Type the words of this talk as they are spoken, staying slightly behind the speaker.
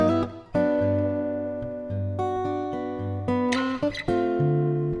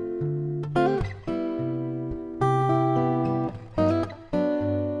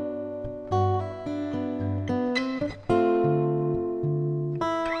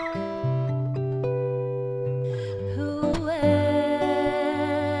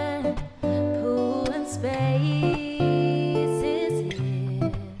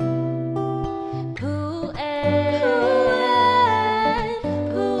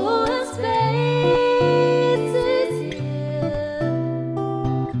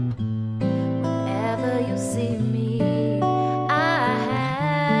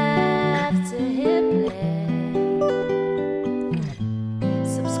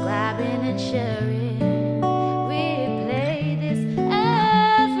vibing and sharing. We play this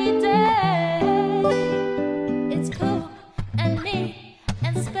every day. It's Pooh and me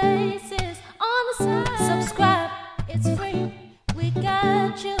and Spaces on the side. Subscribe, it's free. We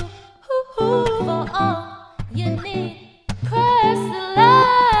got you for all you need. Press the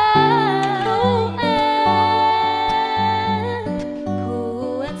line. Pooh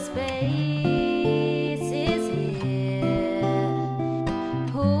and Spaces here.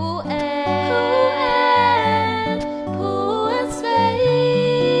 Pooh and Spaces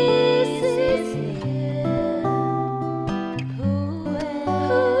here. Pooh and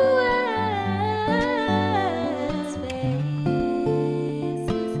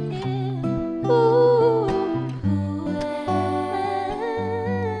Spaces here. Pooh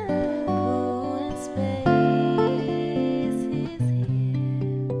and Spaces here.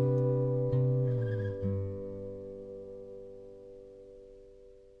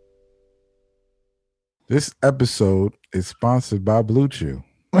 This episode is sponsored by Blue Chew.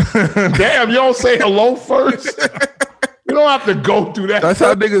 Damn, you don't say hello first? You don't have to go through that. That's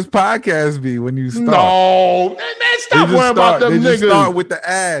how niggas podcasts be when you start. No, man, stop worrying about them They just start niggas. with the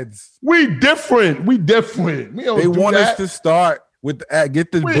ads. We different. We don't They do want that. us to start with the ad.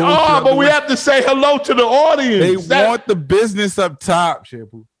 Get this We bullshit. are, out but the we way. have to say hello to the audience. They want the business up top,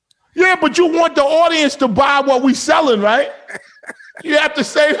 Shampoo. Yeah, but you want the audience to buy what we selling, right? You have to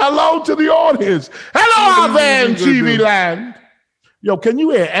say hello to the audience. Hello, out there in TV land. Yo, can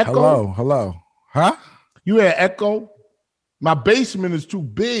you hear echo? Hello. Huh? You hear echo? My basement is too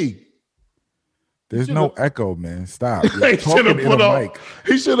big. There's no echo, man. Stop. You're He should talking have in put a up. mic.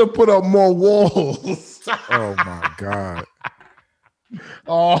 He should have put up more walls. Oh my God.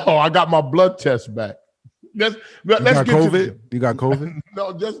 Oh, I got my blood test back. Let's You get got to COVID? You got COVID?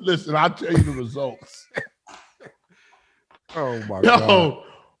 No, just listen. I'll tell you the results. Oh my God.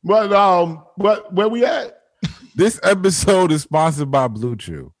 Yo, but where we at? This episode is sponsored by Blue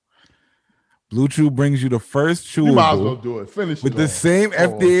Chew. Blue Chew brings you the first You might as well chewable do it. Finish with it the off. same Pause.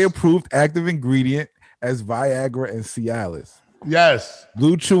 FDA-approved active ingredient as Viagra and Cialis. Yes.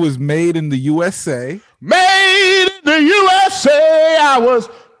 Blue Chew is made in the USA. Made in the USA. I was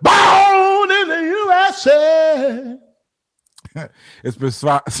born in the USA. It's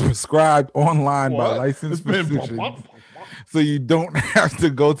prescribed online by What? licensed It's been- physicians, so you don't have to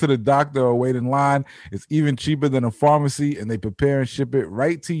go to the doctor or wait in line. It's even cheaper than a pharmacy, and they prepare and ship it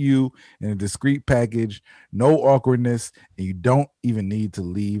right to you in a discreet package. No awkwardness, and you don't even need to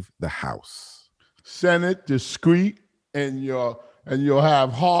leave the house. Send it discreet, and you'll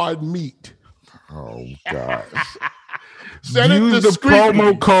have hard meat. Oh gosh! Send it Use the discreetly.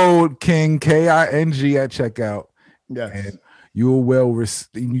 promo code King KING at checkout, Yes. and you will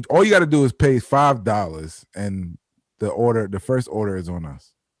all you got to do is pay $5, and the first order is on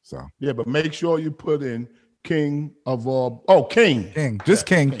us. So Yeah, but make sure you put in King of all. Oh, King. just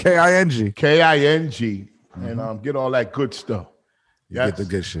King KING. KING. And get all that good stuff. You get the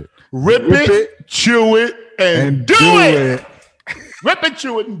good shit. Rip it, chew it, and do it. Rip it,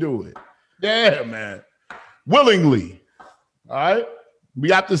 chew it, and do it. Yeah, man. Willingly. All right. We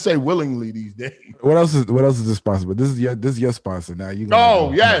have to say willingly these days. What else is the sponsor? But this is your sponsor now. You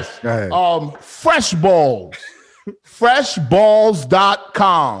Oh, yes. Go ahead. Fresh Balls.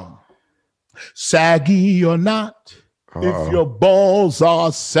 Freshballs.com. Saggy or not. If your balls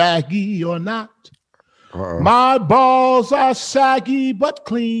are saggy or not. My balls are saggy but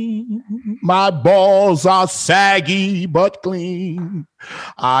clean. My balls are saggy but clean.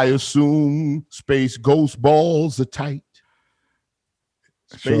 I assume Space Ghost balls are tight.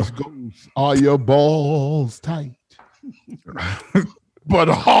 Space Ghost, are your balls tight? But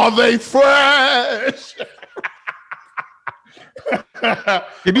are they fresh?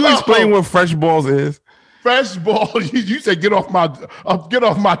 Can you explain what Fresh Balls is? Fresh balls. You said get off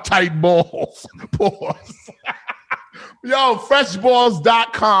my tight balls. Pause. Yo,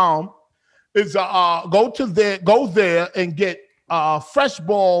 freshballs.com is go there and get Fresh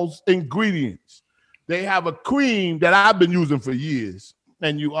Balls ingredients. They have a cream that I've been using for years.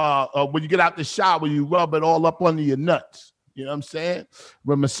 And you when you get out the shower, you rub it all up under your nuts. You know what I'm saying?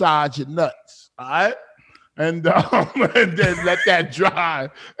 We massage your nuts. All right. And then let that dry,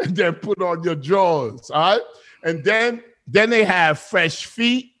 and then put on your drawers. All right. And then they have fresh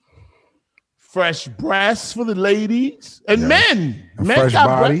feet, fresh breasts for the ladies and men. A Men fresh got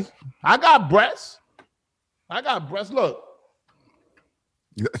body. breasts. I got breasts. Look.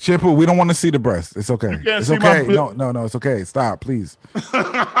 Chipper, we don't want to see the breast. It's okay. can't It's see my okay. No, it's okay. Stop, please.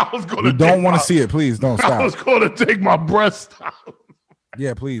 I was gonna. We don't want to see it. Please don't I stop. was going to take my breast out.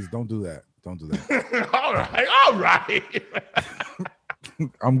 Yeah, please don't do that. Don't do that. All right.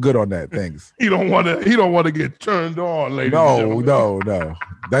 I'm good on that. Thanks. He don't want to get turned on, ladies and gentlemen. No.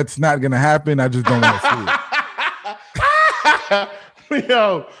 That's not gonna happen. I just don't want to see it.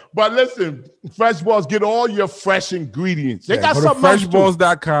 Yo, but listen, Fresh Balls, get all your fresh ingredients. They got go something to else too.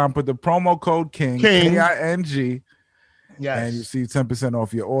 freshballs.com, put the promo code King. KING, Yes. and you see 10%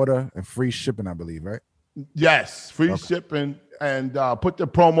 off your order and free shipping, I believe, right? Yes, free shipping, and put the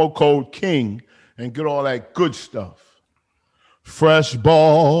promo code King and get all that good stuff. Fresh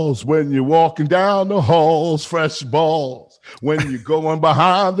balls when you're walking down the halls. Fresh balls when you're going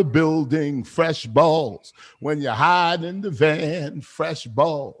behind the building. Fresh balls when you hide in the van. Fresh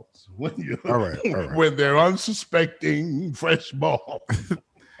balls when you All right. when they're unsuspecting. Fresh balls.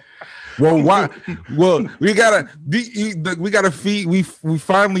 Well, why? Well, we gotta feed. We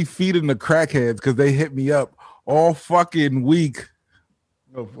finally feeding the crackheads because they hit me up all fucking week.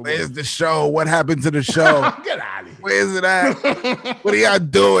 Where's the show? What happened to the show? Get out of here. Where's it at? What are y'all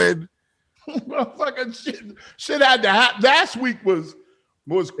doing? Fucking shit had to happen. Last week was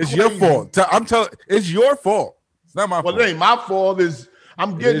It's crazy. your fault. I'm telling. It's your fault. It's not my fault. Well, it ain't my fault.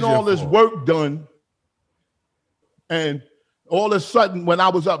 I'm getting all this work done, and all of a sudden, when I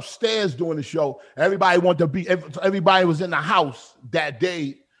was upstairs doing the show, everybody wanted to be. Everybody was in the house that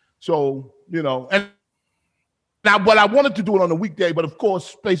day, so and. Now, but I wanted to do it on a weekday, but of course,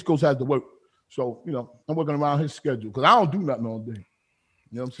 Space Ghost has to work. So, I'm working around his schedule because I don't do nothing all day.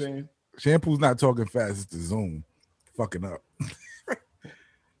 You know what I'm saying? Shampoo's not talking fast. It's the Zoom fucking up.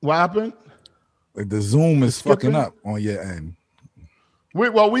 What happened? Like the Zoom is fucking up on your end.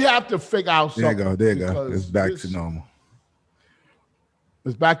 We have to figure out something. There you go. It's back to normal.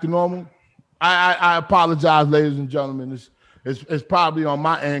 It's back to normal? I apologize, ladies and gentlemen. It's probably on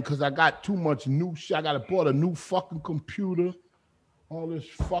my end because I got too much new shit. I bought a new fucking computer, all this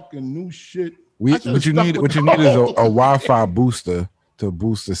fucking new shit. What you need is a Wi-Fi booster to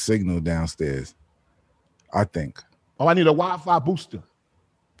boost the signal downstairs. I think. Oh, I need a Wi-Fi booster.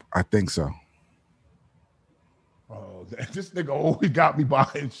 I think so. Oh, this nigga always got me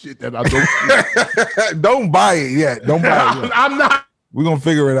buying shit that I don't. Don't buy it yet. Don't buy it yet. I'm not. We're gonna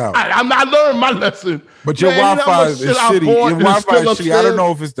figure it out. I'm not learning my lesson. But your Wi-Fi is shitty. Your Wi-Fi is shitty. I don't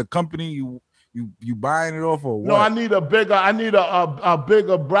know if it's the company you buying it off or what. No, I need a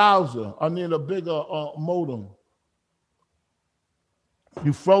bigger browser. I need a bigger modem.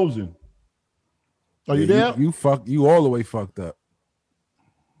 You frozen. Are you there? You all the way fucked up.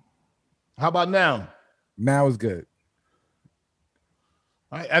 How about now? Now it's good.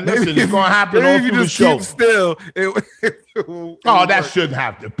 Right, and listen, it's gonna happen all through the show. Keep still. That shouldn't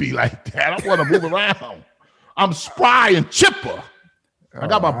have to be like that. I want to move around. I'm spry and chipper. I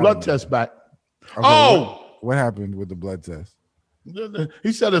got my blood test back. Okay, what happened with the blood test?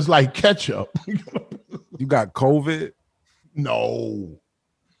 He said it's like ketchup. You got COVID? No.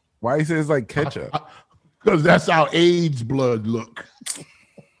 Why he says it's like ketchup? Because that's how AIDS blood look.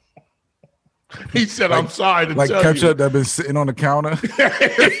 He said, I'm sorry to tell you. Like ketchup that been sitting on the counter?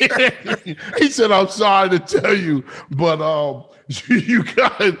 He said, I'm sorry to tell you, but you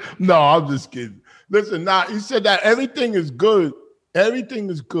got no, I'm just kidding. Listen, he said that everything is good. Everything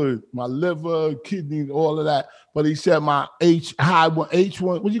is good. My liver, kidneys, all of that. But he said my H1,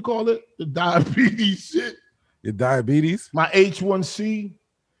 what do you call it? The diabetes shit. Your diabetes? My H1C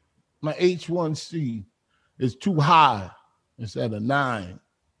is too high. It's at a 9.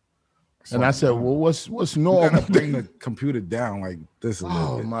 And I said, well, what's normal? You gotta bring the computer down like this a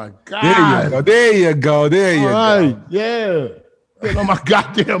little bit. Oh my God. There you go. Go. Yeah. Get on my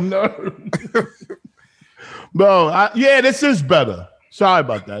goddamn nerve. Bro, this is better. Sorry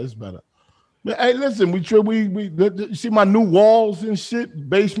about that. It's better. But, hey, listen, we see my new walls and shit,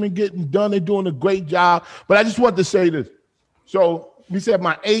 basement getting done. They're doing a great job. But I just want to say this. So we said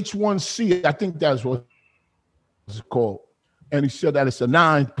my H1C, I think that's what it's called. And he said that it's a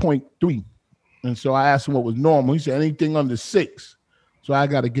 9.3. And so I asked him what was normal. He said anything under 6. So I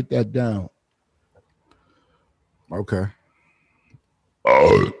got to get that down. Okay.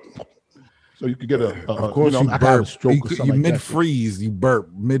 So you could get of course, you burp. I had a stroke or something you like mid-freeze. You burp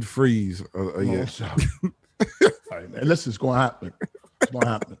mid-freeze. Yeah. Right, and listen, it's going to happen. It's going to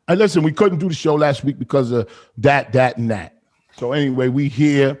happen. And listen, we couldn't do the show last week because of that, and that. So anyway, we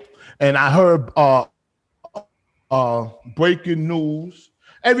here. And I heard breaking news.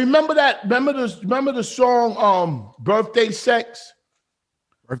 Hey, remember the song Birthday Sex?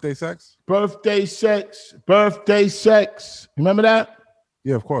 Birthday Sex? Birthday Sex. Birthday Sex. Remember that?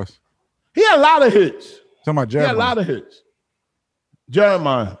 Yeah, of course. He had a lot of hits. Talking about Jeremiah. He had a lot of hits.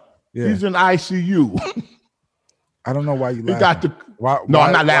 Jeremiah. Yeah. He's in ICU. I don't know why you He laughing. got the. I'm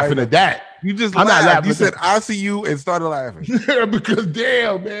not laughing at that. You just I'm not laughed. laughing. You said I see you and started laughing. Because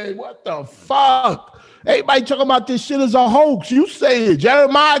damn, man, what the fuck? Everybody talking about this shit as a hoax. You say it.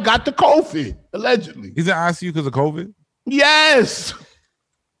 Jeremiah got the COVID, allegedly. He's in ICU because of COVID? Yes.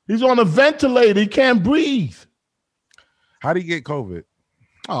 He's on a ventilator. He can't breathe. How do you get COVID?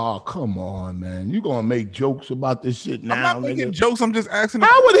 Oh, come on, man. You gonna make jokes about this shit now? I'm not making nigga. jokes. I'm just asking.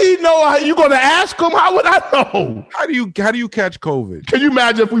 How would he know? How you gonna ask him? How would I know? How do you catch COVID? Can you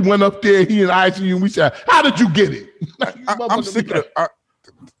imagine if we went up there, he in ICU, and we said, "How did you get it?" I'm sick of it.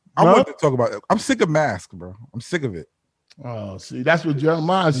 I want to talk about it. I'm sick of masks, bro. I'm sick of it. Oh, see, that's what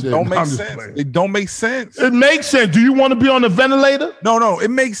Jeremiah said. Don't make sense. It don't make sense. It makes sense. Do you want to be on the ventilator? No.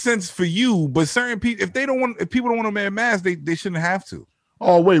 It makes sense for you, but certain people, if people don't want to wear a mask, they shouldn't have to.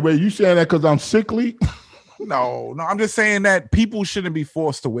 Oh, wait. You saying that because I'm sickly? No. I'm just saying that people shouldn't be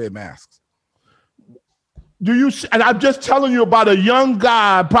forced to wear masks. And I'm just telling you about a young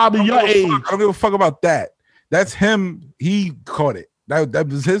guy, probably your age. I don't give a fuck about that. That's him. He caught it. That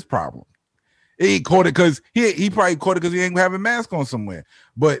was his problem. He caught it because he probably caught it because he ain't having a mask on somewhere.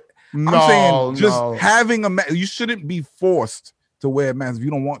 But I'm saying just having a mask, you shouldn't be forced to wear a mask if you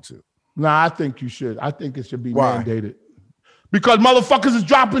don't want to. No, I think you should. I think it should be mandated. Because motherfuckers is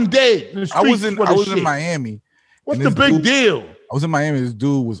dropping dead in the streets. I was in Miami. What's the big deal? I was in Miami. This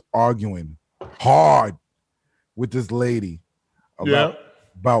dude was arguing hard with this lady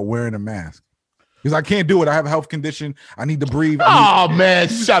about wearing a mask. Because I can't do it. I have a health condition. I need to breathe. Man,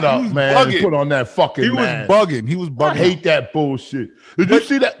 shut up, man. Bugging. Put on that fucking mask. He was bugging. I hate that bullshit. Did you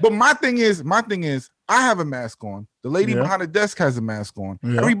see that? But my thing is, I have a mask on. The lady behind the desk has a mask on.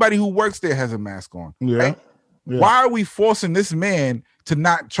 Yeah. Everybody who works there has a mask on. Yeah. Right? Yeah. Why are we forcing this man to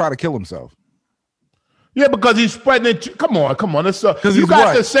not try to kill himself? Yeah, because he's spreading it. Come on. You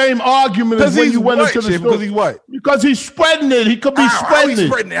got the same argument as when you went into the store. Because he's what? Because he's spreading it. He could be spreading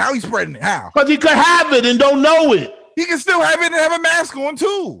it. How he's spreading it? How? Because he could have it and don't know it. He can still have it and have a mask on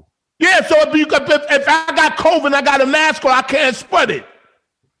too. Yeah, so if I got COVID and I got a mask on, I can't spread it.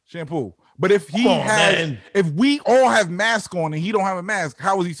 Shampoo. But if if we all have masks on and he don't have a mask,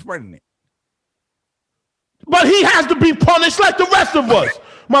 how is he spreading it? But he has to be punished like the rest of us.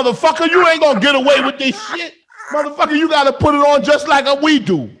 Motherfucker, you ain't gonna get away with this shit. Motherfucker, you gotta put it on just like we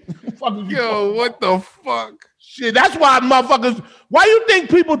do. Yo, what the fuck? Shit, that's why motherfuckers. Why you think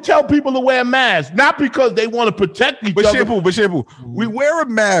people tell people to wear masks? Not because they want to protect each other. But Shampoo, we wear a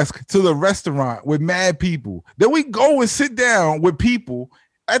mask to the restaurant with mad people. Then we go and sit down with people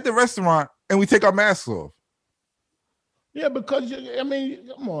at the restaurant and we take our masks off. Yeah, because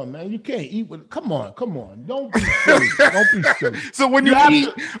come on, man, you can't eat with. Come on, don't be silly. Don't be silly. So when you eat,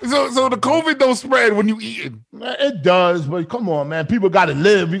 so the COVID don't spread when you eat. It does, but come on, man, people got to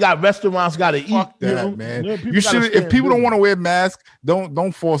live. You got restaurants, got to eat. Fuck that, man. You should. If people don't want to wear masks,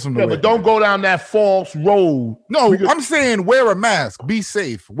 don't force them to wear. But don't go down that false road. No, I'm saying wear a mask. Be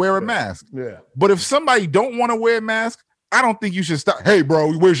safe. Wear a mask. Yeah. But if somebody don't want to wear a mask, I don't think you should stop. Hey,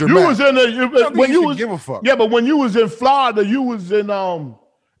 bro, where's your mask? Give a fuck. Yeah, but when you was in Florida, you was in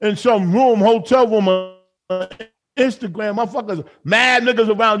some hotel room on Instagram. Motherfuckers, mad niggas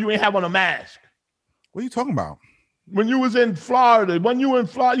around you ain't having a mask. What are you talking about? When you was in Florida,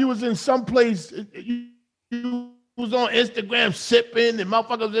 you was in some place. You was on Instagram sipping, and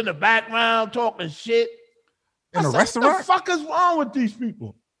motherfuckers in the background talking shit. In a restaurant? What the fuck is wrong with these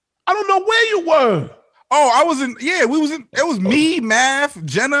people? I don't know where you were. Oh, I was in. Yeah, we was in. It was me, Math,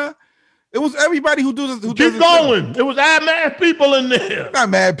 Jenna. It was everybody who does. Keep going. It was mad people in there. Not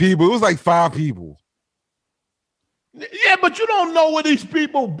mad people. It was like 5 people. Yeah, but you don't know what these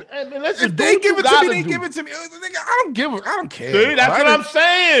people. If they give it to me, they give it to me. I don't give it. I don't care. See, that's what I'm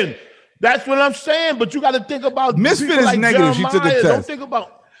saying. That's what I'm saying. But you got to think about Misfit is like negative. Jeremiah. She took a test. Don't think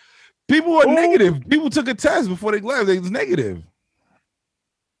about people are negative. People took a test before they left. They was negative.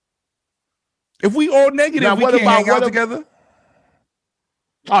 If we all negative, now, we can't hang out together.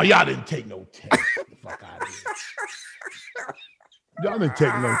 Oh, y'all didn't take no test. Get the fuck out of here. Y'all didn't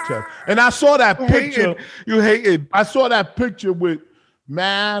take no test. And I saw that picture. You hated. I saw that picture with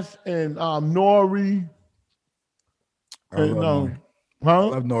Math and Nori. I love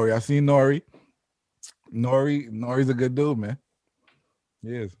Nori. I seen Nori. Nori's a good dude, man.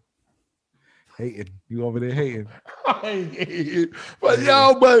 Yes. Hating. You over there hating. I ain't hating. But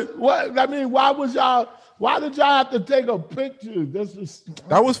but what? I mean, why did y'all have to take a picture?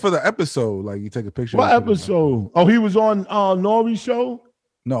 That was for the episode. Like you take a picture. What episode? Oh, he was on Nori's show?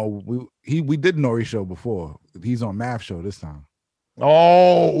 No, we did Nori's show before. He's on Math show this time.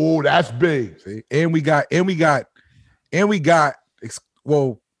 Oh, that's big. See? And we got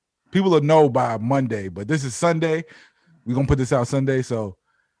well, people will know by Monday, but this is Sunday. We're gonna put this out Sunday, so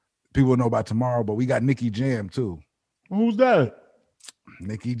people know about tomorrow, but we got Nicky Jam too. Who's that?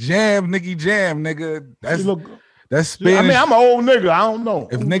 Nicky Jam, nigga. That's Spanish. I mean, I'm an old nigga. I don't know.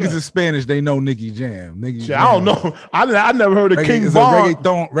 If niggas is Spanish, they know Nicky Jam. Shit, I don't know. I never heard of King Von.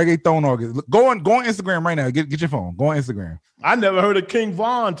 Reggaeton artist. Go on Instagram right now. Get your phone. Go on Instagram. I never heard of King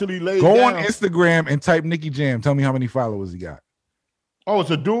Von until he laid down. Go on Instagram and type Nicky Jam. Tell me how many followers he got. Oh, it's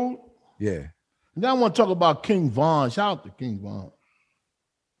a dude? Yeah. Now I want to talk about King Von. Shout out to King Von.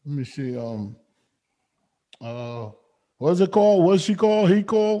 Let me see. What's it called? What's she called? He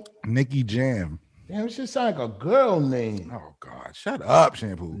called? Nicky Jam. Damn, it should sound like a girl name. Oh God, shut up,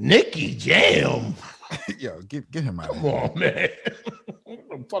 Shampoo. Nicky Jam. Yo, get him out of here. Come on, man.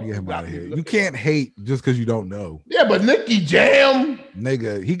 Get him out of here. You can't hate just because you don't know. Yeah, but Nicky Jam.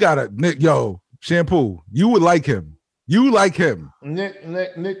 Nigga, he got yo, Shampoo, you would like him. You like him. Nick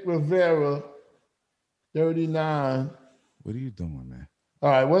Rivera, 39. What are you doing, man? All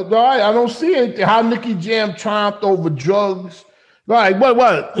right, all right. I don't see anything. How Nicky Jam triumphed over drugs. All right,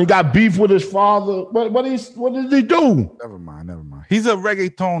 what? He got beef with his father. What did he do? Never mind. He's a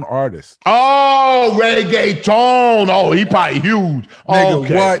reggaeton artist. Oh, reggaeton. Oh, he probably huge. Nigga,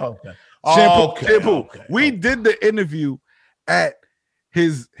 okay, what? Okay. Shampoo. Okay. We did the interview at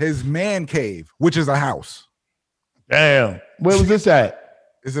his man cave, which is a house. Damn. Where was this at?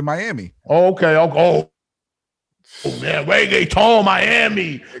 It's in Miami. Okay. Oh man, reggaeton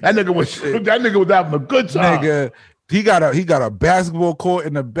Miami. That nigga was having a good time. Nigga, he got a basketball court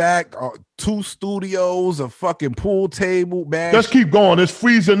in the back, 2 studios, a fucking pool table, man. Just keep going. It's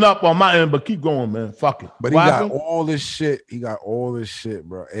freezing up on my end, but keep going, man. Fuck it. But he got all this shit. He got all this shit,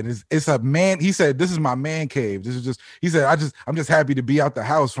 bro. And it's a man. He said, "This is my man cave. This is just." He said, I'm just happy to be out the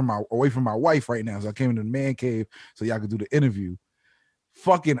house away from my wife right now. So I came into the man cave so y'all could do the interview.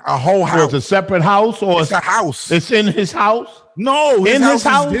 Fucking a whole house. It's a separate house, or it's a house. It's in his house. No, his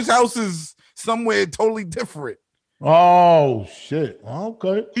house is somewhere totally different. Oh shit!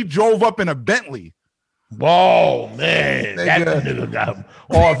 Okay. He drove up in a Bentley. Oh man, that nigga got him.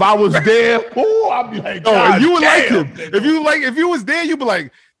 Or if I was there, I'd be like, no, you would like him. If you was there, you'd be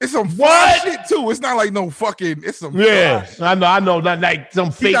like, it's some fun shit too. It's not like no fucking. It's some. Yeah, I know. Not like some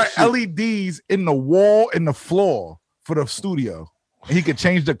fake. He got shit. LEDs in the wall and the floor for the studio. He could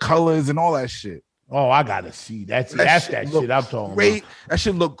change the colors and all that shit. Oh, I gotta see. That's that shit I'm talking about. That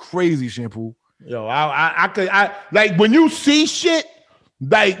shit look crazy, Shampoo. Yo, I like when you see shit,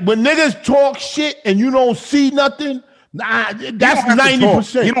 like when niggas talk shit and you don't see nothing. Nah, that's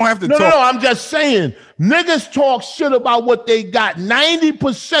 90%. You don't have to talk. No, I'm just saying. Niggas talk shit about what they got.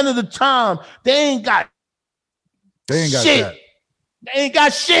 90% of the time, they ain't got shit. That. They ain't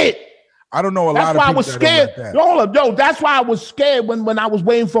got shit. I don't know a lot of people. That's why I was scared. Yo, that's why I was scared when I was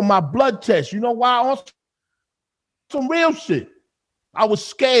waiting for my blood test. You know why? On some real shit. I was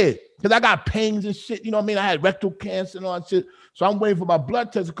scared because I got pains and shit. You know what I mean? I had rectal cancer and all that shit. So I'm waiting for my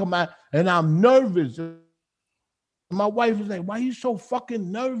blood test to come out, and I'm nervous. My wife was like, "Why are you so fucking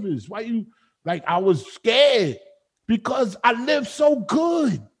nervous? Why you like?" I was scared because I live so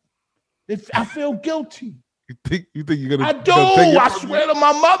good. I feel guilty. You think you're gonna? I do. I swear to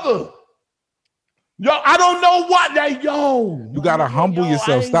my mother. Yo, I don't know what. Like, you gotta humble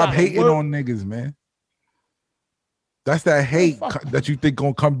yourself. Stop hating on niggas, man. That's that hate that you think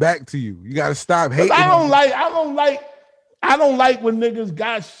gonna come back to you. You gotta stop hating. I don't like when niggas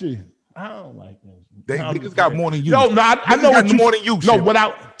got shit. I don't like this. Niggas got more than you. Yo, no, I know what more than you. No,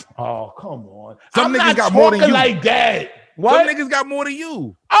 without. Oh, come on. Some niggas got more than you. Like that. What? Some niggas got more than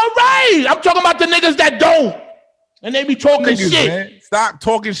you. All right, I'm talking about the niggas that don't, and they be talking shit. Man. Stop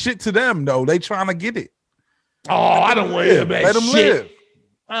talking shit to them though. They trying to get it. Oh, I don't want to hear that shit. Let them live.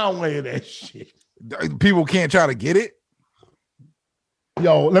 I don't want to hear that shit. People can't try to get it.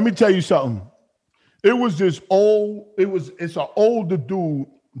 Yo, let me tell you something. It was this it's an older dude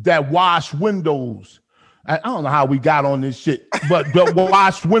that washed windows. I don't know how we got on this shit, but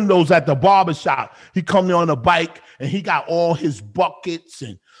washed windows at the barbershop. He come there on a bike and he got all his buckets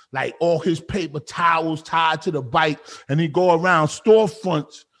and like all his paper towels tied to the bike, and he go around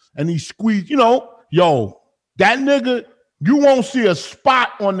storefronts and he squeeze, that nigga, you won't see a spot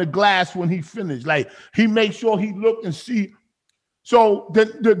on the glass when he finished. Like he makes sure he look and see. So the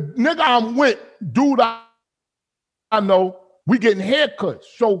nigga I'm with, dude, I know, we getting haircuts.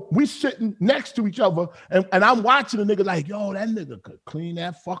 So we sitting next to each other, and I'm watching the nigga like, yo, that nigga could clean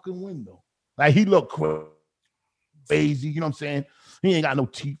that fucking window. Like he look crazy, you know what I'm saying? He ain't got no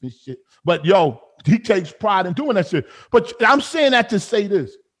teeth and shit. But yo, he takes pride in doing that shit. But I'm saying that to say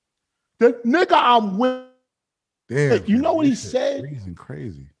this. The nigga I'm with, damn, you know what he said?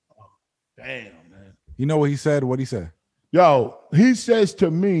 Crazy. Oh, damn, man. You know what he said? What'd he say? Yo, he says to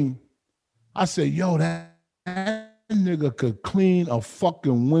me, I said, yo, that nigga could clean a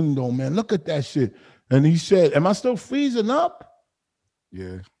fucking window, man. Look at that shit. And he said, am I still freezing up?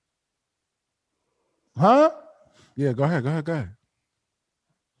 Yeah. Huh? Yeah, go ahead.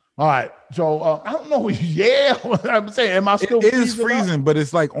 All right. So I don't know. Yeah, I'm saying, am I still It is freezing freezing, up? but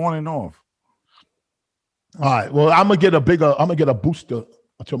it's like on and off. All right. Well, I'm gonna get a booster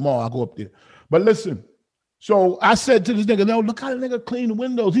tomorrow. I'll go up there. But listen, so I said to this nigga, no, look how the nigga clean the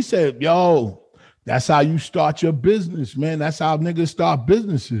windows. He said, yo, that's how you start your business, man. That's how niggas start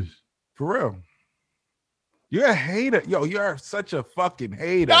businesses. For real. You're a hater. Yo, you're such a fucking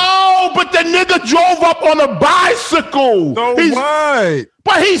hater. No, but the nigga drove up on a bicycle. So what?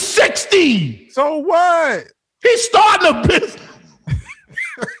 But he's 60. So what? He's starting a business.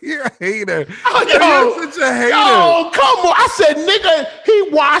 You're a hater. Oh, You're such a hater. Yo, come on. I said, nigga,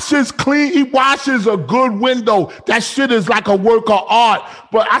 he washes a good window. That shit is like a work of art.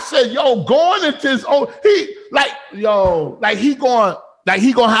 But I said, yo, going into his own, he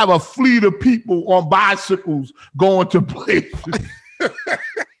gonna have a fleet of people on bicycles going to places.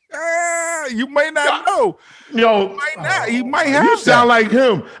 You might not know. Yo, You might not. He might have. You sound like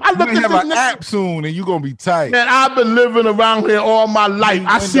him. I You looked might at have this an nigga. app soon, and you gonna be tight. Man, I've been living around here all my life.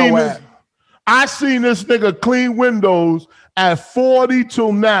 I seen this nigga clean windows at 40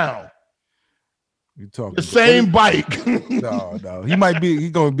 till now. You talking The same bike. No. He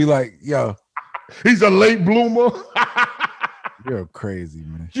gonna be like, yo, He's a late bloomer. you're crazy,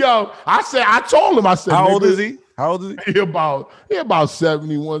 man. Yo, I told him, I said, How old nigga, is he? How old is he? He about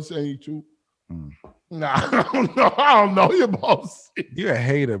 71, 72. Nah, I don't know. He about 60. You're a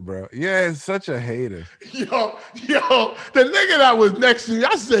hater, bro. Yeah, such a hater. Yo, the nigga that was next to me,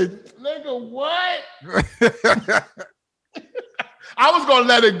 I said, nigga, what? I was gonna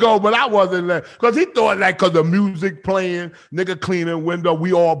let it go, but I wasn't because he thought like because the music playing, nigga cleaning window,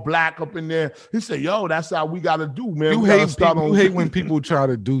 we all black up in there. He said, yo, that's how we gotta do, man. You hate when people try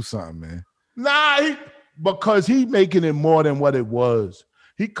to do something, man. Nah, because he making it more than what it was.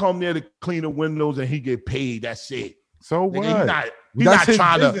 He come there to clean the windows and he get paid. That's it. So Nigga, what? He's not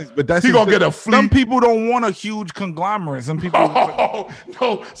trying business, to. but that's he gonna get a fleet. Some people don't want a huge conglomerate. Some people. Oh,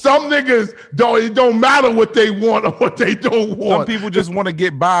 no, some niggas don't. It don't matter what they want or what they don't want. Some people just want to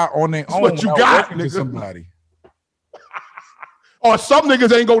get by on their own. What you got, working for nigga. somebody. Or some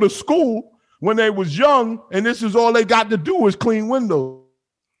niggas ain't go to school when they was young, and this is all they got to do is clean windows.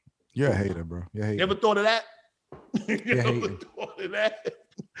 You're a hater, bro. You're a hater. You ever thought of that? You ever hating. thought of that?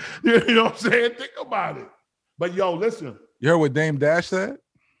 You know what I'm saying? Think about it. But yo, listen. You heard what Dame Dash said?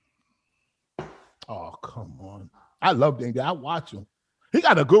 Oh, come on. I love Dame Dash. I watch him. He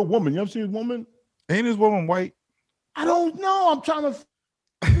got a good woman. You ever seen his woman? Ain't his woman white? I don't know. I'm trying to.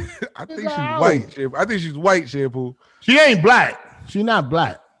 I think she's white. I think she's white, Shampoo. She ain't black. She not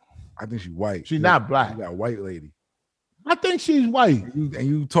black. I think she's white. She's not black. She's that white lady. I think she's white. And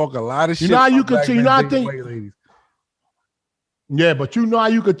you talk a lot of shit. You know how you about could black tell. You men know I dating think. white ladies. Yeah, but you know how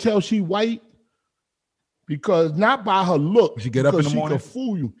you could tell she white? Because not by her look. She get up in the morning? She can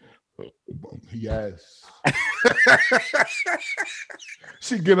fool you. Yes.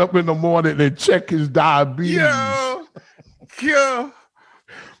 She get up in the morning and check his diabetes. Yo.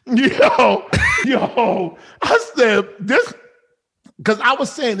 I said this because I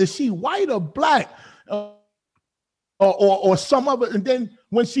was saying, is she white or black? Or some of it. And then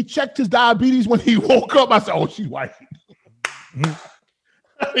when she checked his diabetes when he woke up, I said, oh, she white.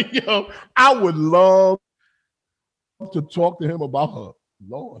 Yo, I would love to talk to him about her.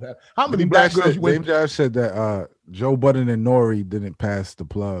 Lord, how many black girls you Dame Dash said that Joe Budden and Nori didn't pass the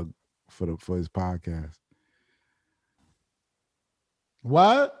plug for his podcast.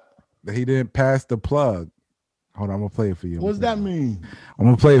 What? That he didn't pass the plug. Hold on, I'm gonna play it for you. What does that mean? I'm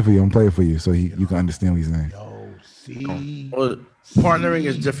gonna play it for you. So you can understand what he's saying. Yo, see. Well, partnering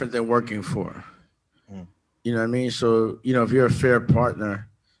is different than working for. You know what I mean? So, if you're a fair partner,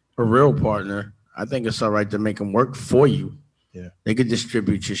 a real partner, I think it's all right to make them work for you. Yeah. They could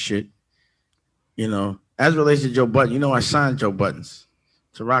distribute your shit. As it relates to Joe Budden, I signed Joe Buttons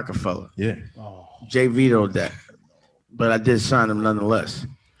to Rockefeller. Yeah. Jay vetoed that, but I did sign him nonetheless.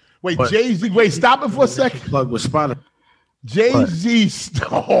 Wait, But- Jay-Z, wait, stop it for a second. Plug with Spotify. Jay-Z,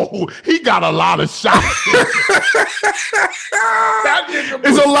 he got a lot of shots. That nigga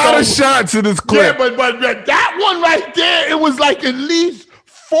There's was a lot of so- shots in this Yeah, clip. but that one right there, it was like at least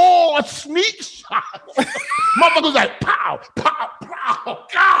 4 sneak shots. Motherfucker was like, pow, pow, pow.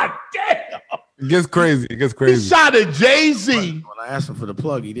 God damn. It gets crazy. He shot at Jay-Z. When I asked him for the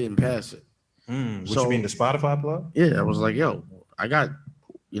plug, he didn't pass it. What So- you mean, the Spotify plug? Yeah, I was like, yo, I got,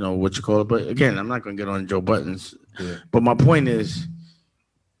 what you call it. But again, I'm not going to get on Joe Buttons. Yeah. But my point is,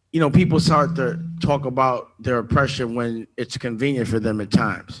 people start to talk about their oppression when it's convenient for them at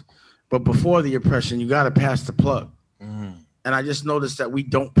times. But before the oppression, you got to pass the plug. And I just noticed that we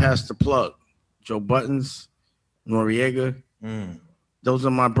don't pass the plug. Joe Buttons, Noriega, those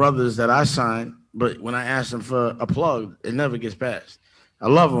are my brothers that I signed. But when I ask them for a plug, it never gets passed. I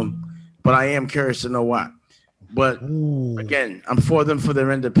love them, but I am curious to know why. But again, I'm for them for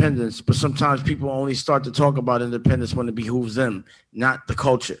their independence. But sometimes people only start to talk about independence when it behooves them, not the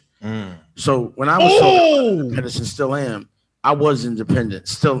culture. So when I was talking about independence and still am, I was independent.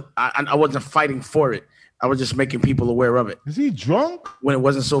 Still, I wasn't fighting for it. I was just making people aware of it. Is he drunk? When it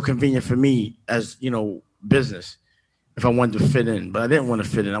wasn't so convenient for me as, business, if I wanted to fit in. But I didn't want to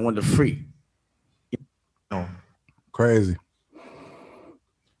fit in. I wanted to free. Crazy.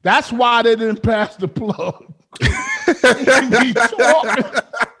 That's why they didn't pass the plug.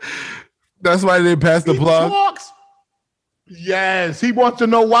 That's why they didn't pass the plug? Talks. Yes, he wants to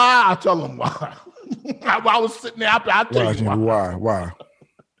know why. I tell him why. I was sitting there. I'll tell you why. Why?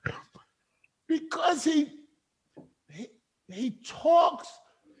 Because he talks.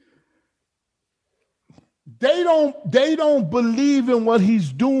 They don't believe in what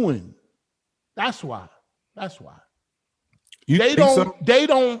he's doing. That's why. They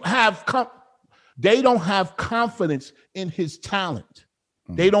don't have confidence in his talent.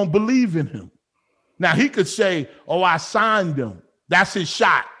 They don't believe in him. Now he could say, "Oh, I signed them. That's his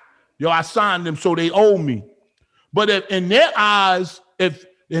shot. Yo, I signed them, so they owe me." But if in their eyes,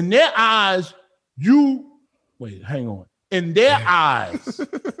 you wait, hang on. In their eyes,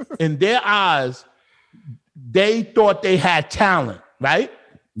 they thought they had talent, right?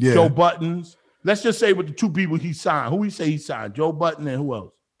 Yeah. Joe Buttons. Let's just say with the two people he signed. Who he say he signed? Joe Button and who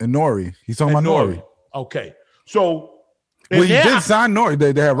else? And Nori. He's talking about Nori. Okay. So he did sign Nori.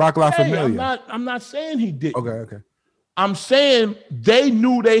 They had Rock La Familia. I'm not saying he did. Okay. I'm saying they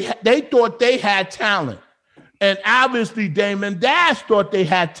knew they thought they had talent. And obviously Damon Dash thought they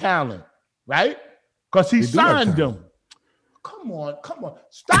had talent, right? Because he signed them. Come on.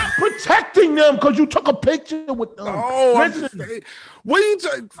 Stop protecting them because you took a picture with them. Oh, listen.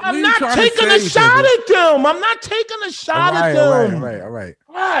 I'm not taking a shot at them. I'm not taking a shot at them. All right.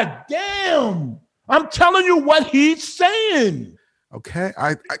 God damn. I'm telling you what he's saying. Okay.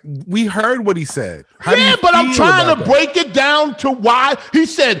 We heard what he said. But I'm trying to break it down to why. He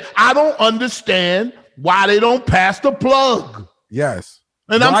said, I don't understand why they don't pass the plug. Yes.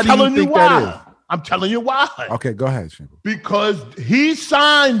 And I'm telling you why. I'm telling you why. Okay, go ahead, Shingle. Because he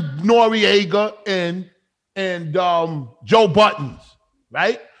signed Noriega and Joe Buttons,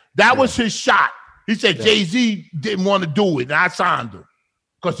 right? That was his shot. He said Jay-Z didn't want to do it, and I signed him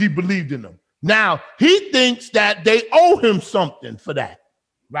because he believed in them. Now, he thinks that they owe him something for that,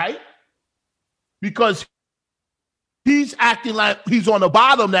 right? Because he's acting like he's on the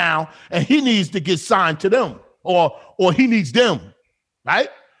bottom now, and he needs to get signed to them, or he needs them, right?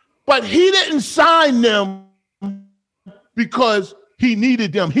 But he didn't sign them because he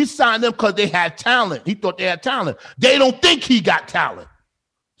needed them. He signed them because they had talent. He thought they had talent. They don't think he got talent.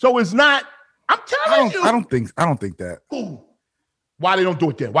 So it's not, I'm telling you. I don't think that. Ooh. Why they don't do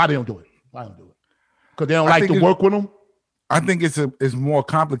it then? Why they don't do it? Because they don't like to work with them? I think it's more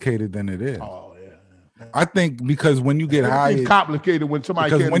complicated than it is. Oh, yeah. I think because when you get hired, it's complicated when somebody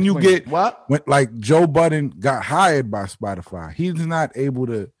because when you get what? When, like Joe Budden got hired by Spotify, he's not able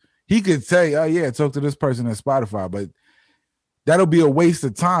to. He could say, "Oh yeah, talk to this person at Spotify," but that'll be a waste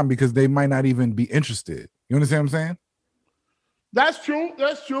of time because they might not even be interested. You understand what I'm saying? That's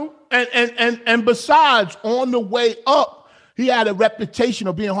true. And besides, on the way up, he had a reputation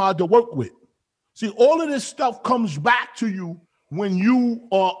of being hard to work with. See, all of this stuff comes back to you when you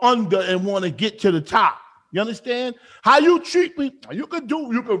are under and want to get to the top. You understand? How you treat me, you could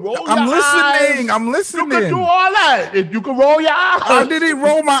roll your eyes. I'm listening. You can do all that. If you can roll your eyes. I didn't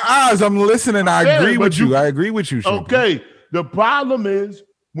roll my eyes. I'm listening. I agree with you. I agree with you. Shingle. Okay. The problem is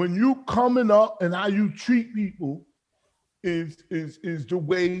when you coming up and how you treat people is the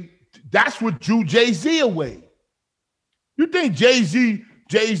way, that's what drew Jay-Z away. You think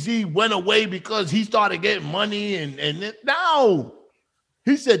Jay-Z went away because he started getting money and no.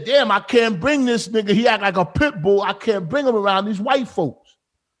 He said, damn, I can't bring this nigga. He act like a pit bull. I can't bring him around these white folks.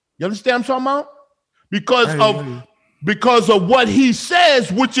 You understand what I'm talking about? Because of what he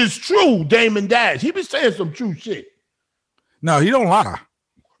says, which is true, Damon Dash. He be saying some true shit. No, he don't lie.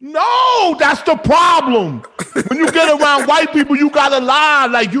 No, that's the problem. When you get around white people, you gotta lie.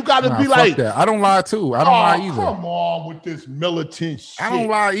 Like you gotta be like that. I don't lie too. I don't lie either. Come on with this militant shit. I don't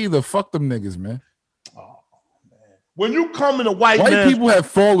lie either. Fuck them niggas, man. when you come in a white people have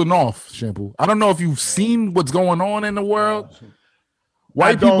fallen off, Shampoo. I don't know if you've seen what's going on in the world.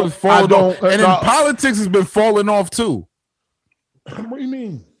 White people have fallen off. And then politics has been falling off too. What do you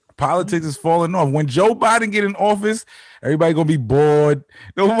mean? Politics is falling off. When Joe Biden get in office, everybody gonna be bored.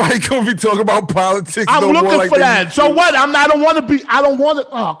 Nobody gonna be talking about politics. I'm looking for that. So what? I don't want to be. I don't want to.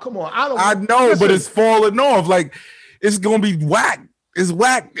 Oh, come on. I know, but it's falling off. Like it's gonna be whack. It's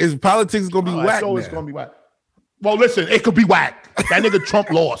whack. Politics is gonna be whack. So it's gonna be whack. Well, listen, it could be whack. That nigga Trump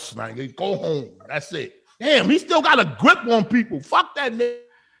lost. Man. Go home. That's it. Damn, he still got a grip on people. Fuck that nigga.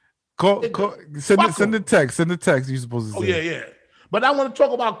 Send the text. Send the text. You're supposed to say. Oh yeah. But I want to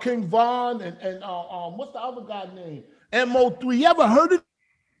talk about King Von and what's the other guy's name? MO3. You ever heard of?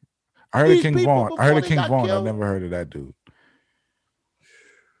 I heard of King Von. I never heard of that dude.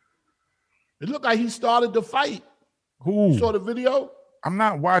 It looked like he started the fight. Who? You saw the video? I'm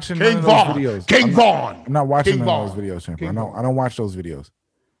not watching none of those videos. King Von. I'm not watching none of those videos, Champ. I don't watch those videos.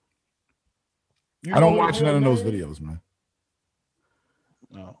 I don't watch none of those videos, man.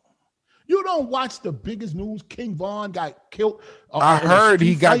 No. You don't watch the biggest news. King Von got killed. I heard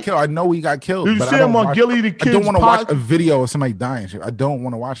he got killed. I know he got killed. Did you see him on Gilly the Kid's I don't want to watch a video of somebody dying. I don't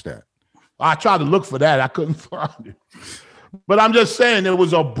want to watch that. I tried to look for that. I couldn't find it. But I'm just saying there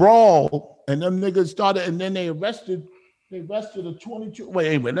was a brawl, and them niggas started, and then they arrested a 22. Wait,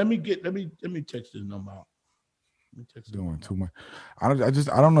 anyway, let me text this number out. Doing too much. I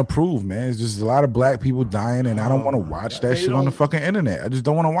don't approve, man. It's just a lot of black people dying, and I don't want to watch that shit on the fucking internet. I just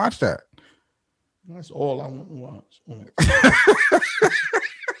don't want to watch that. That's all I want to watch.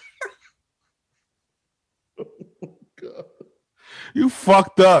 God. You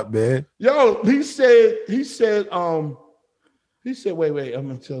fucked up, man. Yo, he said, wait, I'm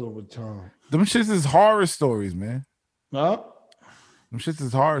gonna tell him what time. Them shits is horror stories, man. Huh? Them shits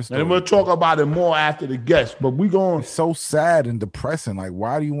is horror stories. And we'll talk about it more after the guest, but we going. It's so sad and depressing. Like,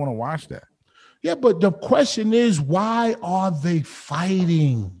 why do you want to watch that? Yeah, but the question is, why are they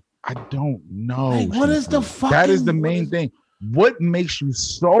fighting? I don't know. Like, what is the fucking? That is the main thing. What makes you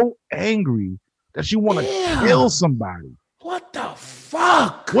so angry that you want to kill somebody? What the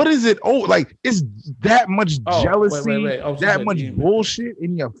fuck? What is it? Oh, like it's that much jealousy, wait. that much bullshit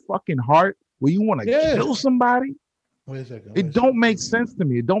in your fucking heart where you want to kill somebody? Wait a second. It don't make sense to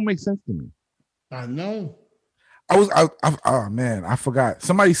me. It don't make sense to me. I know. Oh man, I forgot.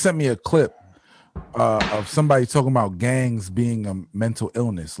 Somebody sent me a clip of somebody talking about gangs being a mental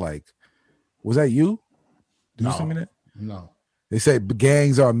illness. Like, was that you? Did you send me that? No. They say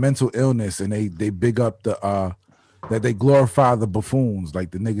gangs are a mental illness, and they big up the that they glorify the buffoons,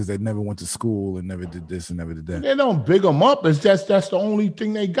 like the niggas that never went to school and never did this and never did that. They don't big them up. It's just that's the only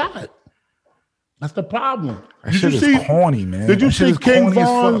thing they got. That's the problem. That shit is corny, man. Did you see King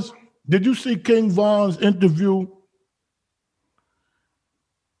Von's? Did you see King Von's interview?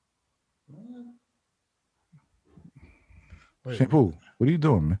 Shampoo, what are you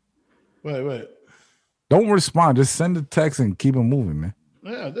doing, man? Wait. Don't respond. Just send the text and keep it moving, man.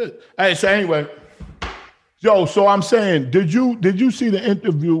 Yeah. Hey, so anyway, yo. So I'm saying, did you see the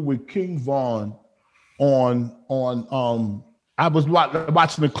interview with King Von on I was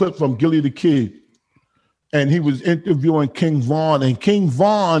watching the clip from Gilly the Kid, and he was interviewing King Von, and King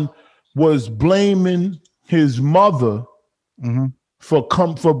Von was blaming his mother for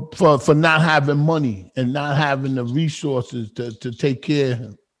not having money and not having the resources to take care of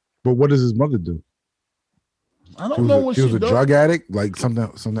him. But what does his mother do? I don't know what she was. He was a drug addict. Like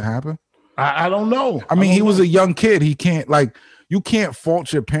something happened. I don't know. I mean, he was a young kid. He can't you can't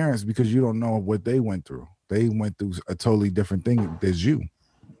fault your parents because you don't know what they went through. They went through a totally different thing as you.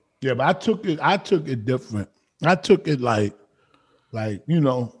 Yeah, but I took it different. I took it like you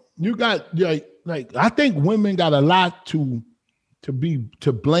know, you got like I think women got a lot to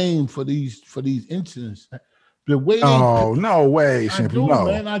blame for these incidents. The way no way, Shampoo. No,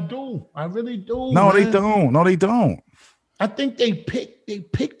 man, I do. I really do. No, man. They don't. No, they don't. I think they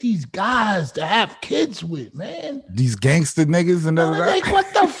pick these guys to have kids with, man. These gangster niggas and like,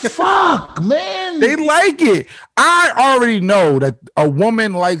 what the fuck, man? They like it. I already know that a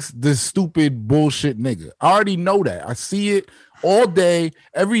woman likes this stupid bullshit nigga. I already know that. I see it all day,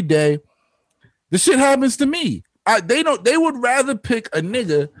 every day. This shit happens to me. They would rather pick a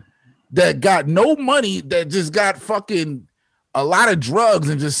nigga that got no money, that just got fucking a lot of drugs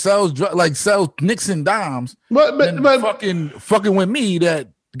and just sells nicks and dimes, but fucking with me that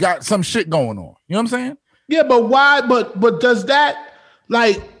got some shit going on. You know what I'm saying? Yeah, but why? But does that,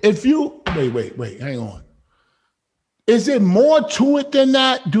 like, if you wait, hang on. Is it more to it than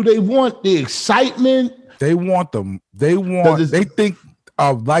that? Do they want the excitement? They want them. They think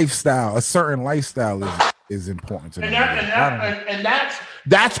a lifestyle, a certain lifestyle is important to And, them.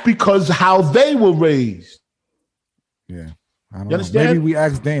 that's because how they were raised. Yeah. I don't You know. understand? Maybe we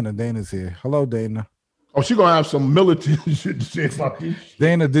ask Dana. Dana's here. Hello, Dana. Oh, she gonna have some militant shit to say about this.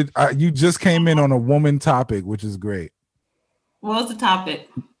 Dana, you just came in on a woman topic, which is great. What was the topic?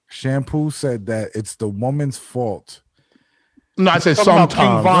 Shampoo said that it's the woman's fault. No, I said Talking about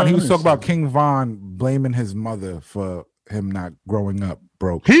sometimes. King Von. He was talking about King Von blaming his mother for him not growing up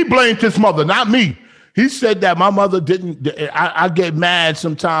broke. He blamed his mother, not me. He said that my mother didn't. I get mad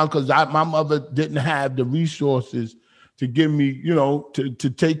sometimes because my mother didn't have the resources to give me, to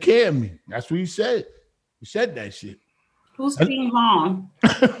take care of me. That's what he said. He said that shit. Who's King Von?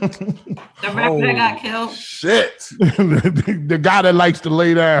 The rapper that got killed? Shit. the guy that likes to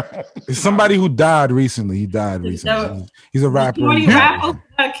lay down. It's somebody who died recently. He died recently. He's a rapper. The rapper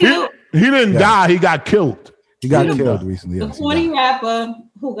got killed? He didn't die. He got killed. He got killed recently. The corny rapper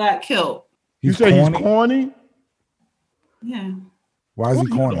who got killed. You say he's corny? Yeah. Why is he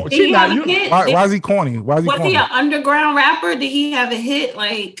corny? Did he have a hit? Why is he corny? Why is he Was corny? he an underground rapper? Did he have a hit?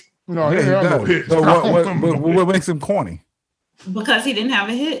 Like, no, he had no does. hits. So what makes him corny? because he didn't have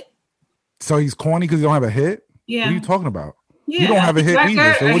a hit. So he's corny because he don't have a hit? Yeah. What are you talking about? Yeah, You don't have a hit record,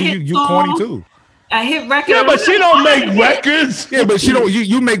 either. So what a are hit you song. corny too? A hit record. Yeah, but she don't make records. Yeah, but she don't.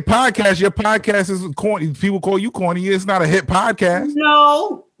 You make podcasts. Your podcast is corny. People call you corny. It's not a hit podcast.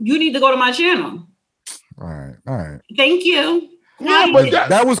 No, you need to go to my channel. All right. Thank you. Yeah, but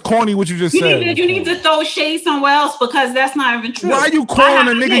That was corny. What you just said. You need to throw shade somewhere else because that's not even true. Why are you calling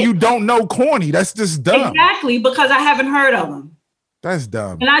a nigga you don't know corny? That's just dumb. Exactly, because I haven't heard of him. That's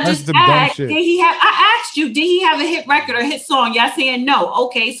dumb. And I That's just some dumb asked, shit. I asked you, did he have a hit record or hit song? Y'all saying no.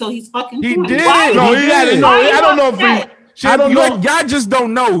 Okay, so he's fucking He corny. did. Why? No, he had it. No, Why you I don't know if upset? he. I don't know. Y'all just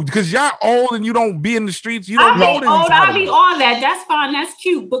don't know because y'all old and you don't be in the streets. You don't know I be these old, I titles. be all that. That's fine. That's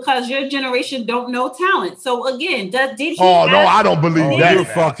cute because your generation don't know talent. So again, did he? Oh no, have- I don't believe Oh, that. you're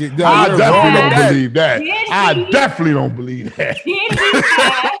fucking. I you're definitely wrong don't with that. believe that. Did I he- definitely don't believe that.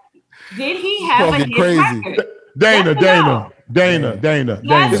 Did he have a Fucking hit crazy. record? Dana.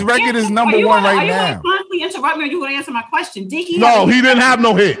 Yes, His record is number Are you one gonna- right Are you now. going to constantly interrupt me or you going to answer my question? Did he? No, he didn't have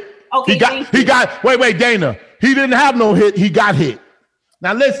no hit. Okay, He got. Wait, Dana. He didn't have no hit. He got hit.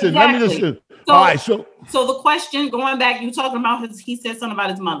 Now listen. Let me Exactly. listen. So- All right. So So the question, going back, you talking about he said something about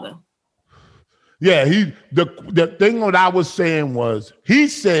his mother. yeah, the thing what I was saying was he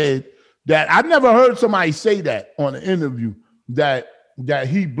said that I never heard somebody say that on an interview that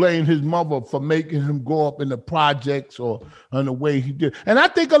he blamed his mother for making him go up in the projects or in the way he did. And I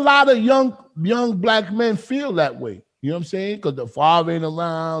think a lot of young black men feel that way. You know what I'm saying? Because the father ain't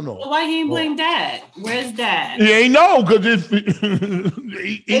around. Or So why he ain't blame dad? Where's dad? he ain't know because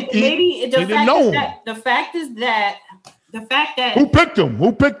The fact is that who picked him?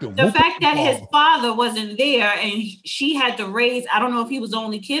 the fact that his father wasn't there and she had to raise, I don't know if he was the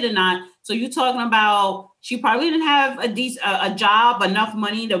only kid or not. So you're talking about she probably didn't have a job, enough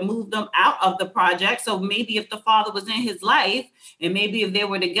money to move them out of the project. So maybe if the father was in his life and maybe if they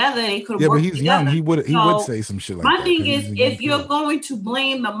were together, they could have Yeah, worked but he's together. young. He would So say some shit like my that. thing 'cause is, he's a young if you're kid. going to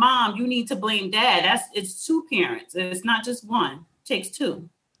blame the mom, you need to blame dad. It's two parents. It's not just one. It takes two.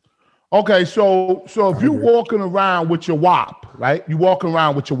 Okay, so if you walking around with your WAP, right? You walking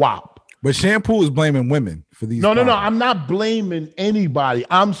around with your WAP. But Shampoo is blaming women for these. No. problems. I'm not blaming anybody.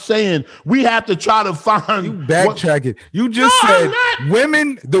 I'm saying we have to try to find. You backtrack it. You just No, said I'm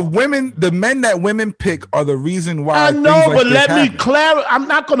the men that women pick are the reason why. I know, things like but this let me happen. clarify. I'm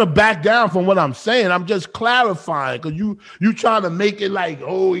not going to back down from what I'm saying. I'm just clarifying because you trying to make it like,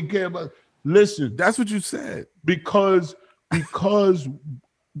 oh, he care about. Listen, That's what you said. because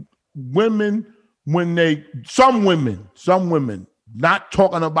women, some women, not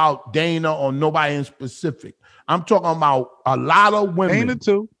talking about Dana or nobody in specific. I'm talking about a lot of women. Dana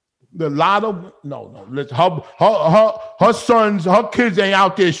too. Listen, her sons, her kids ain't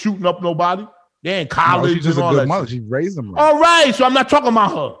out there shooting up nobody. They in No, college she's just and a all good that. mother. Shit. She raised them right. All right, so I'm not talking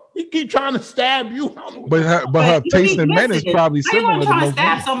about her. He keep trying to stab you. But her You taste keep in men is missing it. probably How you similar gonna to try to most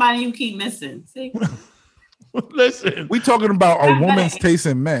stab men. somebody you keep missing? See? Listen, We talking about a woman's taste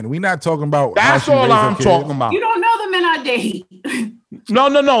in men. We not talking about. how that's she all raised her I'm kids. talking about. You don't know the men I date.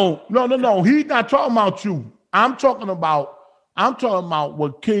 No. He's not talking about you. I'm talking about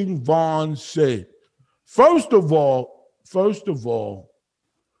what King Von said. First of all,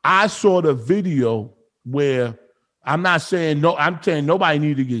 I saw the video where I'm not saying no, I'm saying nobody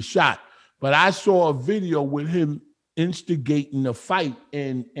need to get shot, but I saw a video with him instigating the fight,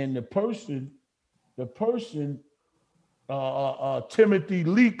 and the person, Timothy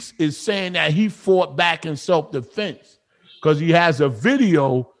Leaks is saying that he fought back in self-defense because he has a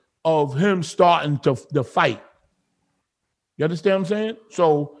video of him starting to fight. You understand what I'm saying?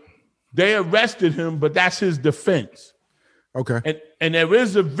 So they arrested him, but that's his defense. Okay. And there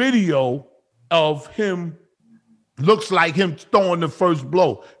is a video of him, looks like him throwing the first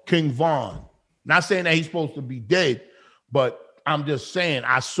blow, King Von. Not saying that he's supposed to be dead, but I'm just saying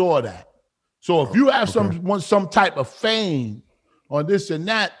I saw that. So if you have some type of fame or this and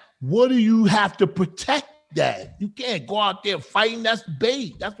that, what do you have to protect that? You can't go out there fighting. That's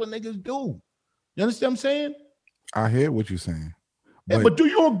bait. That's what niggas do. You understand what I'm saying? I hear what you're saying. But do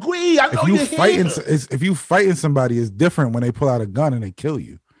you agree? I know if you fighting somebody, it's different when they pull out a gun and they kill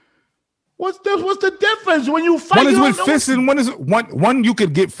you. What's the difference when you fight? One is with fists, and one you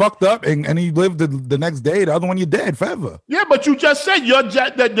could get fucked up and you live the next day. The other one you're dead forever. Yeah, but you just said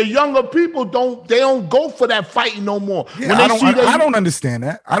that the younger people don't go for that fighting no more. Yeah, I don't understand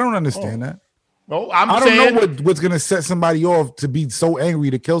that. I don't understand that. No, I don't know what's gonna set somebody off to be so angry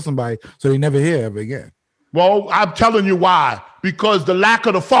to kill somebody so they never hear ever again. Well, I'm telling you why. Because the lack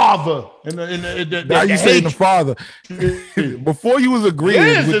of the father. Now you saying the father. Before you was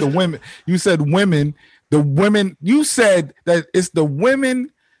agreeing with the women, you said women. The women. You said that it's the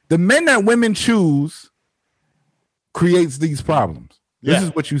women, the men that women choose creates these problems. This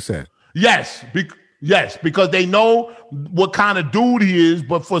is what you said. Yes, because they know what kind of dude he is,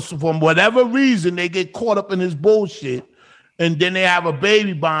 but from whatever reason they get caught up in his bullshit, and then they have a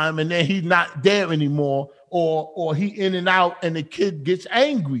baby by him, and then he's not there anymore. Or he in and out, and the kid gets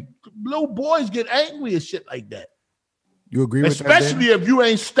angry. Little boys get angry and shit like that. You agree with that? Especially if you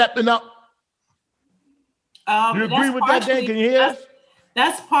ain't stepping up. You agree with that, Dan? Can you hear us?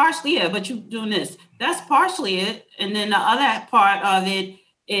 That's partially it, but you're doing this. That's partially it. And then the other part of it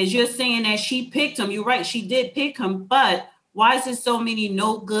is you're saying that she picked him. You're right, she did pick him, but why is there so many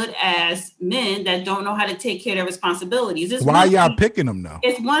no good ass men that don't know how to take care of their responsibilities? Why y'all picking them though?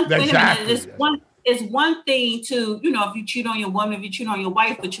 It's one thing. Exactly. It's one thing to, if you cheat on your woman, if you cheat on your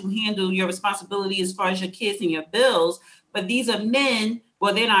wife, but you handle your responsibility as far as your kids and your bills. But these are men,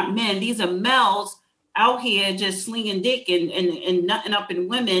 well, they're not men. These are males out here just slinging dick and nutting up in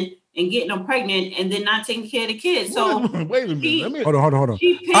women and getting them pregnant and then not taking care of the kids. So wait a minute. Hold on.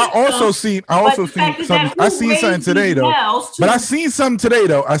 I also seen something today though. But I seen something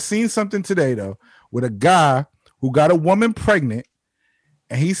today though. With a guy who got a woman pregnant,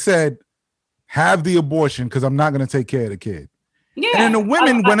 and he said, have the abortion because I'm not going to take care of the kid. Yeah. And then the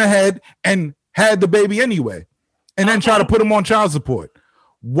women went ahead and had the baby anyway, and then try to put him on child support.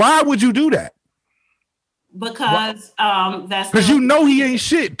 Why would you do that? Because that's because he ain't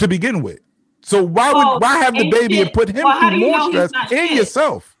shit to begin with. So why have the baby and put him through more stress and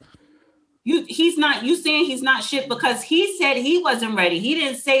yourself? He's not. You saying he's not shit because he said he wasn't ready. He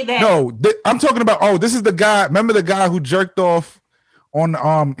didn't say that. No, I'm talking about. This is the guy. Remember the guy who jerked off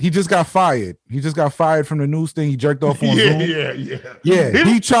on he just got fired. He just got fired from the news thing. He jerked off on Zoom. Yeah.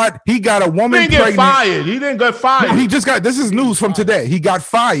 He got a woman pregnant. He didn't get fired. No, he just got. This is news from today. He got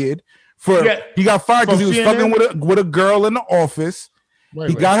fired he got fired because he was fucking with a girl in the office.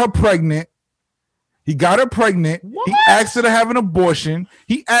 He got her pregnant. He got her pregnant. What? He asked her to have an abortion.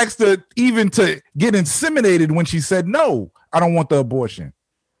 He asked her even to get inseminated when she said no. I don't want the abortion.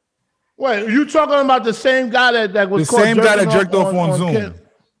 Wait, you talking about the same guy that was the same guy that jerked off on Zoom?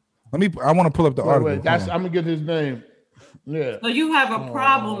 I want to pull up the article. I'm gonna get his name. Yeah. So you have a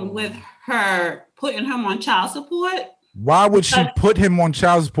problem with her putting him on child support? Why would she put him on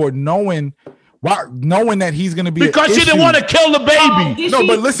child support knowing that he's gonna be? Because she didn't want to kill the baby.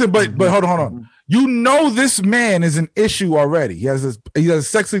 But listen, but hold on. You know this man is an issue already. He has a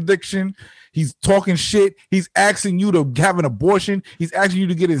sex addiction. He's talking shit. He's asking you to have an abortion. He's asking you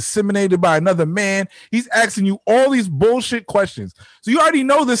to get inseminated by another man. He's asking you all these bullshit questions. So you already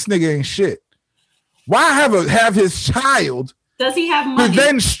know this nigga ain't shit. Why have his child? Does he have money? To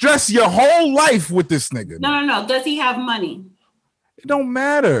then stress your whole life with this nigga? No. Does he have money? It don't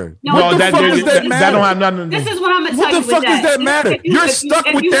matter. No, what the fuck does that matter? That don't have nothing to do. This is what I'm gonna tell you. What the fuck does that matter? You're stuck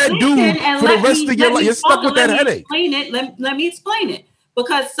with that dude for the rest of your life. You're stuck with that headache. Let me explain it.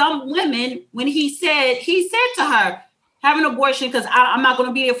 Because some women, when he said to her, have an abortion because I'm not going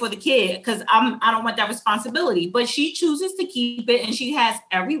to be there for the kid because I don't want that responsibility. But she chooses to keep it and she has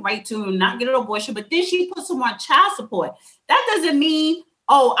every right to not get an abortion. But then she puts him on child support. That doesn't mean,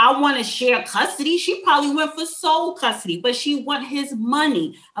 I want to share custody. She probably went for sole custody, but she want his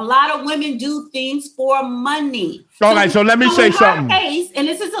money. A lot of women do things for money. All right, so let me say something. Case, and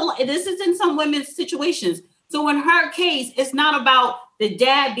this is in some women's situations. So in her case, it's not about the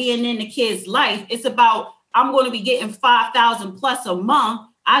dad being in the kid's life. It's about, I'm going to be getting $5,000 plus a month.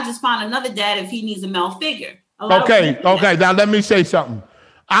 I just find another dad if he needs a male figure. Okay. Now let me say something.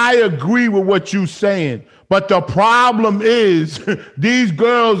 I agree with what you're saying. But the problem is these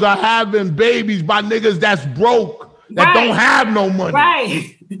girls are having babies by niggas that's broke, that don't have no money.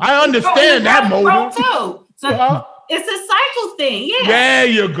 Right. I understand that motive. Too. So it's a cycle thing. Yeah. There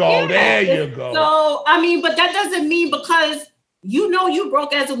you go. There you go. So, I mean, but that doesn't mean because you know you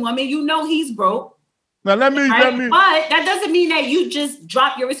broke as a woman, you know he's broke. Now let me. But that doesn't mean that you just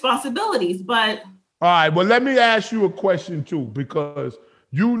drop your responsibilities. But all right, well, let me ask you a question too, because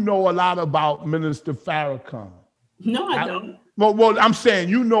you know a lot about Minister Farrakhan. No, I don't. Well, I'm saying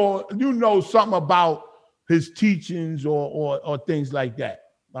you know something about his teachings or things like that.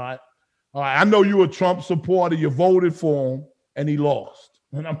 All right. I know you're a Trump supporter. You voted for him, and he lost.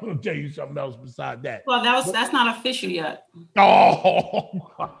 And I'm going to tell you something else beside that. Well, that's not official yet. Oh,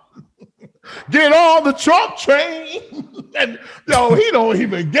 get on the Trump train. And, he don't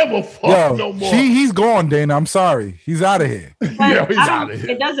even give a fuck no more. He's gone, Dana. I'm sorry. He's out of here. He's out of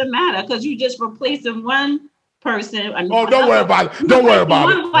here. It doesn't matter because you just replacing one person. Don't worry about it. Don't worry about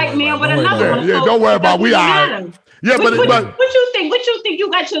it. One white man with another one. Yeah, don't worry about it. We all right. Yeah, but what you think? What you think?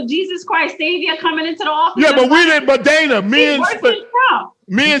 You got your Jesus Christ Savior coming into the office? Yeah, but we didn't. But Dana, me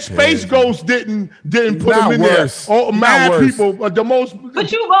and Space Ghost didn't put him in there. Oh, mad people, but the most.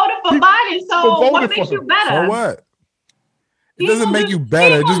 But you voted for Biden, so what makes you better? For what? It doesn't make you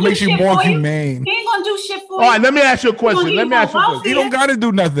better. It just makes you more humane. He ain't gonna do shit for you. All right, let me ask you a question. He don't gotta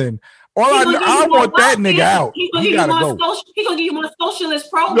do nothing. I want that nigga out. He gotta go. He gonna give you more socialist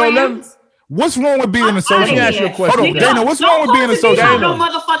programs. What's wrong with being a socialist? Let me ask you a question. Hold on, Dana, what's wrong with being a socialist? No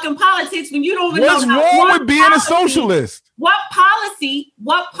motherfucking politics when you don't even know. What's wrong with being a socialist? What policy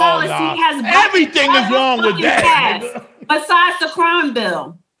has everything is wrong with that? Besides the crime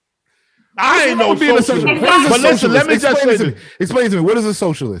bill. I ain't no being a socialist. But listen, let me just say explain to me. What is a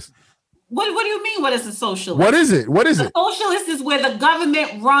socialist? What do you mean? What is a socialist? What is it? A socialist is where the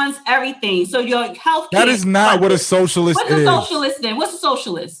government runs everything. So your health. That is not what a socialist is. What's a socialist then? What's a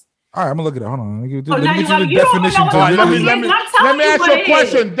socialist? All right, I'm gonna look at it. Hold on. Let me get the definition. Let me ask you a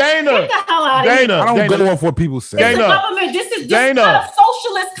question, Dana. Get the hell out of here. I don't go off what people say. This is not a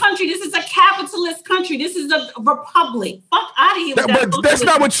socialist country. This is a capitalist country. This is a republic. Fuck out of here. But that's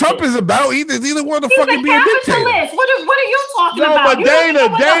not what Trump is about. Either one of the fucking be a dictator. What are you talking about?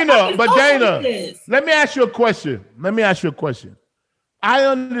 But Dana, let me ask you a question. I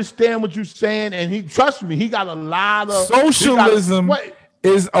understand what you're saying, and trust me, he got a lot of socialism.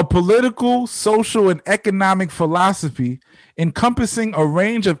 Is a political, social, and economic philosophy encompassing a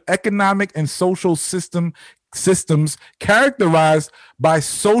range of economic and social systems characterized by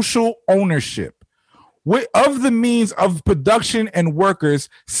social ownership of the means of production and workers,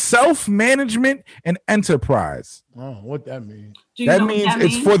 self-management, and enterprise. Oh, what that means? That means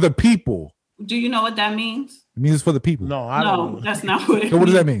it's for the people. Do you know what that means? It means it's for the people. No, I don't know. That's not what it means. So what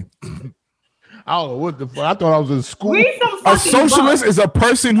does that mean? I don't know what the fuck. I thought I was in school. A socialist is a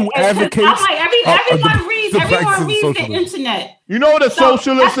person who advocates. Everyone reads the internet. You know what a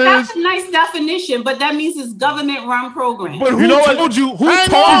socialist is? That's a nice definition, but that means it's government-run program. But who told you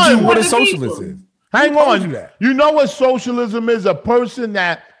what a socialist is? Hang on. You know what socialism is? A person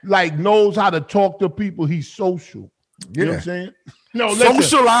that knows how to talk to people. He's social. You know what I'm saying? No,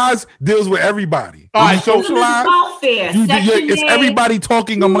 socialize deals with everybody. All right, socialize. It's everybody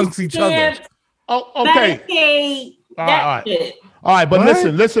talking amongst each other. Oh, okay. All right, but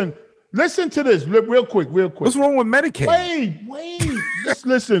listen to this real quick. What's wrong with Medicaid? Wait. Just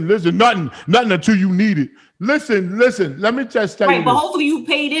listen. Nothing until you need it. Listen. Let me just tell you. Right, but hopefully you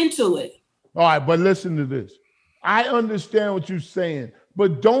paid into it. All right, but listen to this. I understand what you're saying,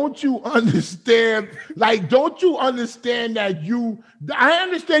 but don't you understand? Don't you understand that you? I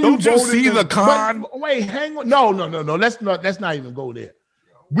understand you. Don't you see the con? Wait, hang on. No. Let's not even go there.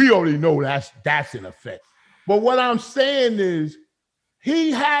 We already know that's in effect. But what I'm saying is,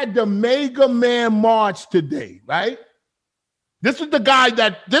 he had the Mega Man March today, right? This is the guy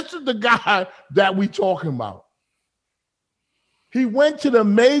that we talking about. He went to the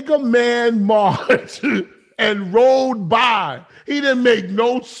Mega Man March and rode by. He didn't make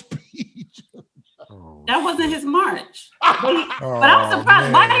no speech. That wasn't his march. But I'm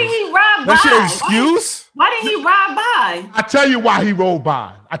surprised. Man. Why didn't he ride by? That's your excuse? Why didn't he ride by? I tell you why he rode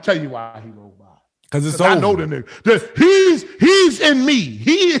by. Because it's over. I know the nigga. He's in me.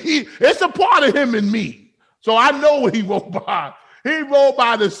 It's a part of him in me. So I know he rode by. He rode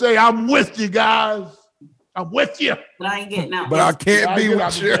by to say, I'm with you guys. I'm with you. But I ain't getting out. But I can't be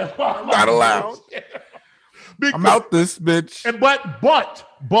with you. I'm not allowed. I'm out this bitch. But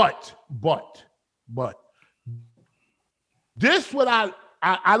this what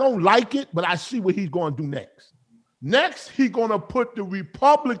I don't like it, but I see what he's going to do next. Next, he's gonna put the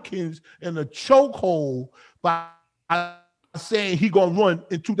Republicans in a chokehold by saying he gonna run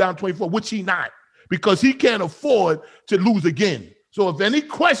in 2024, which he not, because he can't afford to lose again. So if any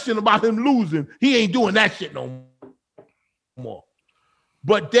question about him losing, he ain't doing that shit no more.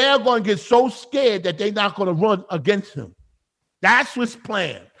 But they're gonna get so scared that they're not gonna run against him. That's his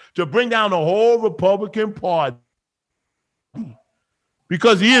plan, to bring down the whole Republican Party.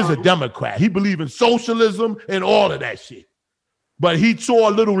 Because he is a Democrat. He believes in socialism and all of that shit. But he saw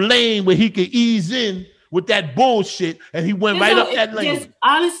a little lane where he could ease in with that bullshit, and he went right up that lane.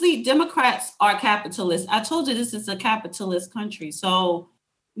 Honestly, Democrats are capitalists. I told you this is a capitalist country. So,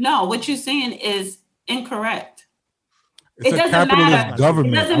 no, what you're saying is incorrect. It doesn't matter.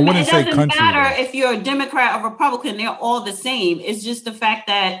 Government. It doesn't matter if you're a Democrat or Republican. They're all the same. It's just the fact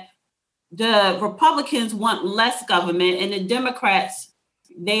that the Republicans want less government, and the Democrats,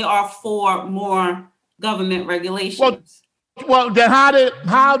 they are for more government regulations. Well, then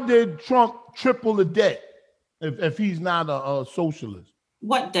how did Trump triple the debt if he's not a socialist?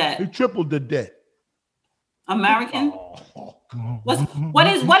 What debt? He tripled the debt. American? What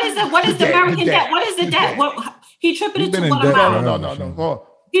is the American debt? What is the debt? He tripled it to what amount? No.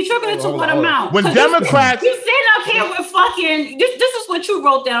 He tripled it to what amount? When Democrats, you sitting up here with fucking. This is what you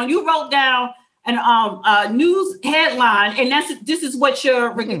wrote down. You wrote down an news headline, and this is what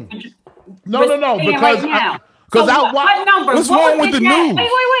you're. No, because right because what numbers? What's wrong with the news?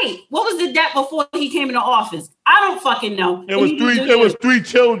 Wait. What was the debt before he came into office? I don't fucking know. It was $3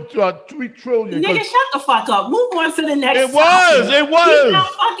 trillion. Nigga, shut the fuck up. Move on to the next. It was. You're not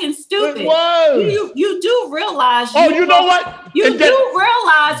fucking stupid. It was. You do realize. You know what? You do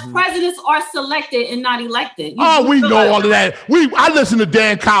realize presidents are selected and not elected. We know all of that. I listen to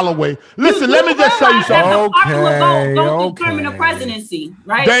Dan Calloway. Listen, let me just tell you something. The popular vote don't determine the presidency,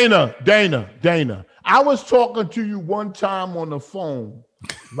 right? Dana. I was talking to you one time on the phone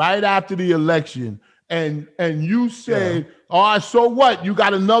right after the election, and you said, all right, so what? You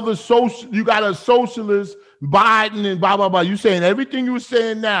got a socialist, Biden, and blah, blah, blah. You saying everything you were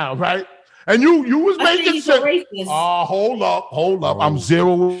saying now, right? And you was making sense. Hold up. I'm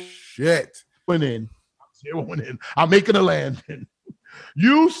zeroing in. I'm making a landing.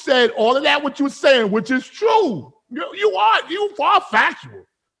 You said all of that, what you were saying, which is true. You are factual.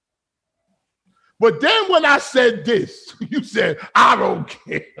 But then when I said this, you said, I don't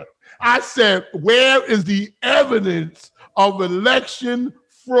care. I said, where is the evidence of election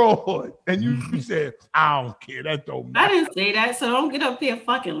fraud? And you said, I don't care. That don't matter. I didn't say that, so don't get up here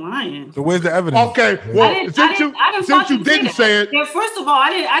fucking lying. So where's the evidence? Okay, well, since you didn't say it. Yeah, first of all,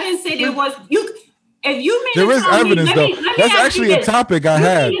 I didn't say there was you. If you mean there is evidence, though. That's actually a topic I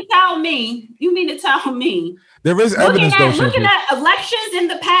had. You mean to tell me? There is evidence, though. Looking at elections in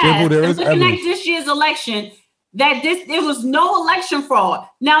the past, looking at this year's election, that there was no election fraud.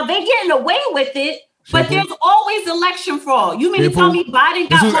 Now they're getting away with it, but there's always election fraud. You mean to tell me Biden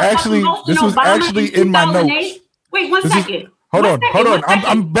got more votes than Obama? This was actually in my notes. Wait, one second. Hold on.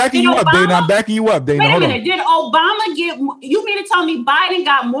 I'm backing you up, Dana. I'm backing you up, Dana. Hold on. Did Obama get? You mean to tell me Biden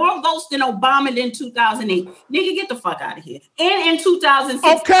got more votes than Obama in 2008? Nigga, get the fuck out of here. And in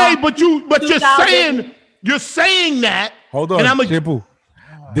 2006. Okay, but you're saying that. Hold on, Chipple.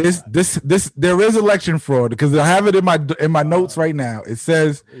 This there is election fraud because I have it in my notes right now. It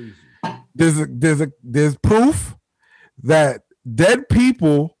says there's proof that dead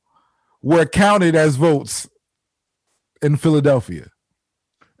people were counted as votes in Philadelphia,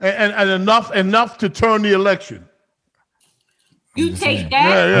 and enough to turn the election. You take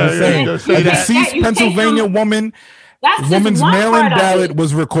that. A deceased Pennsylvania woman's mail-in ballot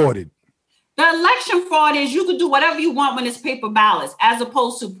was recorded. The election fraud is you could do whatever you want when it's paper ballots, as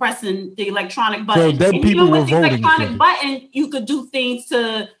opposed to pressing the electronic button. So dead people were voting. With the electronic button, you could do things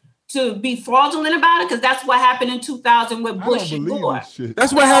to be fraudulent about it, because that's what happened in 2000 with Bush and Gore.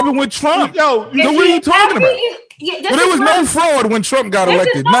 That's what happened with Trump. What are you talking about? But there was no fraud when Trump got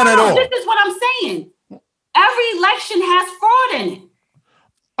elected. None at all. This is what I'm saying. Every election has fraud in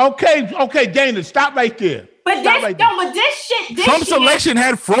it. Okay, Dana, stop right there. But this shit. Trump's election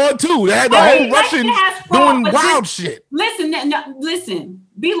had fraud too. They had the whole Russians doing wild shit. Listen.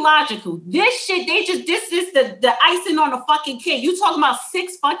 Be logical. This shit, this is the icing on the fucking cake. You talking about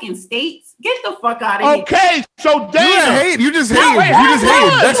 6 fucking states? Get the fuck out of here. Okay, so Dana, you just hate.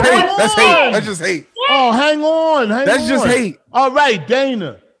 That's hate. That's just hate. Oh, hang on. That's just hate. All right,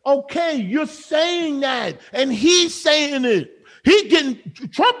 Dana. Okay, you're saying that, and he's saying it.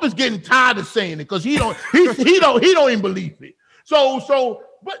 Trump is getting tired of saying it because he don't even believe it. So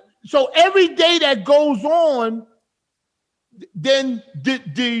every day that goes on, then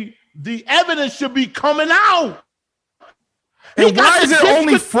the evidence should be coming out. And why is it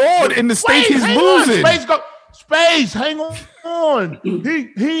only fraud in the states he's losing? Space, hang on.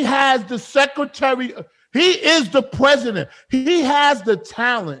 He has the secretary. He is the president. He has the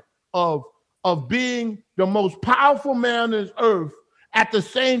talent of being the most powerful man on this earth at the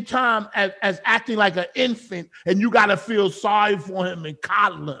same time as acting like an infant, and you got to feel sorry for him and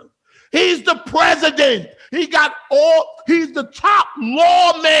coddle him. He's the president. He's the top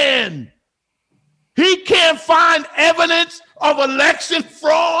lawman. He can't find evidence of election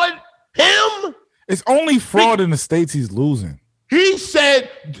fraud. Him? It's only fraud in the states he's losing. He said,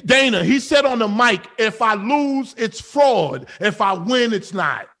 Dana, he said on the mic, if I lose, it's fraud. If I win, it's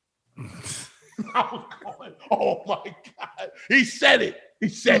not. I was going, oh my God. He said it. He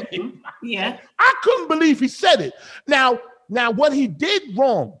said it. Yeah. I couldn't believe he said it. Now, what he did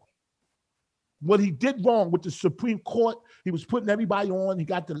wrong with the Supreme Court, he was putting everybody on. He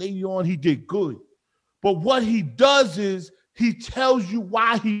got the lady on. He did good. But what he does is he tells you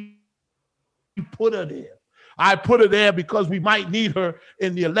why he put her there. I put her there because we might need her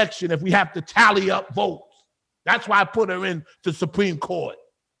in the election if we have to tally up votes. That's why I put her in the Supreme Court.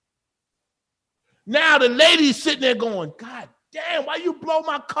 Now the lady's sitting there going, God damn, why you blow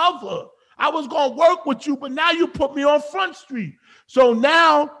my cover? I was going to work with you, but now you put me on Front Street. So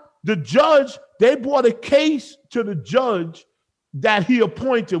now the judge, they brought a case to the judge that he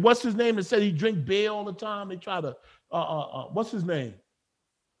appointed. What's his name that said he drink beer all the time? They try to, what's his name?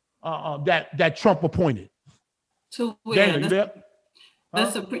 That Trump appointed. To Dana, you there?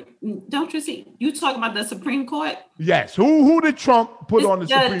 The Supreme, don't you see? You talking about the Supreme Court? Yes. Who did Trump put on the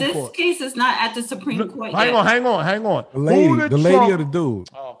Supreme Court? This case is not at the Supreme Court. Hang on. The lady or the dude?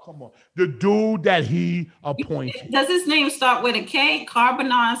 Oh, come on. The dude that he appointed. Does his name start with a K?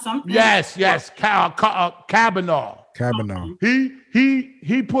 Kavanaugh or something? Yes. Kavanaugh.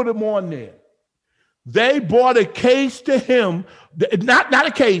 He put him on there. They brought a case to him. Not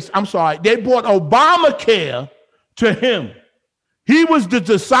a case. I'm sorry. They brought Obamacare to him. He was the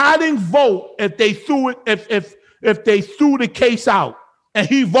deciding vote if they threw it, if they threw the case out, and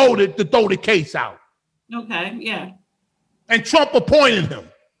he voted to throw the case out. Okay, yeah. And Trump appointed him.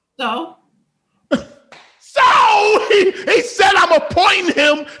 So he said, I'm appointing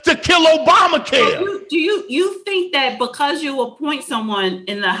him to kill Obamacare. So do you think that because you appoint someone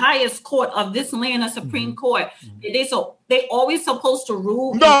in the highest court of this land, the Supreme Court, they always supposed to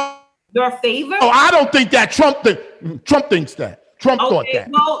rule in your favor? No, I don't think that. Trump thinks that. Trump thought that.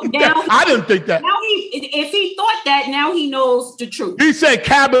 Well, now I didn't think that. Now if he thought that, now he knows the truth. He said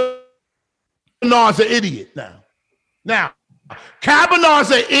Kavanaugh's an idiot now.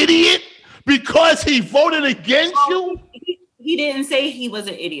 Kavanaugh's an idiot because he voted against you? He didn't say he was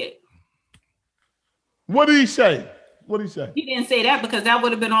an idiot. What did he say? He didn't say that because that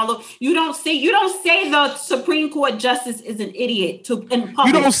would have been all over. You don't say the Supreme Court justice is an idiot in public.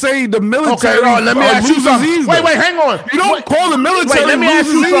 You don't say the military. Okay, let me ask you something. Wait, hang on. You don't call the military. Let me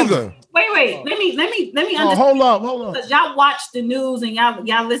ask you something. Wait. Let me understand. Hold on. Because y'all watch the news and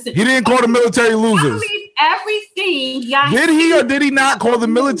y'all listen. He didn't call the military losers. Everything y'all. Did he or did he not call the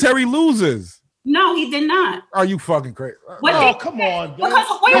military losers? No, he did not. Are you fucking crazy? Come on,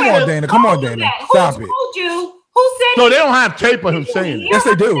 Dana. Come on, Dana. Stop it. Who told you? Who said? No, they don't have tape of him saying it. Yes,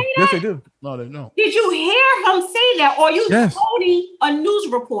 they do. No, they don't. Did you hear him say that, or you quoting a news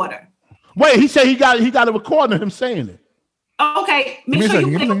reporter? Wait, he said he got a recording of him saying it. Okay, make sure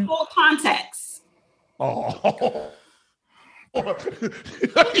you get full context. Oh. Yo,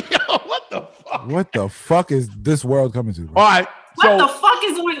 what the fuck? What the fuck is this world coming to? All right. What the fuck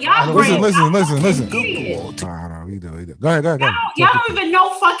is on y'all brain? Listen. We do. Go ahead. Y'all don't even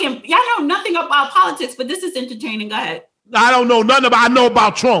know y'all know nothing about politics, but this is entertaining. Go ahead. I don't know nothing about. I know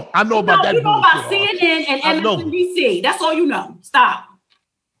about Trump. I know about that. You know about CNN and MSNBC. That's all you know. Stop.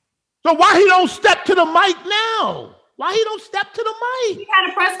 So why he don't step to the mic now? Why he don't step to the mic? He had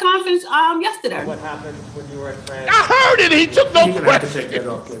a press conference yesterday. What happened when you were in France? I heard it. He took no question. You can have to take that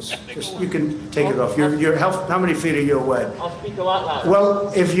off, please. You can take it off. Your health. How many feet are you away? I'll speak a lot louder.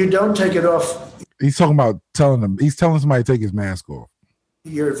 Well, if you don't take it off, he's talking about telling them. He's telling somebody to take his mask off.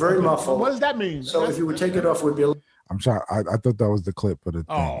 You're very muffled. What does that mean? So if you would take it off, would be. I'm sorry. I thought that was the clip for the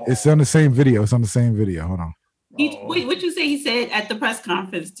thing. It's on the same video. Hold on. What you say? He said at the press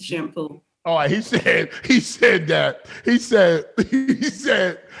conference to Shampoo. All right, he said,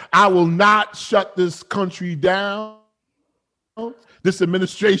 I will not shut this country down. This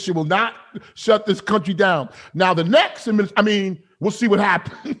administration will not shut this country down. Now, the next administration, we'll see what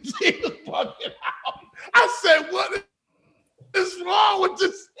happens. I said, what is wrong with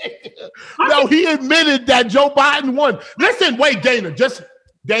this nigga? No, he admitted that Joe Biden won. Listen, wait, Dana,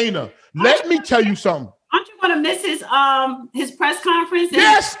 let me tell you something. Aren't you gonna miss his press conference?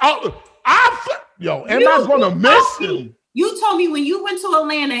 Yes. I'm not gonna miss him. You told me when you went to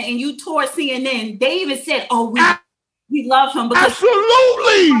Atlanta and you toured CNN, they even said, "Oh, we love him because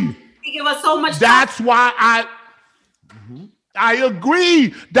absolutely he give us so much." That's why I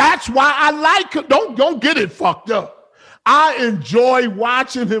agree. That's why I like him. Don't get it fucked up. I enjoy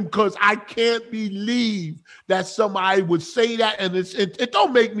watching him because I can't believe that somebody would say that, and it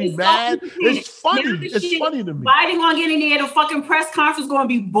don't make me mad. It's funny. It's funny to me. Biden gonna get in there. The fucking press conference gonna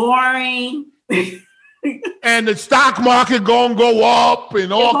be boring. And the stock market gonna go up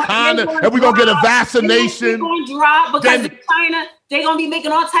and all kind of, and we're gonna get a vaccination. They're gonna drop because of China. They're gonna be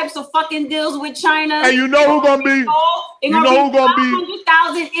making all types of fucking deals with China. And you know who's gonna be? You know who's gonna be?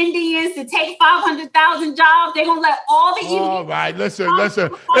 500,000 Indians to take 500,000 jobs. They're gonna let all the Indians. All right, listen.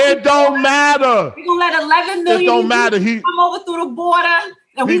 It don't matter. We're gonna let 11 million. It don't matter. He come over through the border,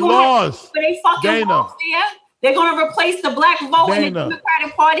 and he lost. But they fucking lost there. They're gonna replace the black vote in the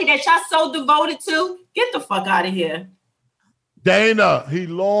Democratic Party that y'all so devoted to. Get the fuck out of here. Dana, he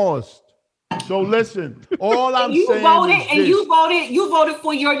lost. So listen, all I'm you saying voted is and this. you voted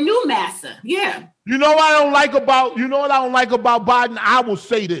for your new massa. Yeah. You know what I don't like about Biden? I will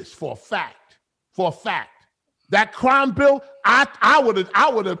say this for a fact. That crime bill, I would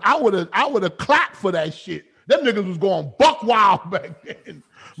have clapped for that shit. Them niggas was going buck wild back then.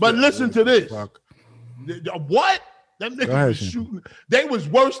 But listen to this. Fuck. What? Them niggas was shooting. They was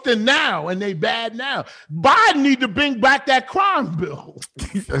worse than now, and they bad now. Biden need to bring back that crime bill.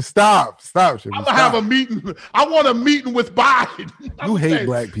 Stop. I'm gonna have a meeting. I want a meeting with Biden. You hate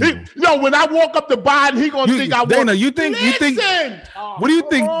black people. When I walk up to Biden, he gonna think I. Dana, you think? What do you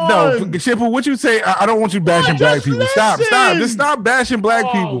think? No, Shipper, what you say? I don't want you bashing black people. Stop. Just stop bashing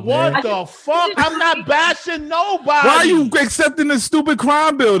black people. What man. the fuck? I'm not bashing nobody. Why are you accepting this stupid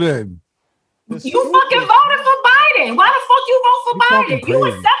crime bill then? You fucking voted for Biden. Why the fuck you vote for Biden? You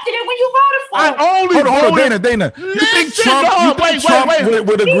accepted it when you voted for it. I only hold on, Dana. You think Trump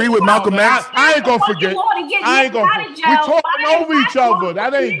would agree with Malcolm X? I ain't gonna forget. I ain't gonna forget. We talking over each other.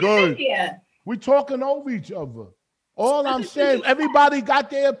 That ain't good. We talking over each other. All I'm saying, everybody got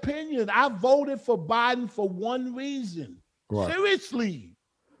their opinion. I voted for Biden for one reason. Right. Seriously.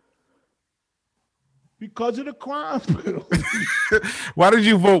 Because of the crime bill. Why did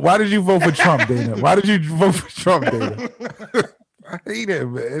you vote for Trump, Dana? Why did you vote for Trump, Dana? I hate it,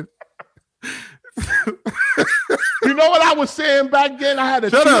 man. You know what I was saying back then? I had a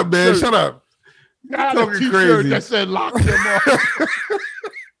Shut up, man. Shut up. I had a t-shirt that said lock them up.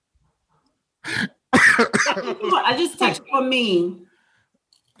 I just texted for me.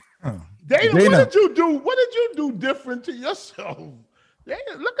 Dana, what did you do? What did you do different to yourself?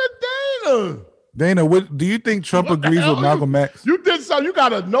 Dana, look at Dana. Dana, what do you think Trump agrees with Malcolm X? You did something. You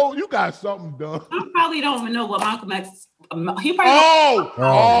gotta know. You got something done. I probably don't even know what Malcolm X. He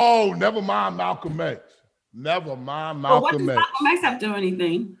probably never mind Malcolm X. Never mind Malcolm X. What does X. Malcolm X have to do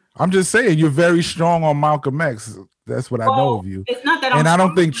anything? I'm just saying you're very strong on Malcolm X. That's what I know of you. It's not that. And I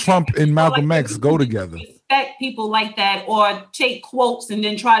don't think Trump and Malcolm X go together. Respect people like that, or take quotes and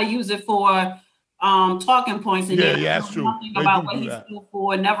then try to use it for talking points. And that's true. Nothing about what he's still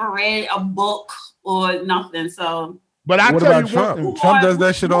for. Never read a book or nothing. So. But I what tell about you Trump? What, Trump does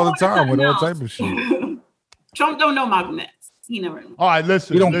that shit all the time with all type of shit. Trump don't know Malcolm X. He never. All right,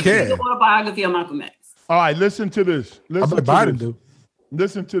 listen. He don't care. The autobiography of Malcolm X. All right, listen to this. Listen to Biden do.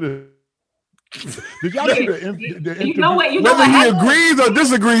 Listen to this. Did y'all see the interview? You know what? Whether he agrees or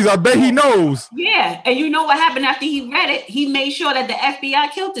disagrees, I bet he knows. Yeah, and you know what happened after he read it? He made sure that the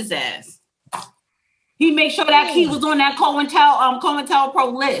FBI killed his ass. He made sure that he was on that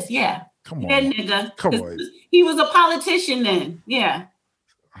COINTELPRO list. Yeah. Come on, that nigga. Come on. He was a politician then. Yeah.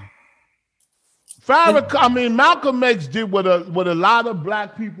 Malcolm X did what a lot of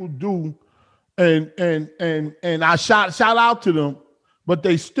black people do, and I shout out to them, but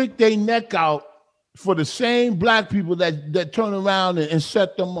they stick their neck out for the same black people that turn around and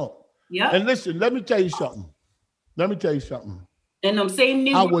set them up. Yeah. And listen, let me tell you something. And them same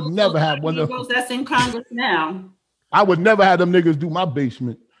Negroes, I would never have one of those that's in Congress now. I would never have them niggas do my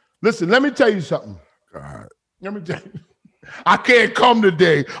basement. Listen, let me tell you something. God. Let me tell you. I can't come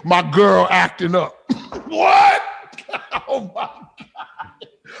today. My girl acting up. What? Oh my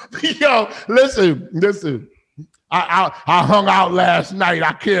God. Yo, listen. I hung out last night.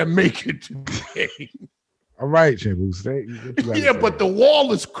 I can't make it today. All right, Chambu. Yeah, but the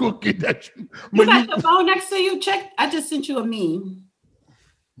wall is crooked. You got the phone next to you? Check. I just sent you a meme.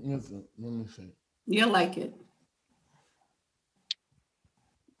 Listen, let me see. You'll like it.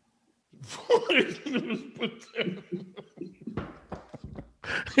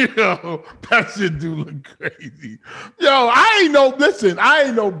 Yo, that shit do look crazy. Yo, I ain't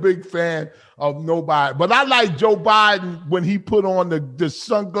no big fan of nobody, but I like Joe Biden when he put on the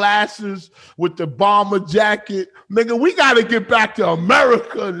sunglasses with the bomber jacket. Nigga, we got to get back to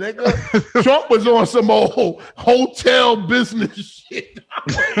America, nigga. Trump was on some old hotel business shit.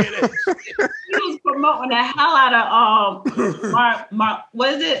 He was promoting the hell out of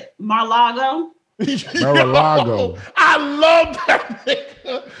what is it? Mar-a-Lago? Mar-a-Lago. I love that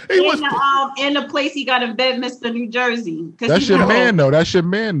nigga. He was in the place he got in Bedminster, New Jersey. That's your man, though. That's your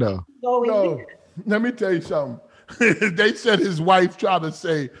man, though. No, let me tell you something. They said his wife tried to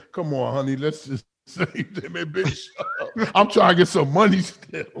say, "Come on, honey, let's just save them and bitch. I'm trying to get some money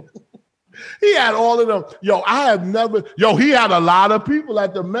still." He had all of them. Yo, he had a lot of people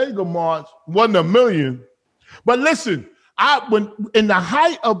at the Mega March. Wasn't a million. But listen, when in the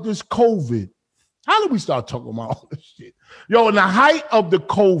height of this COVID, how did we start talking about all this shit? Yo, in the height of the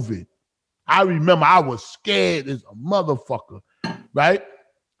COVID, I remember I was scared as a motherfucker, right?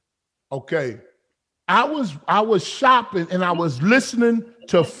 Okay. I was shopping and I was listening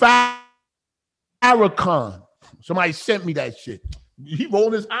to Farrakhan. Somebody sent me that shit. He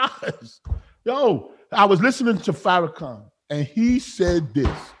rolled his eyes. Yo, I was listening to Farrakhan and he said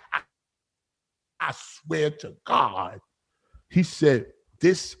this. I swear to God. He said,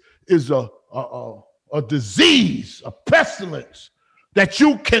 this is a disease, a pestilence that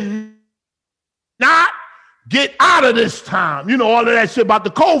you cannot get out of this time. You know, all of that shit about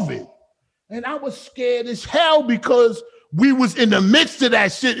the COVID. And I was scared as hell because we was in the midst of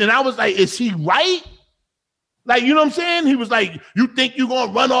that shit. And I was like, is he right? Like, you know what I'm saying? He was like, you think you're going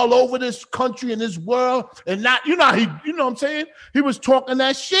to run all over this country and this world and not, you know what I'm saying? He was talking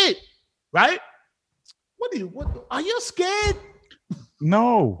that shit, right? Are you scared?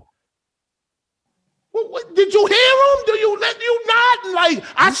 No. What, did you hear him? Do you not? Like,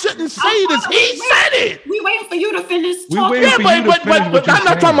 I shouldn't say this. He said it. We waiting for you to finish talking. But I'm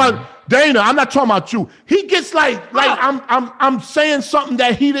not talking about Dana. I'm not talking about you. He gets like I'm saying something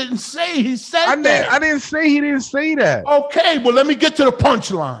that he didn't say. He said that. I didn't say he didn't say that. Okay, well, let me get to the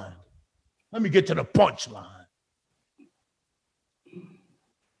punchline.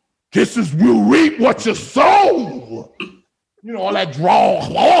 This is you reap what you sow. You know, all that draw.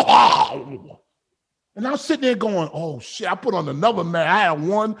 And I'm sitting there going, oh shit, I put on another man. I had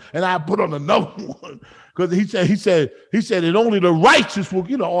one and I put on another one. Because he said it only the righteous will,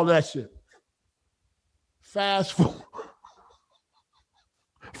 you know, all that shit. Fast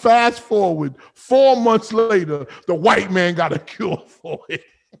forward, 4 months later, the white man got a cure for it.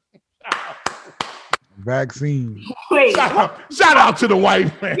 Vaccine. Wait. Shout out to the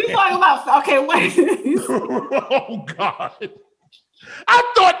white man. You talking about, okay, wait. Oh God. I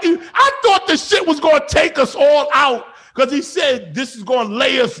thought the shit was going to take us all out because he said this is going to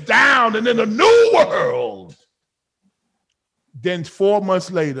lay us down and in a new world. Then 4 months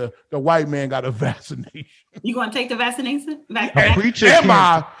later, the white man got a vaccination. You going to take the vaccination? I'm going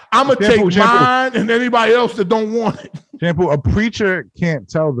to take mine and anybody else that don't want it. Shampoo, a preacher can't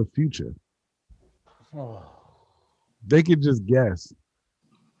tell the future. They can just guess.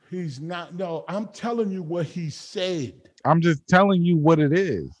 He's not. No, I'm telling you what he said. I'm just telling you what it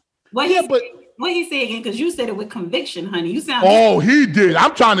is. What he said again? Because you said it with conviction, honey. You sound. Oh, he did.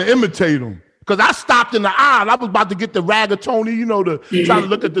 I'm trying to imitate him. Because I stopped in the aisle. I was about to get the ragatoni, you know, trying to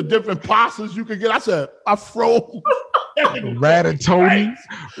look at the different pastas you could get. I said, I froze. Ratatouille?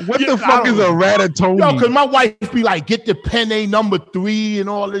 What the fuck is a ratatouille? Yo, because my wife be like, get the penne number 3 and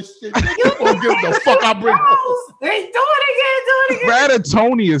all this shit. You don't give the fuck I bring. Hey, do it again.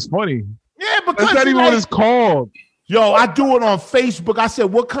 Ratatouille is funny. Yeah, because that's not even what it's called. Yo, I do it on Facebook. I said,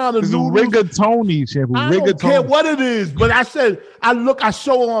 what kind of noodles? Rigatoni, Shampoo. I don't care what it is, but I said, I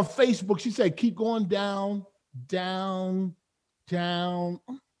show her on Facebook. She said, keep going down, down, down.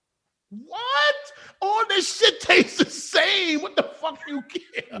 What? All this shit tastes the same. What the fuck you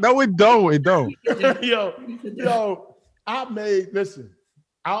care? No, it don't. It don't. yo, listen,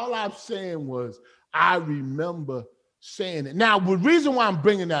 all I'm saying was, I remember saying it. Now, the reason why I'm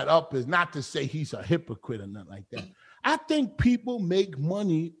bringing that up is not to say he's a hypocrite or nothing like that. I think people make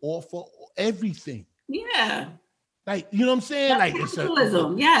money off of everything. Yeah. Like, you know what I'm saying? That's like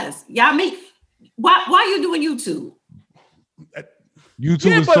capitalism. Yes. Y'all make why are you doing YouTube?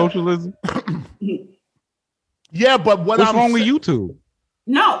 YouTube is socialism? Yeah, but what's wrong with YouTube?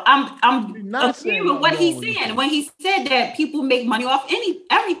 No, I'm agreeing with what he said. When he said that people make money off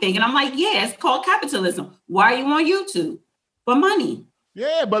everything. And I'm like, yeah, it's called capitalism. Why are you on YouTube? For money.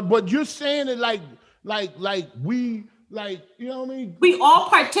 Yeah, but you're saying it like we Like, you know what I mean? We all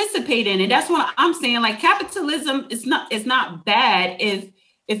participate in it. That's what I'm saying. Like capitalism is not bad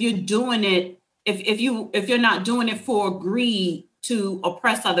if you're doing it, if you're not doing it for greed to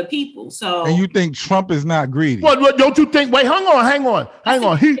oppress other people. So And you think Trump is not greedy? What don't you think? Wait, hang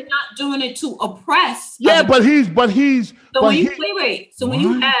on. He's not doing it to oppress. Yeah, but he's So when you wait. So when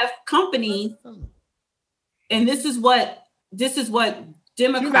you have companies, and this is what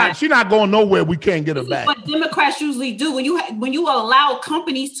Democrats. She's not going nowhere. We can't get her This is back. what Democrats usually do when you allow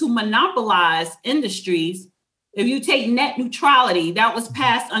companies to monopolize industries. If you take net neutrality, that was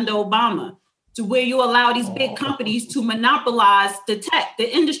passed under Obama, to where you allow these big companies to monopolize the tech,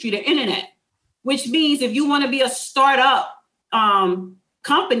 the industry, the internet, which means if you want to be a startup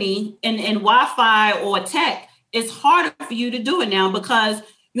company in Wi-Fi or tech, it's harder for you to do it now because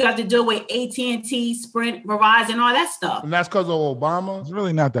you have to deal with AT&T, Sprint, Verizon, all that stuff. And that's because of Obama? It's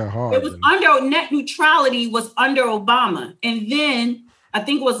really not that hard. It was under net neutrality was under Obama. And then I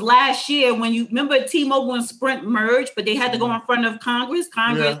think it was last year when you remember T-Mobile and Sprint merged, but they had to go in front of Congress.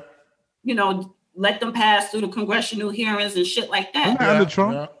 Congress, let them pass through the congressional hearings and shit like that. Wasn't that under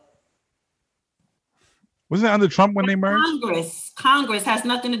Trump? Yeah. Wasn't it under Trump when they merged? Congress has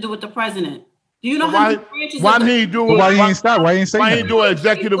nothing to do with the president. Do you know So how many branches? why did he do it? Why he ain't stop? Why he ain't say Why he nothing? do an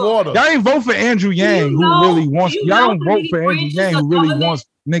executive order? Y'all ain't vote for Andrew Yang, who really wants. you Y'all know don't how vote for many Andrew Yang, who branches of really government- wants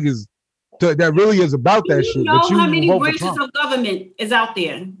niggas that really is about that Do shit. you know But you how many vote for branches Trump. of government is out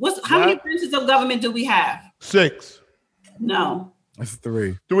there? How many branches of government do we have? 6. No. That's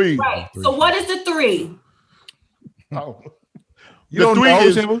 3. 3. Right. So what is the 3? Oh. You don't know,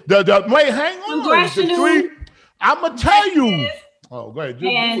 is Timber? wait, hang on. Congressional. The 3. I'm gonna tell you. Oh, go ahead.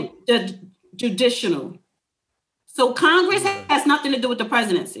 And the judicial. So Congress has nothing to do with the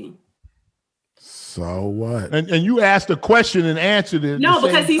presidency. So what? And you asked a question and answered it. No,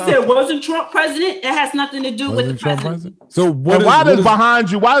 because he said, wasn't Trump president? It has nothing to do with the Wasn't Trump presidency. president? So what? And is- why what does is-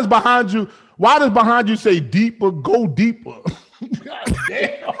 behind you? Why does behind you say deeper? Go deeper. God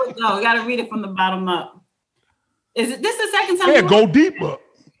damn. No, we got to read it from the bottom up. Is it this the second time? Yeah, go deeper.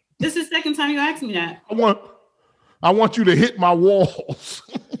 This is the second time you asked me that. I want you to hit my walls.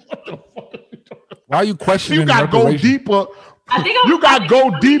 Why are you questioning? You got to go reparations? deeper. I think You got to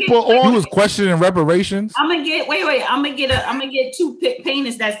go deeper He on. was questioning reparations. I'm gonna get. Wait. I'm gonna get 2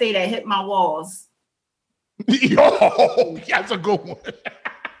 paintings that say that hit my walls. Yo, that's a good one.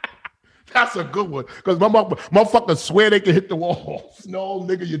 That's a good one. Because motherfuckers swear they can hit the walls. No,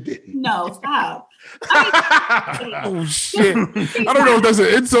 nigga, you didn't. No, stop. Oh shit! I don't know if that's an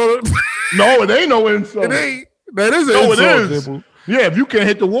insult. No, it ain't no insult. It ain't. That is an No, insult. it is. Dimple. Yeah, if you can't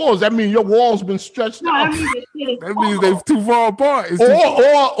hit the walls, that means your walls been stretched No, out. I mean, this shit is That means awful. they're too far apart. It's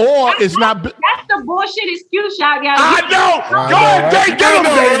Or it's not. That's the bullshit excuse y'all got. I know. Go ahead, right? get him, I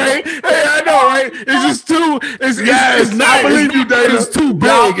know, Dana. right? Hey, I know, right? It's just too. It's not. I believe you, Dana. It's too big.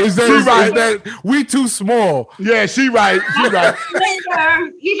 No, It's that, she it's right. that we too small. Yeah, she right. She right.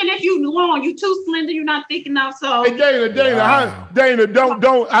 Slender. Even if you long, you too slender. You're not thick enough. So Hey, Dana, Wow. Dana, don't.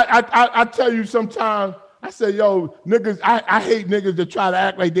 I tell you sometimes. I say, yo, niggas, I hate niggas that try to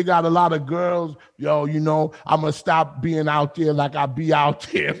act like they got a lot of girls. Yo, you know, I'm gonna stop being out there like I be out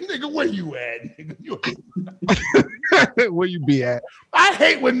there. Nigga, where you at? Nigga? Where you be at? I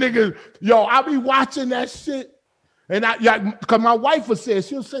hate when niggas, yo, I be watching that shit. And cause my wife will say,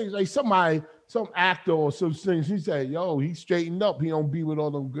 she'll say like some actor or something. She say, yo, he straightened up. He don't be with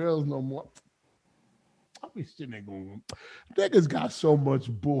all them girls no more. I be sitting there going, niggas got so much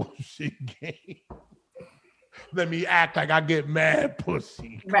bullshit game. Let me act like I get mad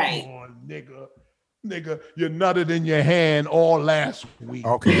pussy. Right. Come on, nigga, you nutted in your hand all last week.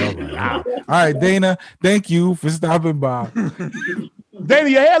 Okay, all right. All right, Dana, thank you for stopping by. Dana,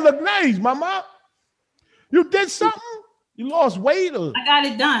 your hair look nice, mama. You did something? You lost weight? Or? I got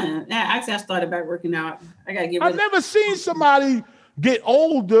it done. Actually, I started back working out. I gotta get rid I've of never seen somebody get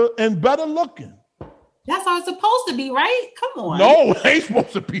older and better looking. That's how it's supposed to be, right? Come on. No, it ain't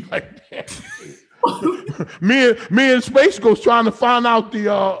supposed to be like that. me and Space Ghost trying to find out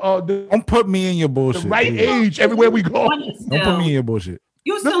the Don't put me in your bullshit. right please. age everywhere we go. Don't put me in your bullshit.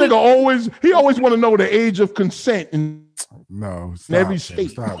 You This still nigga always want to know the age of consent in No, stop, every man,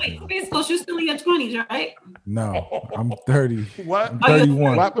 state. Stop, wait, man. Space you still in your 20s, right? No, I'm 30. what? I'm Oh, you're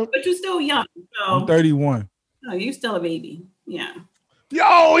 31. What? But you're still young. I'm So 31. no, you still a baby. Yeah.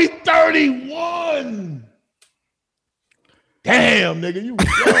 Yo, he's 31. Damn, nigga, you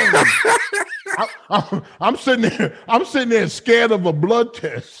young. I'm sitting there scared of a blood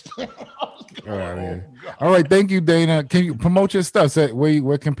test. All right, thank you, Dana. Can you promote your stuff? Say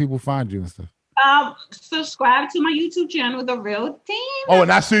where can people find you and stuff? Subscribe to my YouTube channel, The Real Team. Oh,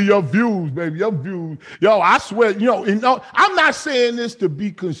 and I see your views, baby. Your views. Yo, I swear, I'm not saying this to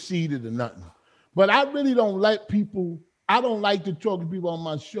be conceited or nothing, but I really don't like people. I don't like to talk to people on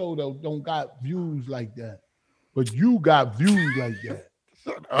my show that don't got views like that. But you got views like that.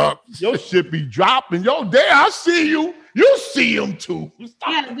 Shut up. Your shit be dropping. Yo, there, I see you. You see him too. Stop.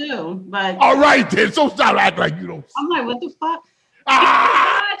 Yeah, I do. But all right, then. So stop acting like you don't. I'm like, what the fuck?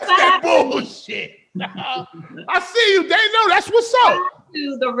 That bullshit. I see you, Dana. That's what's up.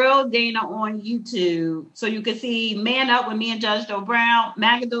 To The Real Dana on YouTube, so you can see Man Up with me and Judge Joe Brown,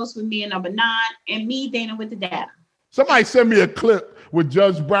 Magados with me and Number 9, and me, Dana, with the data. Somebody sent me a clip with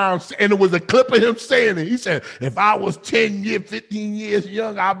Judge Brown, and it was a clip of him saying it. He said, "If I was 10 years, 15 years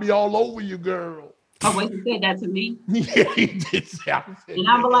young, I'd be all over you, girl." Oh, wait, he said that to me? Yeah, he did say that. And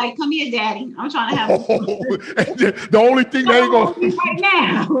I was like, come here, daddy. I'm trying to have the only thing that ain't gonna right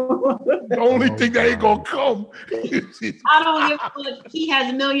now. The only thing that ain't gonna come. I don't give a fuck. He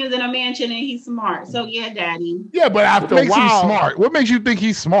has millions in a mansion and he's smart. So yeah, daddy. Yeah, but after a while, smart? What makes you think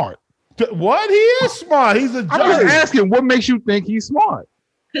he's smart? What? He is smart. He's a judge. I'm just asking, what makes you think he's smart?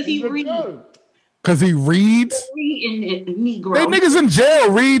 Because he reads. Because he reads? Reading Negro. They niggas in jail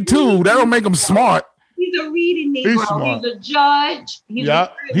read too. That don't make him smart. He's a reading Negro. He's a judge. He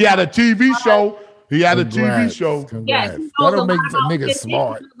had a TV show. He had a TV show. Yes, that don't make a nigga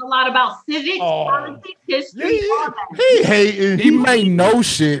smart. He knows a lot about civics, politics, history, all that. He hating. He may know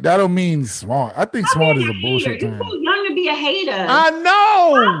shit. That don't mean smart. I think smart is a bullshit term. You're too young to be a hater. I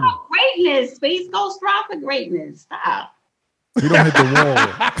know. Greatness. Space Ghost strive for greatness. Stop. He don't hit the wall.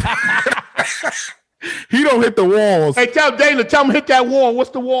 He don't hit the walls. Hey, tell Dana, tell him hit that wall.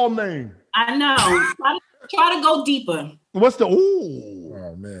 What's the wall name? I know. Try to go deeper. What's the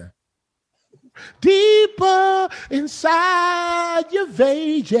oh man. Deeper inside your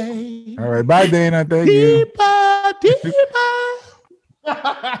VJ. All right, bye, Dana. Thank you. Deeper.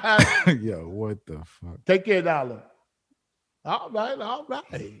 Yo, what the fuck? Take care, Dollar. All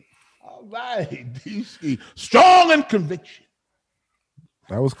right. DC. Strong in conviction.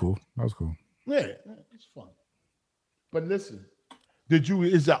 That was cool. Yeah, it's fun. But listen,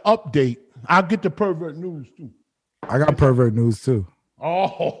 is an update. I'll get the pervert news too. I got pervert news too.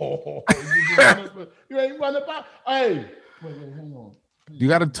 Oh, you ain't running about. Hey, wait, hang on. You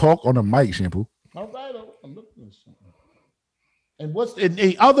got to talk on the mic, Shampoo. All right, I'm looking at something. And what's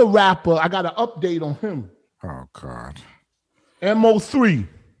the other rapper? I got an update on him. Oh God. MO3.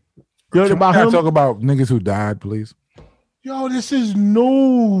 You heard about him? Talk about niggas who died, please. Yo, this is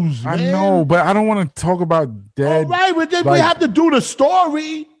news. I man. know, but I don't want to talk about dead. All right, but then we have to do the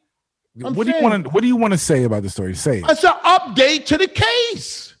story. What do you want to say about the story? Say it. It's an update to the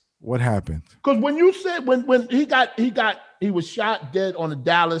case. What happened? Because when you said when he was shot dead on the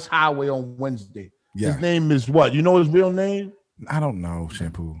Dallas highway on Wednesday. Yeah. His name is what? You know his real name? I don't know,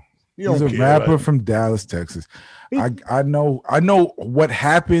 Shampoo. He's a rapper from Dallas, Texas. I know what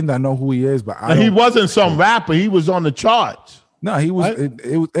happened. I know who he is, but he wasn't some rapper. He was on the charts. No, he was.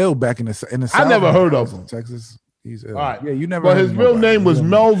 It was ill back in the South. I never heard of him. Texas. He's ill. All right. Yeah, you never. But his real name was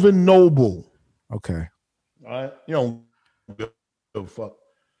Melvin Noble. Okay. All right. You don't give a fuck.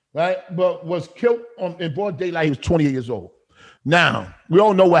 Right. But was killed in broad daylight. He was 28 years old. Now we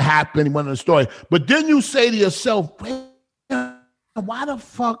all know what happened. He went in the story. But then you say to yourself, why the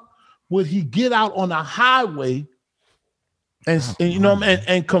fuck would he get out on a highway and you know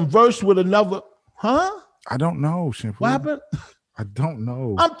and converse with another? Huh? I don't know, Shampoo. What happened? I don't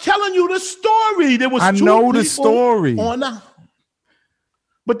know. I'm telling you the story. There was I know the story.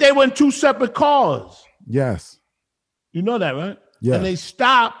 But they were in two separate cars. Yes. You know that, right? Yeah. And they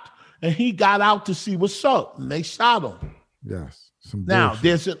stopped and he got out to see what's up. And they shot him. Yes. Now,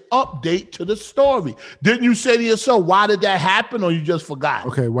 there's an update to the story. Didn't you say to yourself, why did that happen, or you just forgot?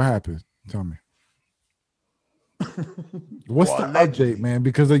 Okay, what happened? Tell me. What's the update, man?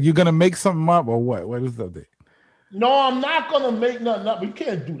 Because you're going to make something up or what? What is the update? No, I'm not going to make nothing up. We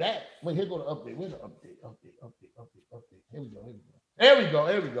can't do that. Wait, here go the update. Where's the update? Update. Here we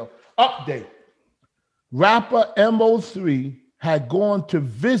go. Update. Rapper MO3 had gone to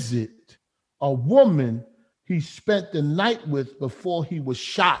visit a woman he spent the night with before he was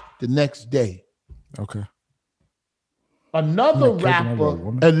shot the next day. Okay. Another rapper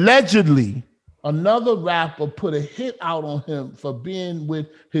put a hit out on him for being with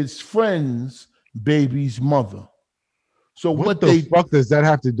his friend's baby's mother. So what the fuck does that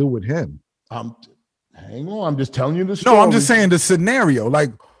have to do with him? Hang on, I'm just telling you the story. No, I'm just saying the scenario.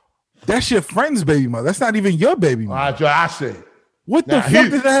 Like, that's your friend's baby mother. That's not even your baby mother. That's what I said. What the fuck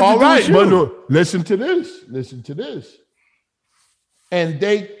does that have to do with you? But look, listen to this. And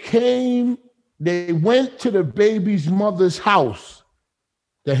they came they went to the baby's mother's house.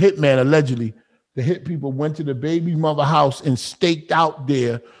 The hitman, allegedly, the hit people went to the baby's mother's house and staked out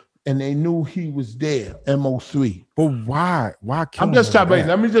there, and they knew he was there, MO3. But why? Why kill I'm just him telling like you,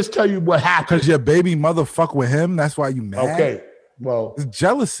 let me just tell you what happened. Because your baby mother fuck with him? That's why you mad? Okay, well. It's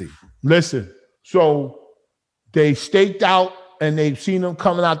jealousy. Listen, so they staked out and they seen him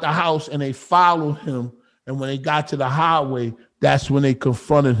coming out the house and they followed him. And when they got to the highway, that's when they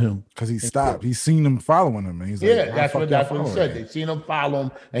confronted him. Because he stopped. He seen them following him. And he's like, Yeah, that's what he said. They seen him follow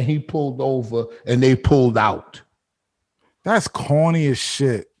him and he pulled over and they pulled out. That's corny as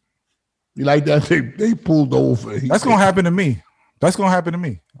shit. You like that? They pulled over. That's going to happen to me. That's going to happen to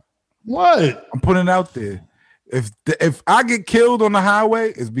me. What? I'm putting it out there. If I get killed on the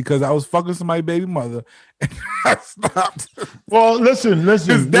highway, it's because I was fucking somebody's baby mother and I stopped. Well, listen.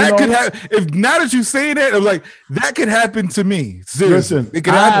 That could happen. If now that you say that, I'm like, that could happen to me. Seriously. Listen, it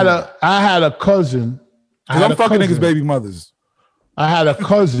could happen. I had a cousin. I'm fucking niggas' baby mothers. I had a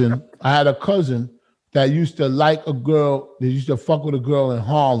cousin that used to like a girl, that used to fuck with a girl in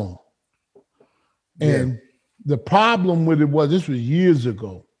Harlem. And the problem with it was, this was years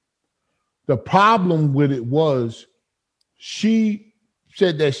ago. The problem with it was she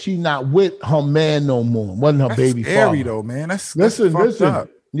said that she not with her man no more. Wasn't her That's baby scary father. though, man. That's Listen. up.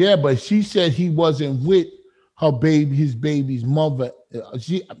 Yeah, but she said he wasn't with his baby's mother.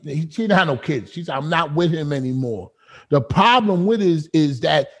 She didn't have no kids. She said, I'm not with him anymore. The problem with it is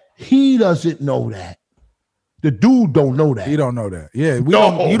that he doesn't know that. The dude don't know that. He don't know that. Yeah,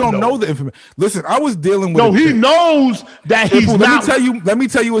 you don't know the information. Listen, I was dealing with. No, he knows that he's not. Let me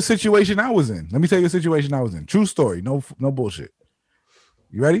tell you a situation I was in. True story. No bullshit.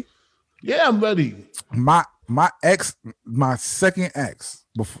 You ready? Yeah, I'm ready. My second ex,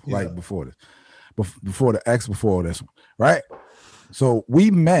 before this one, right? So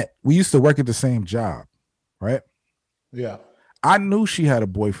we met. We used to work at the same job, right? Yeah. I knew she had a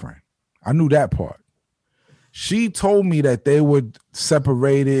boyfriend. I knew that part. She told me that they were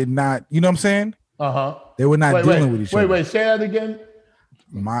separated, not, you know what I'm saying? Uh-huh. They were not dealing with each other. Wait, say that again.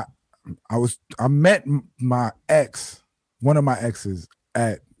 I met my ex, one of my exes,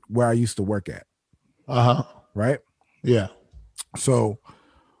 at where I used to work at. Uh-huh. Right? Yeah. So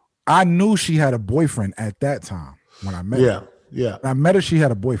I knew she had a boyfriend at that time when I met her. Yeah. When I met her, she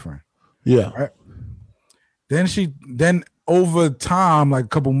had a boyfriend. Yeah. Right? Then over time, like a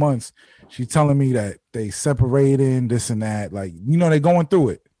couple months, she's telling me that they separating, this and that. Like, you know, they're going through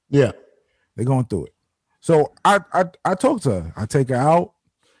it. Yeah. They're going through it. So I talk to her. I take her out.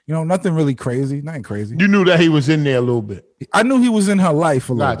 You know, nothing really crazy. Nothing crazy. You knew that he was in there a little bit. I knew he was in her life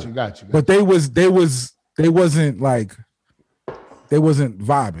a little bit. Got you. But they wasn't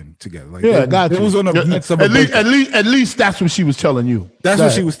vibing together. Like, got you. It was on the midst of at least that's what she was telling you. That's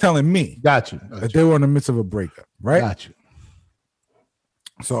what she was telling me. Got you. That they were in the midst of a breakup, right? Got you.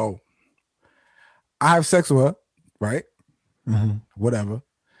 So I have sex with her, right? Mm-hmm. Whatever.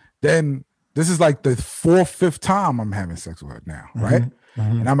 Then this is like the 4th, 5th time I'm having sex with her now, right?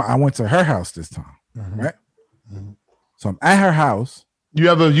 Mm-hmm. And I went to her house this time, right? Mm-hmm. So I'm at her house. You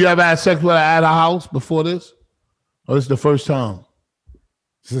ever had sex with her at her house before this? Or this is the first time?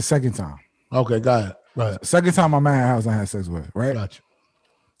 This is the second time. Okay, got it. Right. Second time I'm at her house, I had sex with her, right? Gotcha.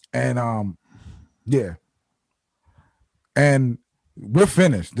 And yeah. And we're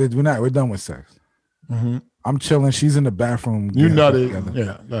finished. We're done with sex. Mm-hmm. I'm chilling. She's in the bathroom. You nutted.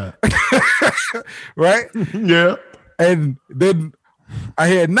 Yeah. Right? Yeah. And then I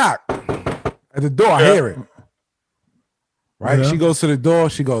hear a knock at the door. I hear it. Right? Yeah. She goes to the door.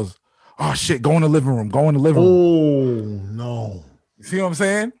 She goes, oh, shit, go in the living room. Oh, no. You see what I'm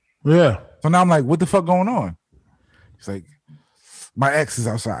saying? Yeah. So now I'm like, what the fuck going on? She's like, my ex is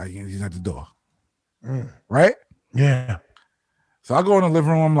outside. He's at the door. Right? Yeah. So I go in the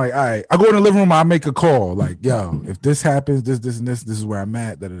living room. I'm like, all right. I go in the living room. I make a call. Like, yo, if this happens, this and this is where I'm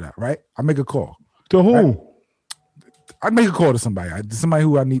at. Right? I make a call. To who? Right? I make a call to somebody. Somebody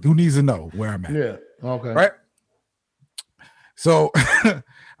who needs to know where I'm at. Yeah. Okay. Right? So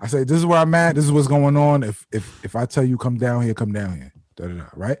I say, this is where I'm at. This is what's going on. If I tell you come down here, come down here.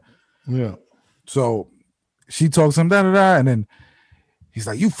 Right? Yeah. So she talks to him, and then he's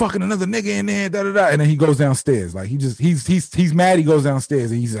like, you fucking another nigga in there, and then he goes downstairs. Like he's mad. He goes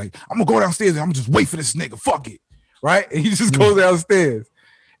downstairs and he's like, I'm gonna go downstairs and I'm just wait for this nigga. Fuck it, right? And he just goes downstairs,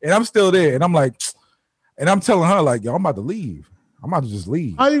 and I'm still there, and I'm like, and I'm telling her like, yo, I'm about to leave. I'm about to just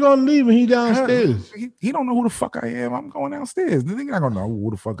leave. How you gonna leave when he downstairs? He don't know who the fuck I am. I'm going downstairs. The nigga not gonna know who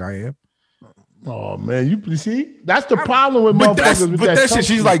the fuck I am. Oh man, you see, that's the problem with motherfuckers. But that shit,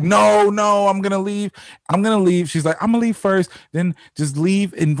 she's like, no, I'm gonna leave. She's like, I'm gonna leave first, then just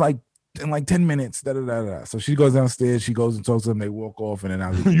leave in like in like 10 minutes. Da, da, da, da. So she goes downstairs. She goes and talks to them. They walk off, and then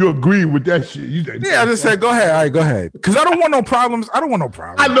I leave. You agree with that shit? You said, Yeah, I just said, go ahead. All right, go ahead. Because I don't want no problems. I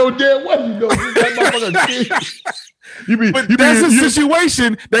know I damn well you know. But that's a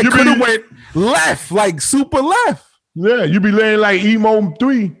situation that could have went left, like super left. Yeah, you be laying like Emo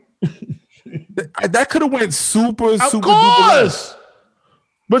 3. That could have went super Of duper course. left.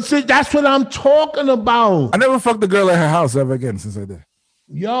 But see, that's what I'm talking about. I never fucked a girl at her house ever again since I did.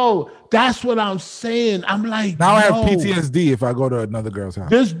 Yo, that's what I'm saying. I'm like, Now I have PTSD if I go to another girl's house.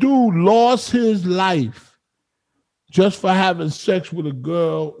 This dude lost his life just for having sex with a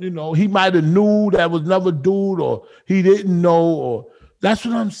girl. You know, he might have knew that was another dude, or he didn't know, or that's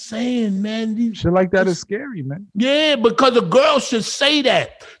what I'm saying, man. Shit like that is scary, man. Yeah, because a girl should say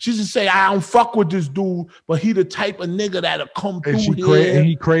that. She should say, I don't fuck with this dude, but he the type of nigga that'll come through here. And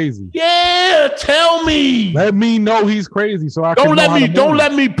he crazy. Yeah, tell me. Let me know he's crazy, so I don't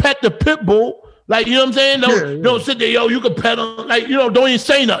let me pet the pit bull. Like, you know what I'm saying? Don't sit there, yo, you can pet him. Like, you know, don't even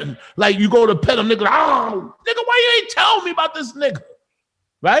say nothing. Like, you go to pet him, nigga, oh, nigga, why you ain't tell me about this nigga?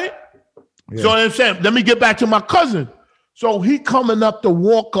 Right? Yeah. So I'm saying, let me get back to my cousin. So he coming up to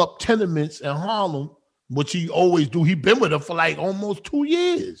walk up tenements in Harlem, which he always do. He been with her for like almost 2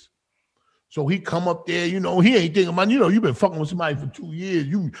 years. So he come up there, you know, he ain't thinking, man, you know, you been fucking with somebody for 2 years.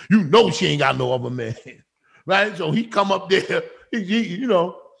 You know she ain't got no other man, right? So he come up there, he you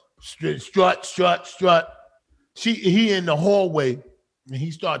know, strut. He in the hallway, and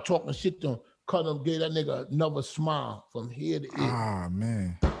he start talking shit to him. Cut him, gave that nigga another smile from here to ear. Ah,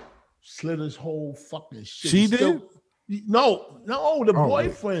 man. Slit his whole fucking shit. She did? No, the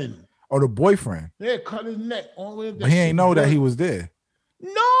boyfriend. Oh, the boyfriend. Yeah, cut his neck all the way up. But he ain't know that he was there.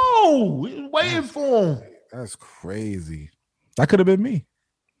 No, he was waiting for him. That's crazy. That could have been me.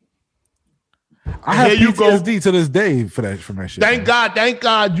 I have PTSD to this day from that shit. Thank God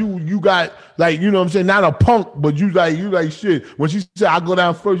you got, like, you know what I'm saying, not a punk, but you like shit. When she said I go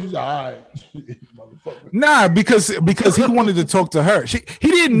down first, she said, all right. Nah, because he wanted to talk to her. He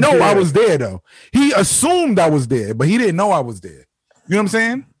didn't know I was there though. He assumed I was there, but he didn't know I was there. You know what I'm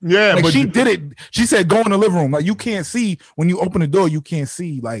saying? Yeah, like but she did it. She said, "Go in the living room." Like you can't see when you open the door. You can't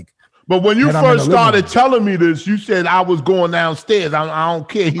see like. But when you first started telling me this, you said I was going downstairs. I don't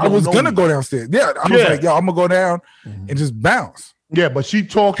care. I was gonna go downstairs. Yeah, I was like, yo, I'm gonna go down and just bounce. Yeah, but she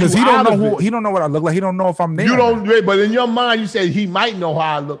talked because he don't know he don't know what I look like. He don't know if I'm there. You don't. But in your mind, you said he might know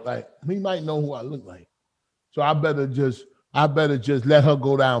how I look like. He might know who I look like. So I better just let her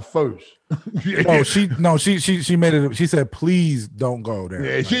go down first. She made it. She said, "Please don't go there."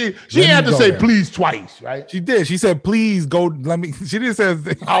 Yeah, she had to say please twice, right? She did. She said, "Please go." Let me. She didn't say.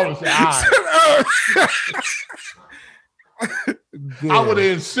 I would say, I would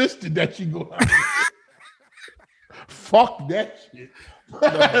have insisted that she go. Fuck that shit.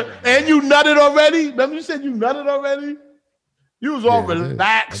 And you nutted already? Remember you said you nutted already? You was all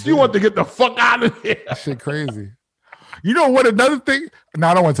relaxed. You want to get the fuck out of here. That shit crazy. You know what? Another thing. No,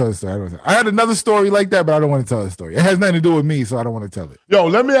 I don't want to tell the story. I had another story like that, but I don't want to tell the story. It has nothing to do with me, so I don't want to tell it. Yo,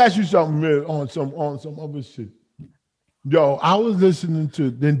 let me ask you something, man, on some other shit. Yo, I was listening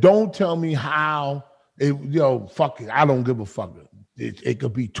to. Then don't tell me how. Fuck it. I don't give a fuck. It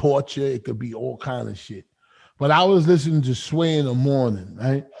could be torture. It could be all kind of shit. But I was listening to Sway in the morning,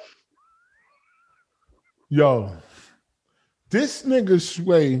 right? Yo, this nigga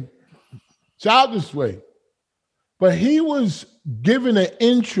Sway, shout out to Sway. But he was giving an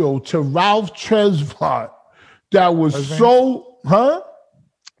intro to Ralph Tresvant that was Tresvant,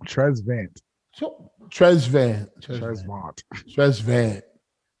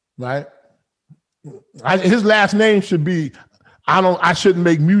 right? His last name should be, I shouldn't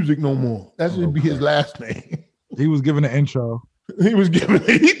make music no more. That should be his last name. He was giving an intro. He was giving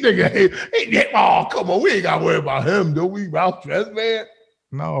oh, come on, we ain't got to worry about him, do we? Ralph Tresvant?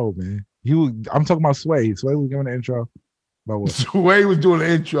 No, man. I'm talking about Sway. Sway was giving an intro. About what? Sway was doing the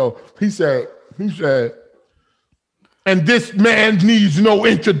intro. He said, and this man needs no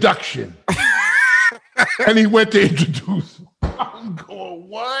introduction. And he went to introduce him. I'm going,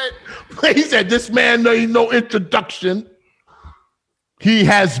 what? He said, this man needs no introduction. He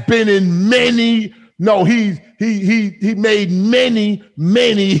has been in many, he made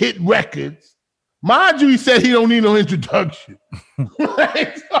many hit records. Mind you, he said he don't need no introduction.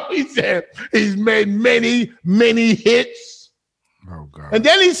 So he said he's made many hits. Oh God! And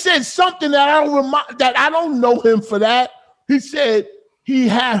then he said something that I don't know him for that. He said he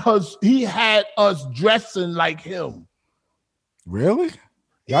had us dressing like him. Really?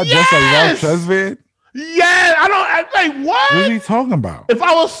 Y'all dressed like Ralph Tresvant? Yeah, What? What is he talking about? If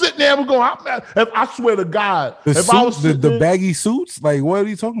I was sitting there, I swear to God, The if I was suits, sitting the there, baggy suits? Like, what are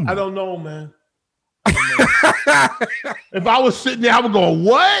you talking about? I don't know, man. If I was sitting there, I would go,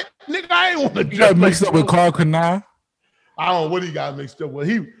 what? Nigga, I ain't want to You got mixed up with Carl Kanai? I don't know what he got mixed up with.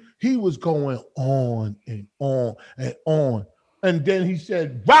 He was going on and on and on. And then he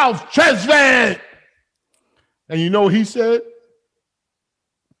said, Ralph Tresvant. And you know what he said?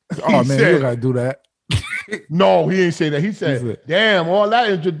 Oh, man, you gotta do that. No, he ain't say that. He said, damn, all that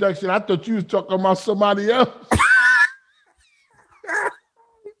introduction, I thought you was talking about somebody else.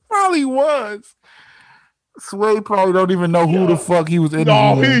 Probably was. Sway probably don't even know who the fuck he was in.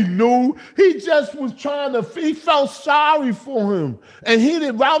 No, he knew. He just was trying to, he felt sorry for him.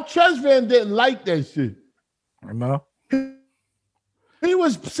 And Ralph Tresvant didn't like that shit. I know. He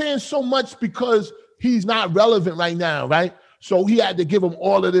was saying so much because he's not relevant right now, right? So he had to give him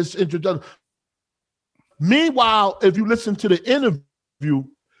all of this introduction. Meanwhile, if you listen to the interview,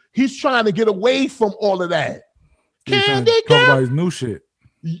 he's trying to get away from all of that. He's trying to talk about his new shit.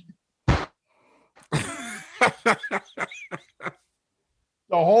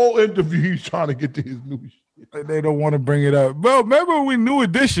 The whole interview, he's trying to get to his new shit. They don't want to bring it up. Well, remember when New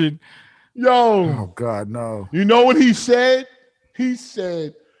Edition? Yo. Oh, God, no. You know what he said? He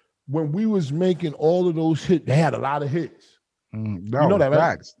said when we was making all of those hits, they had a lot of hits. You know that, right?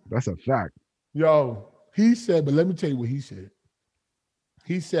 Facts. That's a fact. Yo, he said, but let me tell you what he said.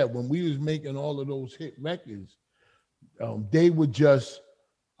 He said when we was making all of those hit records, they would just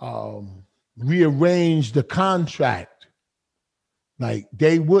rearrange the contract. Like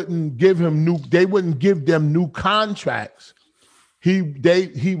they wouldn't give them new contracts. They would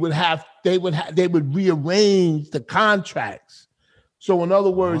rearrange the contracts. So in other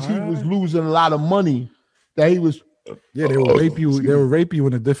words, he was losing a lot of money that he was. Yeah, they will rape you. They will rape you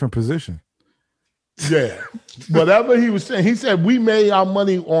in a different position. Yeah, whatever he was saying. He said we made our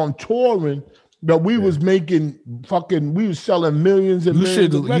money on touring, but we was making we was selling millions and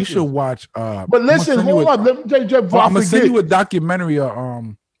millions of records. You should watch. But listen, hold on. Let me tell you. I'm gonna send you a documentary.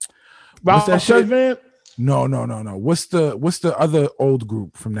 What's that shit? Van? No. What's the other old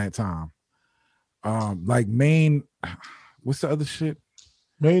group from that time? Like Main. What's the other shit?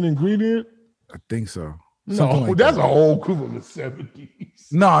 Main Ingredient. I think so. No, that's an old group of the 70s.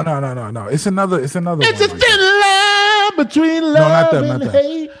 No. It's another. It's a thin line between love and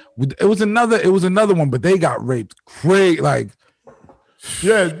hate. It was another one, but they got raped. Great, like.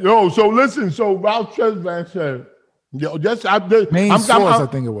 Yeah, yo. So listen. So Ralph Tresvant said, "Yo, Main Source, I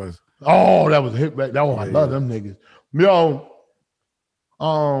think it was." Oh, that was a hit back. I love them niggas. Yo,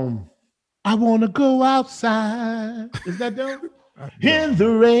 I want to go outside. Is that them? In the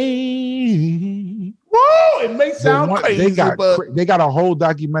rain. Whoa, it may sound crazy, they got a whole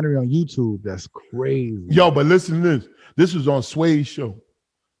documentary on YouTube that's crazy. Yo, but listen to this. This was on Sway's show,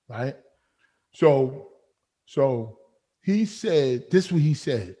 right? So he said, this is what he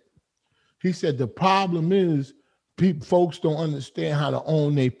said. He said the problem is folks don't understand how to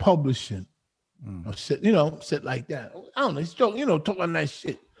own their publishing. Or sit like that. I don't know. He's talking that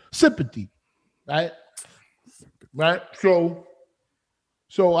shit. Sympathy, right? Right?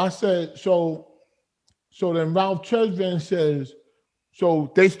 So I said, so then Ralph Tresvant says,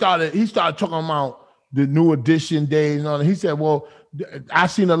 he started talking about the New Edition days and all that. He said, well, I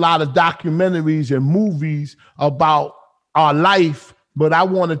seen a lot of documentaries and movies about our life, but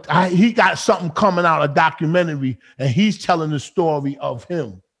he got something coming out, a documentary, and he's telling the story of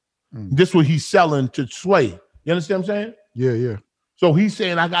him. This is what he's selling to Sway. You understand what I'm saying? Yeah. So he's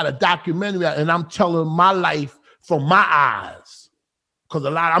saying, I got a documentary and I'm telling my life from my eyes. Cause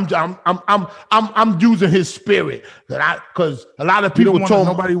I'm using his spirit. Cause a lot of people told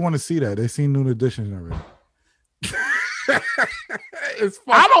me nobody want to see that. They seen New Edition already.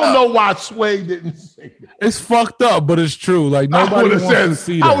 I don't know why Sway didn't say that. It's fucked up, but it's true. Like nobody wants to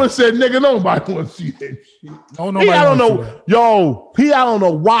see that. I would have said, nigga, nobody wants to see that shit. No, nobody wants to see that. Yo, he had on a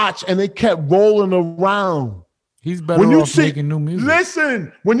watch and it kept rolling around. He's better off making new music.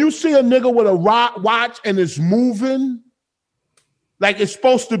 Listen, when you see a nigga with a watch and it's moving, like it's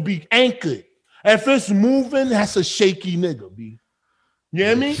supposed to be anchored. If it's moving, that's a shaky nigga, B. You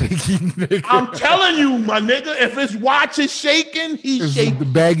hear me? I'm telling you, my nigga, if his watch is shaking, he's shaking. The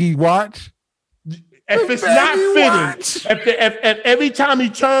baggy watch? If it's not fitting, if every time he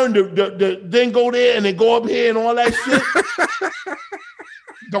turned, the thing go there and then go up here and all that shit,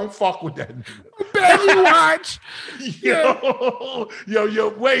 don't fuck with that nigga. Baggy watch. Yo,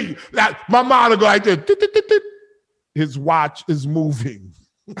 wait. Like, my mom will go like this. His watch is moving.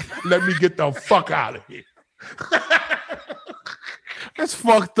 Let me get the fuck out of here. That's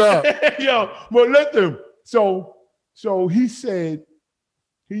fucked up. Yo, but listen. So he said,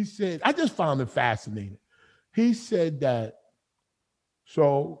 I just found it fascinating. He said that,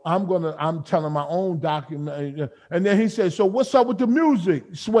 so I'm telling my own document. And then he said, so what's up with the music,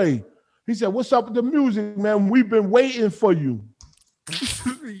 Sway? He said, what's up with the music, man? We've been waiting for you.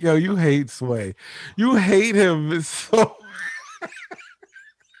 Yo, you hate Sway. You hate him so.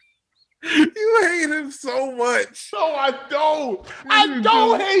 You hate him so much. No, I don't. I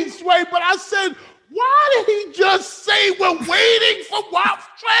don't hate Sway, but I said, why did he just say we're waiting for Ralph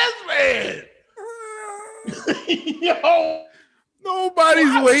Tresvant? Yo,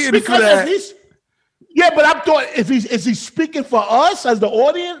 nobody's waiting for that. Yeah, but I thought is he speaking for us as the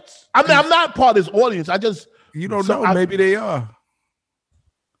audience? I mean, I'm not part of this audience. You don't know. Maybe they are.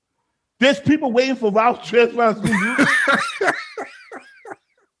 There's people waiting for Ralph Tresvant.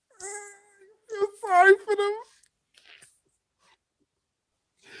 I'm sorry for them.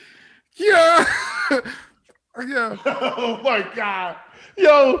 Yeah. Yeah. Oh my God.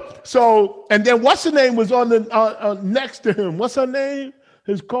 Yo, so and then what's her name was on the next to him? What's her name?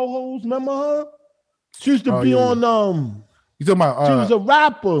 His co-host, remember her? She used to be on You talking about she was a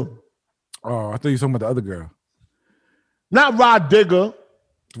rapper. Oh, I thought you were talking about the other girl. Not Rod Digger.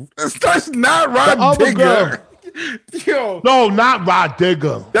 That's not Rod Digger. Yo. No, not Rod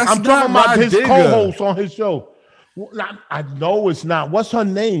Digger. I'm talking about his co-host on his show. I know it's not. What's her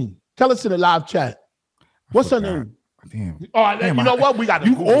name? Tell us in the live chat. What's her name? Damn. Damn, you know what? We got.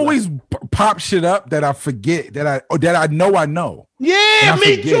 You always pop shit up that I forget that I know. Yeah,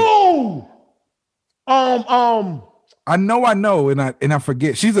 me too. I know, and I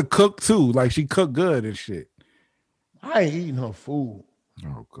forget. She's a cook too. Like she cook good and shit. I ain't eating her food.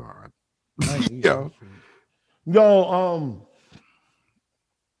 Oh God. Yo.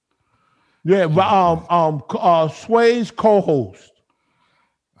 Sway's co-host.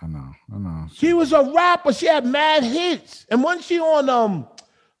 I know. She was a rapper. She had mad hits. And wasn't she on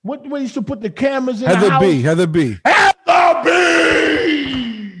what used to put the cameras in the house? Heather B.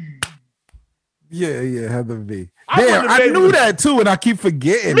 Yeah, Heather B. I knew that too, and I keep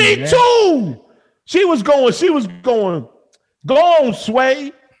forgetting. Me too. She was going. Go on,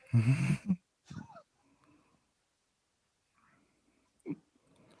 Sway.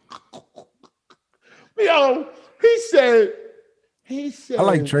 Yo, he said. I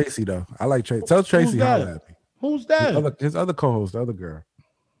like Tracy though. I like Tracy. Tell Tracy how at me. Who's that? His other co-host, the other girl.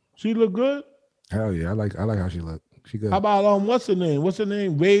 She look good. Hell yeah, I like how she look. She good. How about what's her name? What's her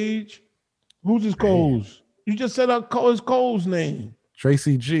name? Rage. Who's his co-host? You just said his co-host name.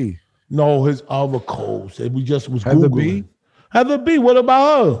 Tracy G. No, his other co-host. We just was Heather Googling. B. Heather B. What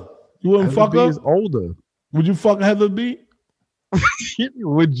about her? You wouldn't fuck her? Heather B is older. Would you fuck Heather B?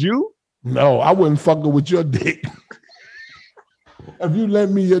 Would you? No, I wouldn't fuck her with your dick. If you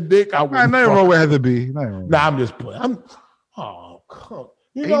lend me your dick, I wouldn't. Nothing wrong with Heather B. Nah, I'm just playing. Come.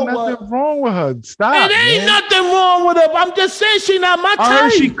 You know ain't nothing what? wrong with her. Stop. It ain't nothing wrong with her. I'm just saying she not my type. I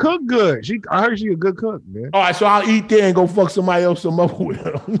heard she cook good. I heard she a good cook, man. All right, so I'll eat there and go fuck somebody else some other with.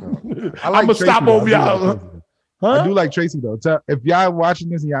 I'm gonna stop over y'all. I do like Tracy though. If y'all watching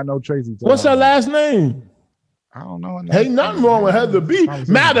this and y'all know Tracy, what's her last name? I don't know. Ain't nothing wrong with Heather B.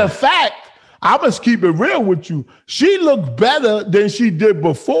 Matter of fact, I must keep it real with you. She looked better than she did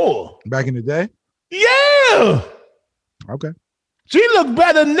before. Back in the day? Yeah. Okay. She looked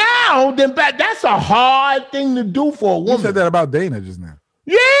better now than back. That's a hard thing to do for a woman. You said that about Dana just now.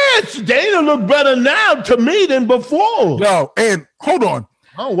 Yes, Dana look better now to me than before. Yo, and hold on.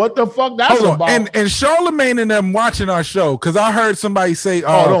 Oh, what the fuck that's about? And Charlemagne and them watching our show, because I heard somebody say,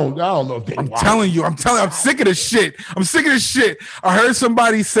 I don't know if they I'm telling you, I'm sick of this shit. I heard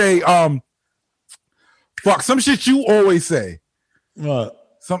somebody say, fuck, some shit you always say. What?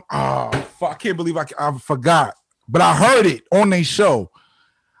 Fuck, I can't believe I forgot. But I heard it on their show.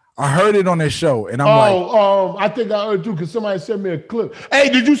 And I'm I think I heard you because somebody sent me a clip. Hey,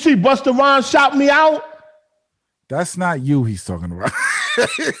 did you see Busta Rhymes shout me out? That's not you he's talking about.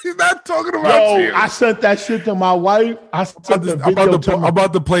 He's not talking about you. I sent that shit to my wife. I'm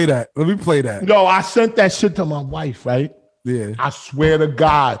about to play that. Let me play that. No, I sent that shit to my wife, right? Yeah. I swear to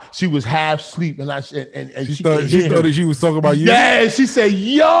God, she was half asleep, and I said, and she thought that she was talking about you. Yeah, she said,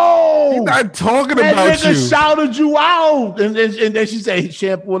 "Yo, he's not talking that about nigga you." Shouted you out, and then she said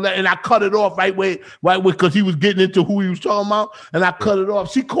shampoo, and I cut it off right way, because he was getting into who he was talking about, and I cut it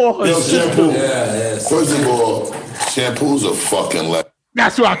off. She called her shampoo. Yeah. First of all, shampoo's a fucking legend.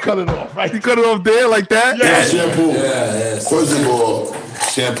 That's why I cut it off. Right? You cut it off there like that? Yeah, shampoo. Yeah. First of all,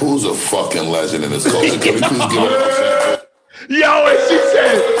 shampoo's a fucking legend in this culture. Can we please give it up, shampoo? Yo, and she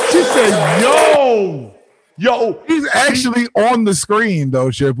said, Yo, he's actually on the screen though,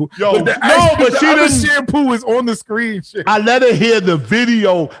 shampoo. Yo, but but she other didn't. shampoo is on the screen. I let her hear the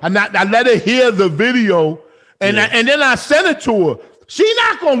video, and I let her hear the video, and then I sent it to her. She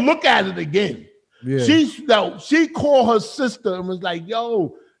not gonna look at it again. Yeah. She called her sister and was like,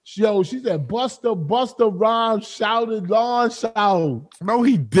 yo, she said, Busta Rhymes shouted, Lon shout. No,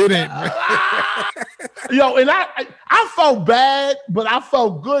 he didn't. Yo, and I felt bad, but I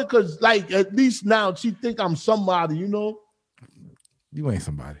felt good because, like, at least now she think I'm somebody, you know? You ain't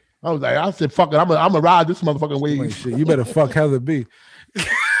somebody. I said, fuck it, I'm gonna ride this motherfucking You wave. ain't shit. You better fuck Heather B.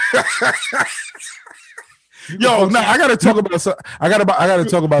 Yo, no, I gotta talk about something. I gotta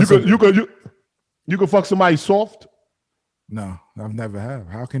talk about something. You can fuck somebody soft? No, I've never have.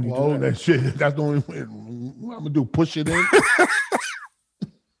 How can you Oh, do that? that shit. That's the only way. What I'm gonna do, push it in.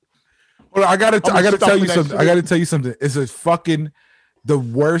 Well, I gotta tell you something. shit. I gotta tell you something. It's a fucking the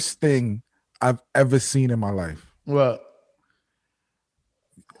worst thing I've ever seen in my life. What?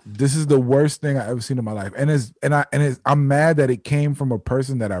 This is the worst thing I ever seen in my life, I'm mad that it came from a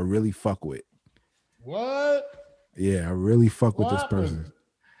person that I really fuck with. What? Yeah, I really fuck with What this person. happened?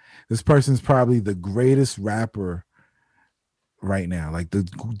 This person's probably the greatest rapper right now, like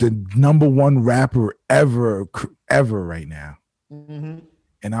the number one rapper ever right now. Mm-hmm.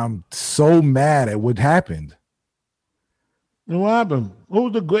 And I'm so mad at what happened. What happened?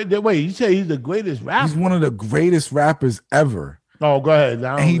 Who's the great? Wait, you say he's the greatest rapper? He's one of the greatest rappers ever. Oh, go ahead.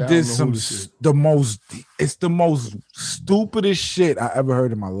 And he did the most stupidest shit I ever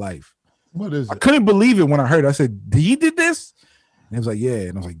heard in my life. What is I it? couldn't believe it when I heard it. I said, he did this? And he was like, yeah.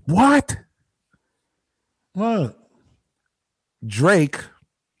 And I was like, what? What? Drake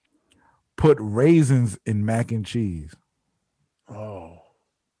put raisins in mac and cheese. Oh.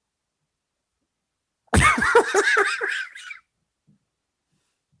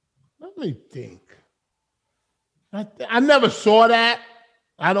 Let me think. I never saw that.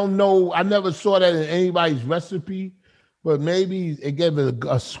 I don't know. I never saw that in anybody's recipe, but maybe it gave it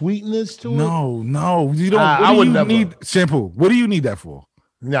a sweetness to it. No, you don't. I would never need shampoo. What do you need that for?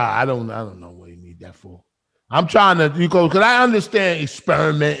 Nah, I don't know what you need that for. I'm trying to because I understand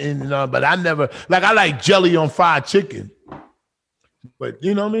experimenting, but I never I like jelly on fried chicken. But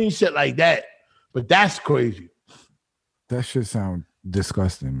you know what I mean? Shit like that. But that's crazy. That shit sound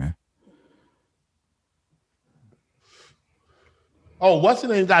disgusting, man. Oh, what's the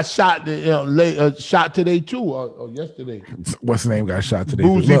name got shot? Shot today too, or yesterday? What's the name got shot today?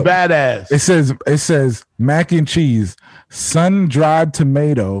 Boozy Look, Badass. It says mac and cheese, sun-dried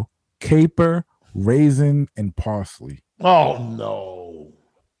tomato, caper, raisin, and parsley. Oh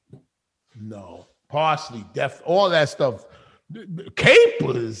no, parsley, all that stuff.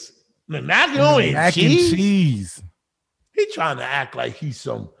 Capers, macaroni and cheese. He trying to act like he's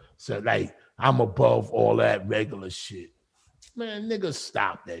like I'm above all that regular shit. Man, nigga,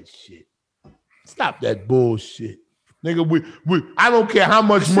 stop that shit. Stop that bullshit. Nigga, I don't care how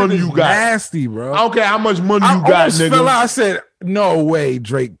much money you got. Nasty, bro. I don't care how much money you got, almost nigga. Fell out. I said, no way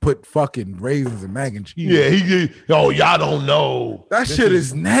Drake put fucking raisins and mac and cheese. Yeah, y'all don't know. That shit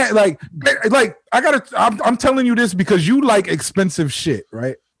is nasty. Like I'm telling you this because you like expensive shit,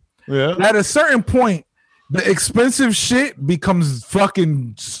 right? Yeah. At a certain point, the expensive shit becomes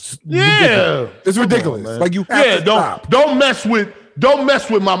fucking ridiculous. It's ridiculous. On, like you have to stop. Don't mess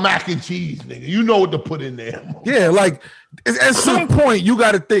with my mac and cheese, nigga. You know what to put in there. Yeah, like at some point you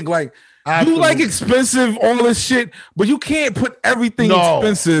got to think like you like expensive all this shit, but you can't put everything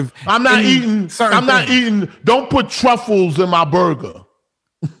expensive. I'm not eating. Don't put truffles in my burger.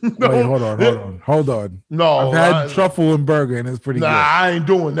 No. Wait, hold on. No, I've had truffle and burger, and it's pretty good. I ain't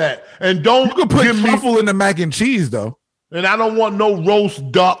doing that. And don't you can put truffle in the mac and cheese though. And I don't want no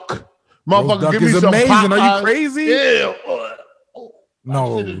roast duck. Motherfucker, duck give me is some amazing. Popeyes. Are you crazy? Yeah.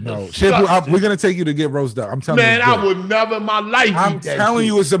 No. Shampoo, we're gonna take you to get roast duck. I'm telling you. Man, I would never in my life. I'm telling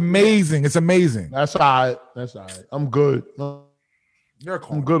you, it's amazing. It's amazing. That's all right. I'm good. You're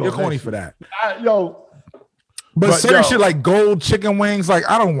corny. I'm good. You're corny for that. But certain shit like gold chicken wings, like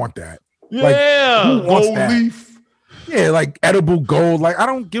I don't want that. Yeah, who wants gold that? leaf. Yeah, like edible gold. Like I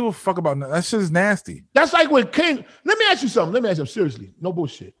don't give a fuck about that. That shit is nasty. That's like with King. Let me ask you something. Seriously, no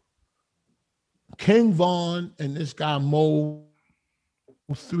bullshit. King Von and this guy Mo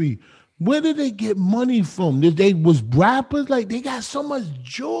 3. Where did they get money from? They was rappers? Like they got so much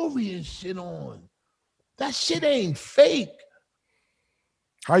jewelry and shit on. That shit ain't fake.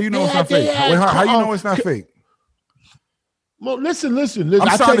 How you know it's not fake? How you know it's not fake? Well, listen. I'm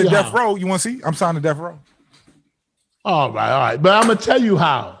signed to Death Row. You want to see? I'm signed to Death Row. All right. But I'm gonna tell you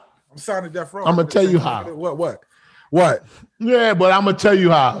how. I'm signed to Death Row. I'm gonna tell you how. What? Yeah, but I'm gonna tell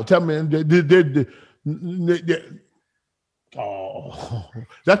you how. Tell me, Oh,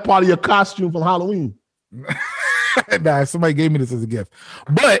 that's part of your costume from Halloween. Nah, somebody gave me this as a gift,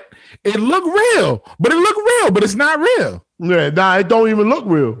 but it looked real. But it's not real. Yeah, nah, it don't even look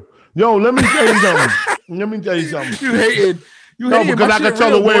real. Yo, let me tell you something. You hated. No, because I could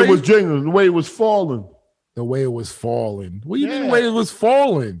tell the way it was jingling, the way it was falling. The way it was falling. What do you mean the way it was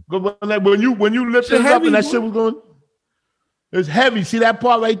falling? When you lifted it up and that shit was going, it's heavy. See that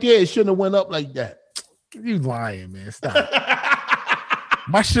part right there? It shouldn't have went up like that. You lying, man. Stop.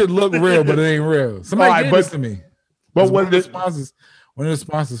 My shit look real, but it ain't real. Somebody gave this to me. But one of the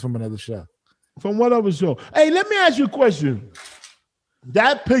sponsors from another show. From what other show? Hey, let me ask you a question.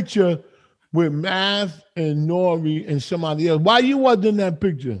 That picture with Math and Nori and somebody else, why you wasn't in that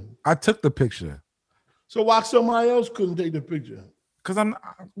picture? I took the picture. So why somebody else couldn't take the picture? Because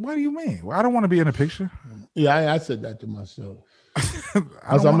what do you mean? Well, I don't want to be in a picture. Yeah, I said that to myself.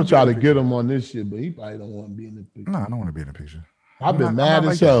 I'm gonna try to get him on this shit, but he probably don't want to be in the picture. No, I don't want to be in the picture. I've been mad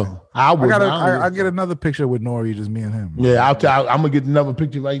as hell. I get another picture with Nori, just me and him. Yeah, I'm gonna get another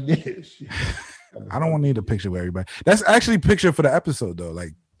picture right there. I don't want to need a picture with everybody. That's actually a picture for the episode though.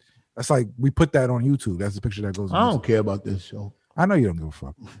 Like that's like we put that on YouTube. That's the picture that goes on. I don't care about this show. I know you don't give a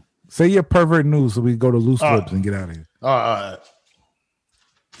fuck. Say your pervert news so we go to Loose Lips and get out of here. All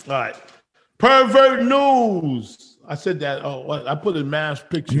right. Pervert news. I said that. I put a mass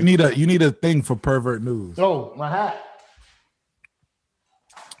picture. You need a thing for pervert news. Oh, my hat.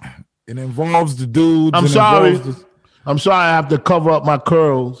 It involves the dudes. I'm sorry. I have to cover up my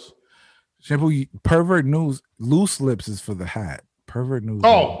curls. Shampoo, pervert news. Loose Lips is for the hat. Pervert news.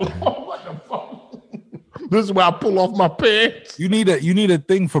 Oh, what the fuck? This is where I pull off my pants. You need a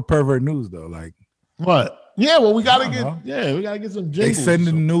thing for pervert news though. Like what? Yeah, well, we gotta get some jingles. They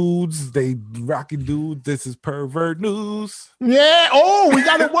sending nudes. They rocking dudes. This is pervert news. Yeah. Oh, we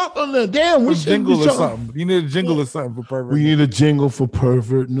gotta work on that. Damn, we should jingle or something. You need a jingle or something for pervert. We need a jingle for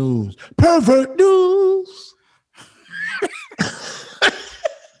pervert news. Pervert news.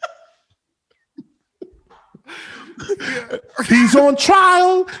 He's on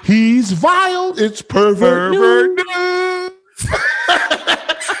trial. He's vile. It's pervert news.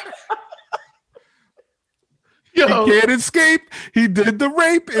 Yo. He can't escape. He did the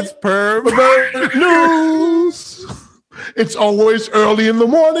rape. It's pervert news. It's always early in the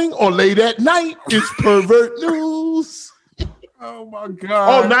morning or late at night. It's pervert news. Oh my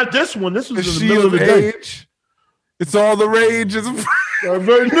god! Oh, not this one. This was in the middle of the day. It's all the rage. It's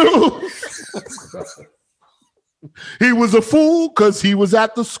pervert news. He was a fool because he was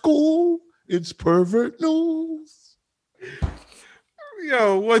at the school. It's pervert news.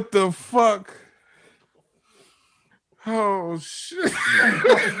 Yo, what the fuck? Oh shit.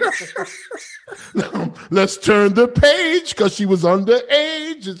 Let's turn the page because she was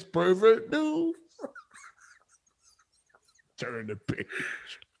underage. It's pervert news. Turn the page.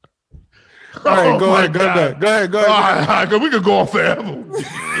 All right, go ahead. All right, we could go on forever.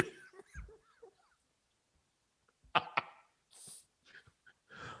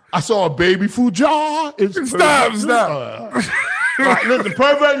 I saw a baby food jar. Stop. All right, listen,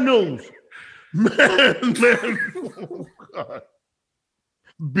 pervert news. Man. Oh God.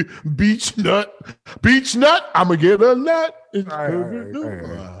 Beach nut. I'm gonna get a nut. It's pervert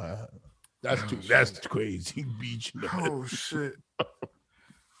news. That's crazy. Beach nut. Oh shit.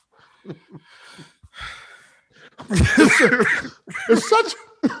 It's such.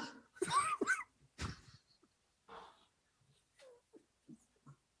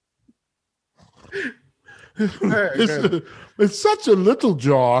 It's such a little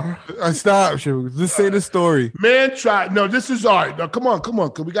jar. Stop, Shabu. Just say the story. Man tried. No, this is all right. Now, come on,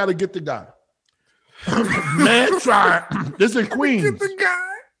 because we got to get the guy. Man tried. This is in Queens. Get the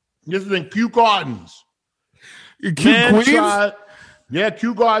guy. This is in Kew Gardens. Queens?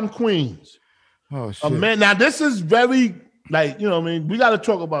 Kew Garden, Queens. Oh, shit. Now, this is very, like, you know what I mean? We got to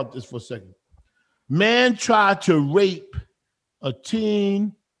talk about this for a second. Man tried to rape a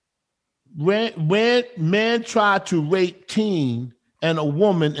teen. When man tried to rape teen and a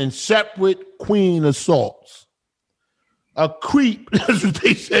woman in separate queen assaults. A creep, that's what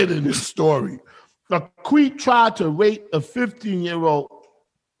they said in this story. A creep tried to rape a 15-year-old.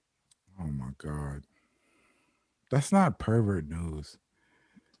 Oh my God. That's not pervert news.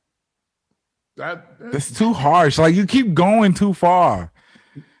 That's too harsh. Like you keep going too far.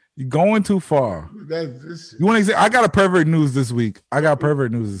 You're going too far. You want to? I got a pervert news this week. You don't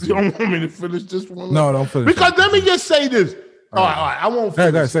want me to finish this one? No, don't finish. Because let me just say this. All right. I won't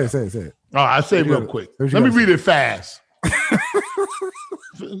finish. Go ahead, say it. All right, I'll say it real quick. Let me read it fast.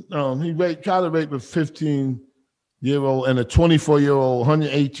 He tried to rape a 15 year-old and a 24-year-old,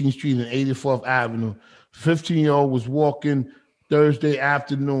 118th Street and 84th Avenue. 15-year-old was walking Thursday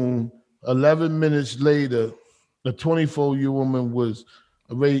afternoon. 11 minutes later, the 24-year-old woman was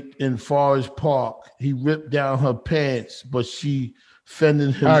raped in Forest Park. He ripped down her pants, but she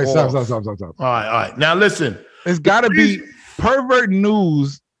fended him off. All right, stop. All right. Now listen. It's got to be pervert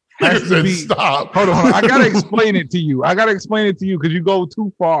news. Has to be. Stop. Hold on. I gotta explain it to you. Because you go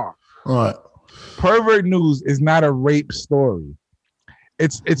too far. All right. Pervert news is not a rape story.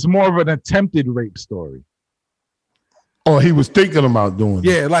 It's more of an attempted rape story. Oh, he was thinking about doing it.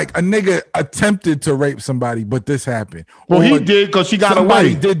 Yeah, like a nigga attempted to rape somebody, but this happened. Well, or he did because she got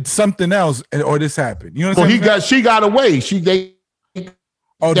somebody away. did something else, or this happened. You know what I'm Well, saying? she got away. He They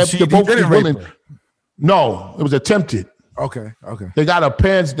didn't both rape willing. her. No, it was attempted. Okay. They got her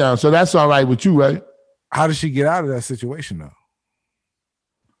pants down, so that's all right with you, right? How did she get out of that situation though?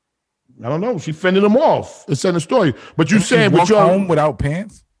 I don't know. She fended him off. It's in the story. But you Did she saying walk with your home without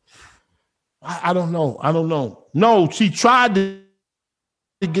pants? I don't know. No, she tried to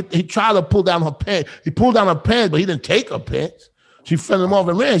he tried to pull down her pants. He pulled down her pants, but he didn't take her pants. She fended him off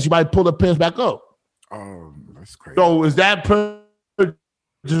and ran. She might pull her pants back up. Oh, that's crazy. So is that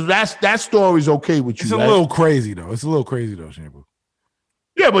that story's okay with you? It's a right? little crazy though. Shampoo.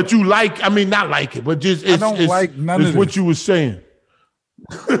 Yeah, but you like, I mean, not like it, but just I don't like none of what this. you were saying.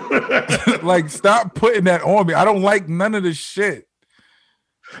 Like, stop putting that on me. I don't like none of this shit.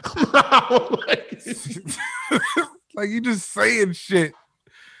 Like, you just saying shit.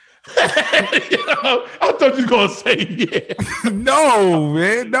 I thought you were gonna say yeah. No,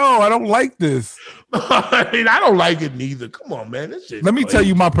 man. No, I don't like this. I mean, I don't like it neither. Come on, man. This shit's Let me crazy. tell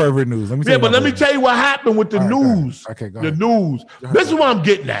you my pervert news. Let me tell you what happened with the All right, go ahead. news. Okay, go the ahead. news. ahead. This is what I'm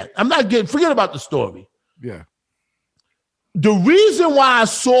getting at. Forget about the story. Yeah. The reason why I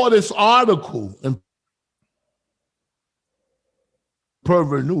saw this article in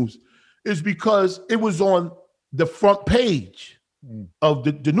Pervert News is because it was on the front page of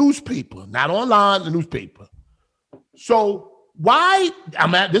the newspaper, not online, the newspaper. So why,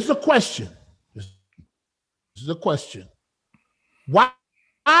 this is a question. This is a question. Why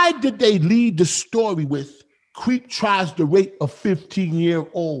did they lead the story with creep tries to rape a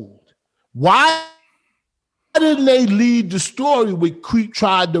 15-year-old? Why didn't they lead the story with creep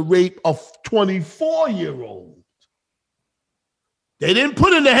tried to rape a 24-year-old? They didn't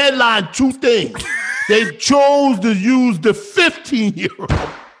put in the headline two things. They chose to use the 15-year-old.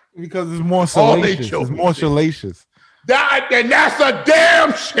 Because it's more salacious. It's more salacious. And that's a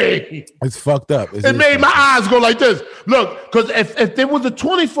damn shame. It's fucked up. It made my eyes go like this. Look, because if there was a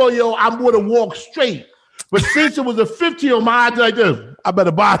 24-year-old, I would have walked straight. But since it was a 15-year-old, my eyes like this. I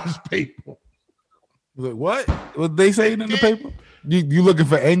better buy this paper. What? What they saying in the paper? You looking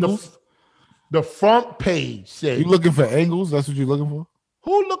for angles? The front page said. You looking for angles? That's what you looking for?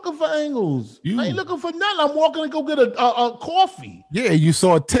 Who looking for angles? You. I ain't looking for nothing. I'm walking to go get a coffee. Yeah, you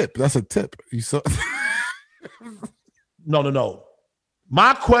saw a tip. That's a tip. You saw. No.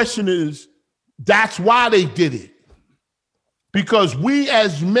 My question is, that's why they did it. Because we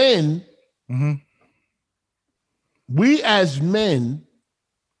as men,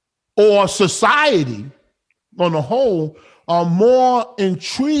 or society on the whole, are more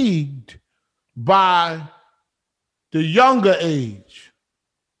intrigued by the younger age.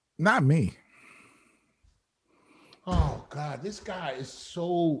 Not me. Oh God, this guy is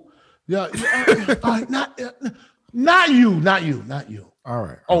so not you. All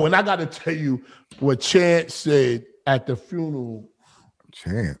right. Oh, and I got to tell you what Chance said at the funeral.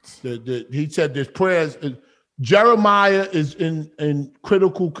 Chance. He said there's prayers. Jeremiah is in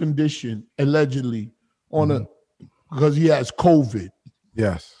critical condition, allegedly, because he has COVID.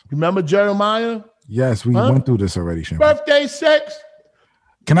 Yes. Remember Jeremiah? Yes, we went through this already, Shane. Birthday sex.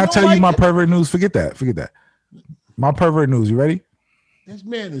 Can I tell you my pervert news? Forget that. My pervert news. You ready? This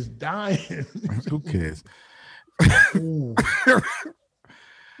man is dying. Who cares?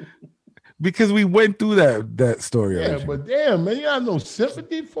 Because we went through that story already. Yeah, but damn, man, you have no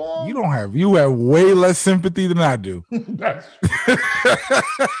sympathy for him? You have way less sympathy than I do. That's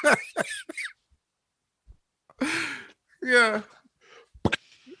yeah.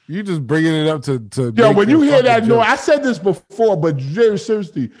 You just bringing it up to yeah, when you hear that noise, I said this before, but very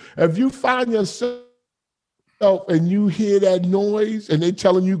seriously, if you find yourself and you hear that noise and they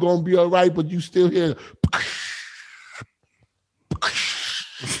telling you gonna be all right, but you still hear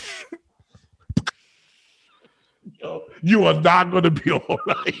you are not gonna be all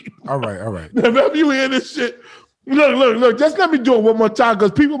right. All right. If you hear this shit, look, just let me do it one more time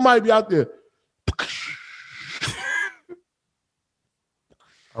because people might be out there.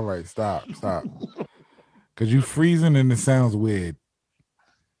 All right, stop. Because Because you freezing and it sounds weird.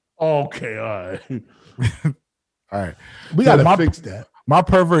 Okay, all right. All right. We So gotta fix that. My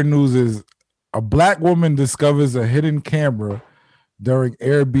pervert news is a black woman discovers a hidden camera during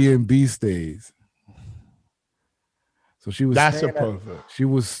Airbnb stays. So she was That's a pervert. She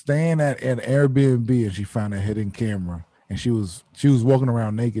was staying at an Airbnb and she found a hidden camera and she was walking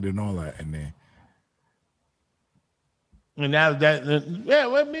around naked and all that in there. And yeah,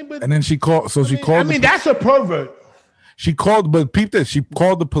 I mean, but And then she called. So she called. I mean, that's a pervert. She called, but peep this. She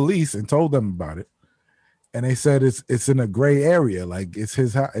called the police and told them about it, and they said it's in a gray area. Like it's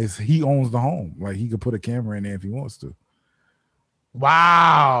his house. He owns the home. Like he could put a camera in there if he wants to.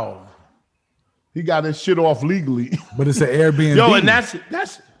 Wow. He got his shit off legally. But it's an Airbnb. Yo, and that's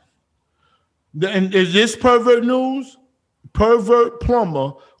and is this pervert news? Pervert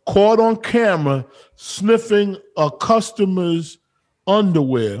plumber caught on camera sniffing a customer's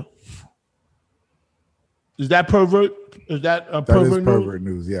underwear. Is that pervert? Is that a pervert news? Pervert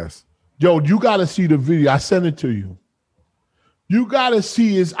news, yes. Yo, you got to see the video. I sent it to you. You got to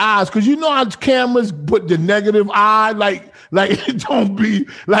see his eyes, because you know how cameras put the negative eye, like it don't be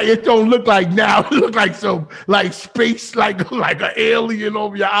like, it don't look like now. It look like some like space, like an alien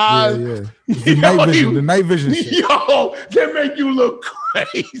over your eyes. Yeah. The night vision shit. Yo, they make you look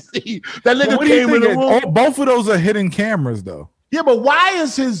crazy. That nigga came in the room. Both of those are hidden cameras, though. Yeah, but why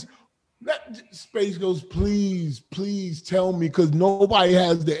is his Space goes, please tell me, because nobody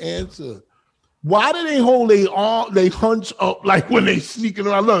has the answer. Why do they hold their arm, they hunch up like when they sneaking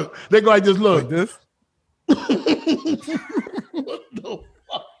around? Look, they go like this, look. Like this? What the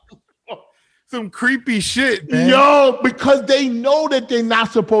fuck? Some creepy shit, man. Yo, because they know that they're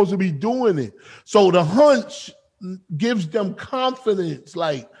not supposed to be doing it. So the hunch gives them confidence.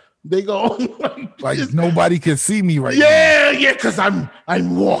 Like they go like nobody can see me right now. Yeah, because I'm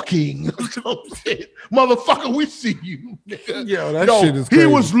walking. Motherfucker, we see you. Nigga. Yo, that shit is crazy. He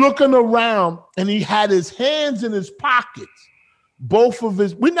was looking around and he had his hands in his pockets. Both of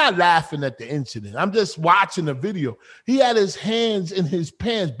his, we're not laughing at the incident. I'm just watching the video. He had his hands in his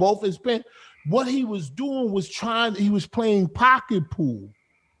pants, both his pants. What he was doing was he was playing pocket pool.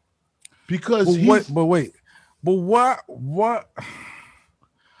 Because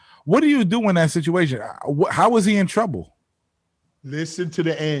what do you do in that situation? How was he in trouble? Listen to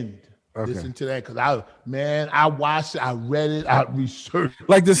the end. Okay. Listen to that, because I watched it, I read it, I researched.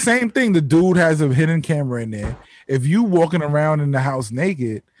 Like the same thing, the dude has a hidden camera in there. If you walking around in the house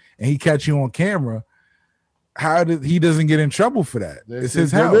naked and he catch you on camera, he doesn't get in trouble for that? It's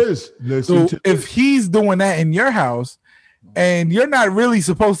his house. So if he's doing that in your house and you're not really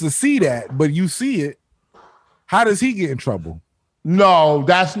supposed to see that, but you see it, how does he get in trouble? No,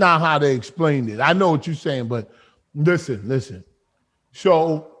 that's not how they explained it. I know what you're saying, but listen.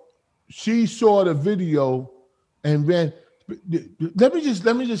 So she saw the video, and then let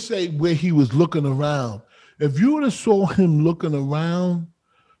me just say where he was looking around. If you would have saw him looking around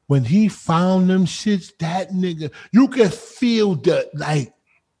when he found them shits, that nigga, you could feel the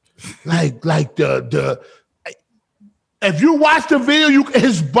the. If you watch the video,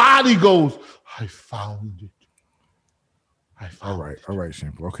 his body goes, I found it. All right,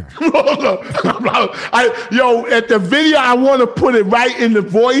 Shampoo. Okay. At the video, I want to put it right in the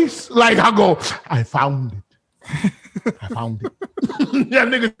voice. Like I go, I found it. I found it. Yeah,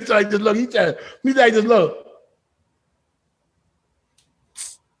 nigga like this look. He's like this look.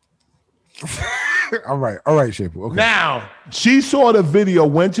 All right, Shampoo. Okay. Now she saw the video,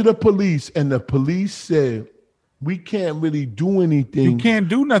 went to the police, and the police said, we can't really do anything. You can't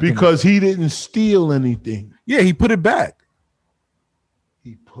do nothing because he didn't steal anything. Yeah, he put it back.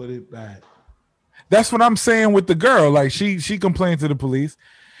 He put it back. That's what I'm saying with the girl. Like she complained to the police.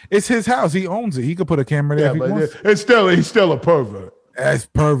 It's his house. He owns it. He could put a camera there if he wants. He's still a pervert. That's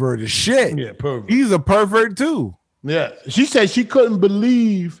pervert as shit. Yeah, pervert. He's a pervert too. Yeah. She said she couldn't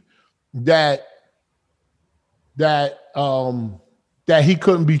believe that he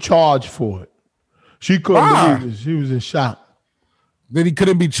couldn't be charged for it. She couldn't believe it. She was in shock. That he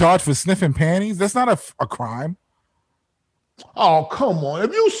couldn't be charged for sniffing panties? That's not a crime. Oh, come on.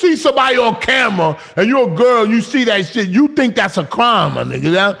 If you see somebody on camera and you're a girl, you see that shit, you think that's a crime, my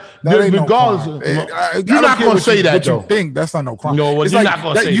nigga. That ain't regardless no crime. You're not going to say that, though. You think that's not no crime. No, well, you're not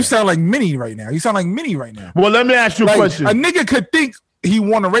going to say that. You sound like Minnie right now. Well, let me ask you a question. A nigga could think he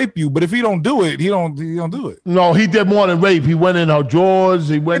want to rape you, but if he don't do it, he don't do it. No, he did more than rape. He went in her drawers.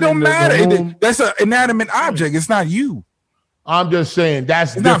 He went in the room. That's an inanimate object. It's not you. I'm just saying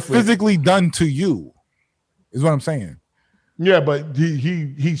it's different. Not physically done to you, is what I'm saying. Yeah, but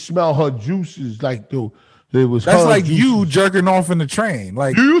he smelled her juices like It was That's her like juices. you jerking off in the train.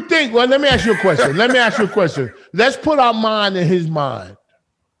 Like, Do you think? Well, let me ask you a question. Let's put our mind in his mind.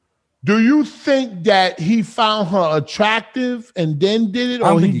 Do you think that he found her attractive and then did it, I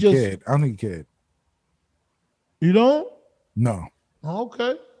don't or think he he just? cared. I don't think he cared. You don't? No,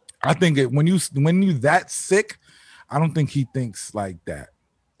 Okay. I think when you that sick, I don't think he thinks like that.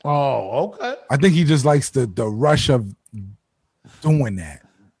 Oh, okay. I think he just likes the rush of doing that.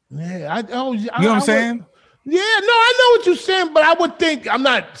 Yeah, You know what I'm saying? Yeah, no, I know what you're saying, but I would think I'm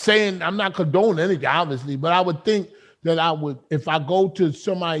not condoning anything, obviously, but I would think that I would, if I go to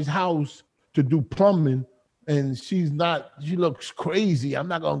somebody's house to do plumbing and she looks crazy, I'm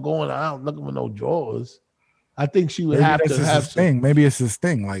not gonna go in the house looking for no drawers. I think she would Maybe have that's to just have his thing. Maybe it's his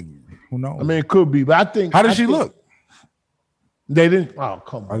thing. Like, who knows? I mean, it could be, but I think. How did she look? They didn't. Oh,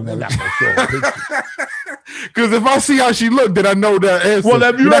 come on! They're not gonna show a picture. Because if I see how she looked, then I know that answer. Well,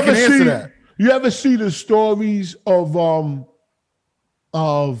 have you Then I can ever answer seen? that. You ever see the stories of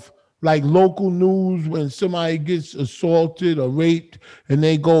like local news when somebody gets assaulted or raped and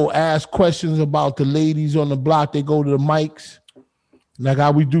they go ask questions about the ladies on the block? They go to the mics, like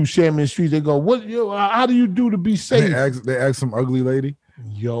how we do Shaman Street. They go, how do you do to be safe? They ask some ugly lady.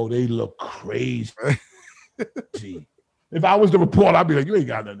 Yo, they look crazy. If I was the report, I'd be like, you ain't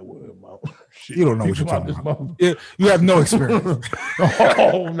got nothing to worry about. Shit, You don't know what you're talking about. You have no experience.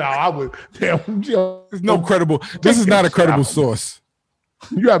 Oh, no, I would. Damn, yo, There's no credible. This is not a credible source.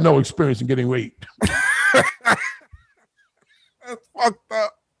 you have no experience in getting raped. That's fucked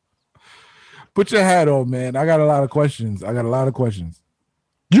up. Put your hat on, man. I got a lot of questions.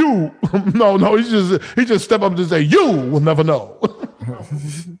 You, no, he just step up and say, you will never know.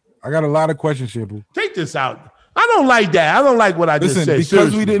 I got a lot of questions, Shampoo. Take this out. I don't like that. I don't like what I just said.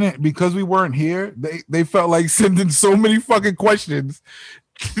 Because we weren't here, they felt like sending so many fucking questions.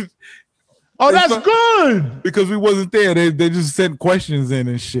 Oh, that's good. Because we wasn't there. They just sent questions in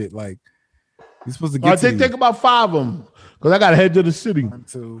and shit. Like, you're supposed to get to take about 5 of them. Because I got to head to the city. 1,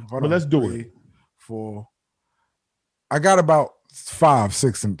 2, but let's do 3, it. 4. I got about 5,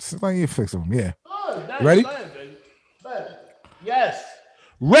 6, and 6 of them. Yeah. Oh, Ready? Yes.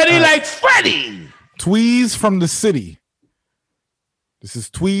 Ready like Freddy. Tweez from the city. This is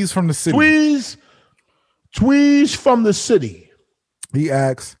Tweez from the city. Tweez from the city. He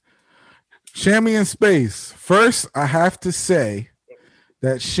asks, Shammy in space. First, I have to say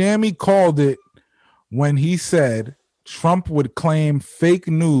that Shammy called it when he said Trump would claim fake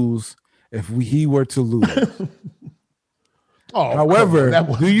news if he were to lose. However,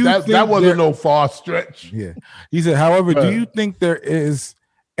 that wasn't no far stretch. Yeah. He said, however, do you think there is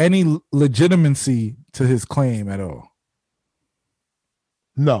any legitimacy to his claim at all?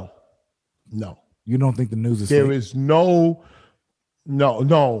 No. You don't think the news is There fake? is no.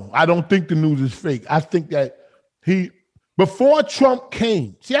 I don't think the news is fake. I think that before Trump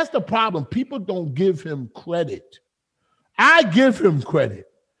came, see, that's the problem. People don't give him credit. I give him credit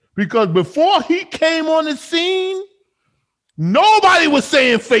because before he came on the scene, nobody was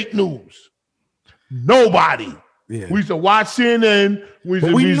saying fake news. Nobody. Yeah. We used to watch CNN. We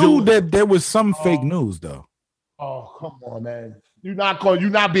knew that there was some fake news, though. Oh, come on, man. You're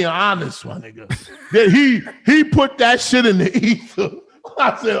not being honest, my nigga. That he put that shit in the ether.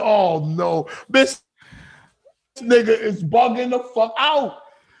 I said, oh no, this nigga is bugging the fuck out.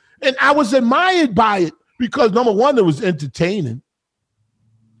 And I was admired by it because number one, it was entertaining.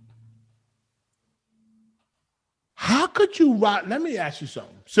 How could you write? Let me ask you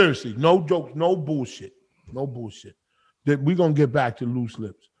something. Seriously, no jokes, no bullshit. No bullshit. That we're gonna get back to loose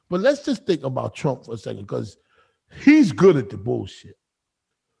lips. But let's just think about Trump for a second, because he's good at the bullshit.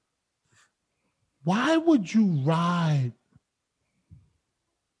 Why would you ride?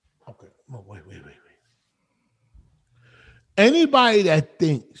 Okay, no, wait. Anybody that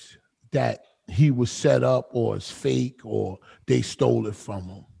thinks that he was set up or is fake or they stole it from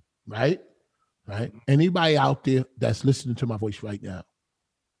him, right? Right? Anybody out there that's listening to my voice right now,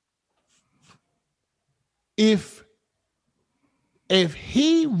 if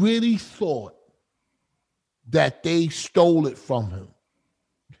he really thought that they stole it from him,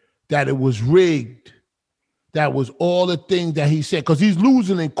 that it was rigged, that was all the things that he said, because he's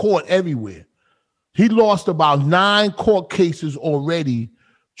losing in court everywhere. He lost about 9 court cases already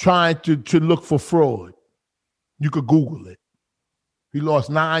trying to look for fraud. You could Google it. He lost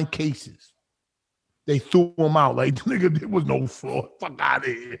 9 cases. They threw him out like, nigga, there was no fraud. Fuck out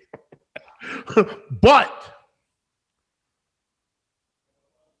of here. But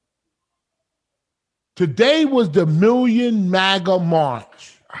today was the Million MAGA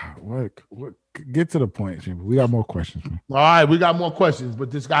March. What? Get to the point, Jimmy. We got more questions, man. All right, we got more questions,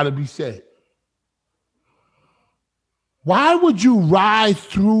 but this got to be said. Why would you ride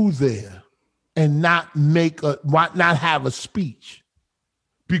through there and not have a speech?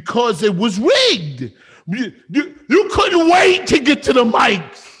 Because it was rigged. You couldn't wait to get to the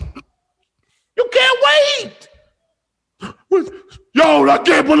mics. You can't wait. Yo, I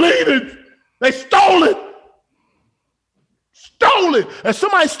can't believe it. They stole it. Stole it. If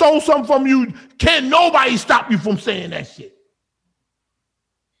somebody stole something from you, can't nobody stop you from saying that shit.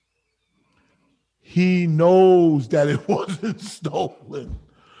 He knows that it wasn't stolen.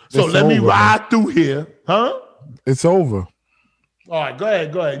 So let me ride through here. Huh? It's over. All right, go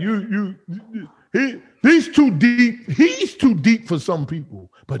ahead. He's too deep. He's too deep for some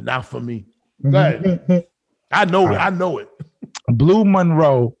people, but not for me. Go ahead. I know it. Blue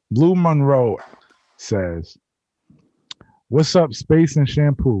Monroe says, "What's up, Space and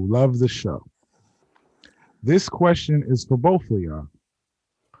Shampoo? Love the show. This question is for both of y'all.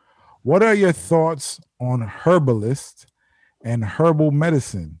 What are your thoughts on herbalists and herbal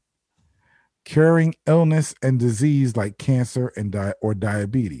medicine curing illness and disease like cancer and or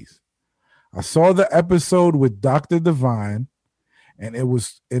diabetes? I saw the episode with Dr. Divine, and it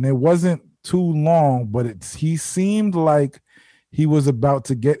wasn't too long, but he seemed like he was about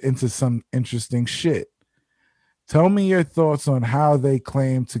to get into some interesting shit. Tell me your thoughts on how they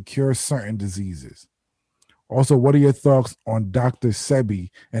claim to cure certain diseases. Also, what are your thoughts on Dr. Sebi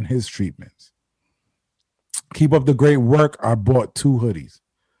and his treatments? Keep up the great work. I bought 2 hoodies."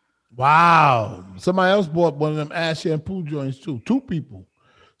 Wow. Somebody else bought one of them ass shampoo joints too. 2 people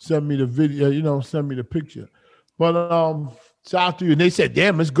sent me the video, sent me the picture. But shout out to you. And they said,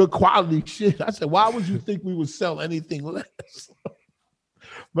 damn, it's good quality shit. I said, why would you think we would sell anything less?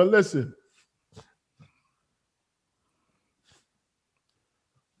 But listen.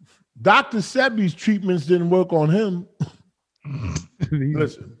 Dr. Sebi's treatments didn't work on him.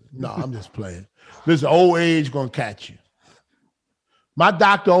 Listen, no, I'm just playing. Listen, old age gonna catch you. My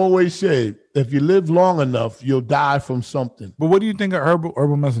doctor always said, if you live long enough, you'll die from something. But what do you think of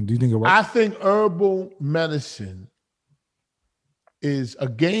herbal medicine? Do you think it works? I think herbal medicine is a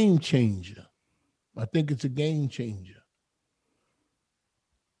game changer. I think it's a game changer.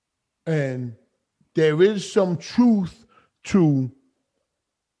 And there is some truth to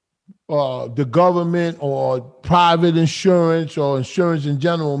the government or private insurance or insurance in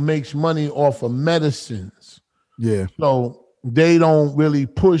general makes money off of medicines. Yeah. So they don't really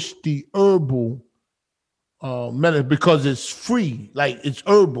push the herbal medicine because it's free. Like it's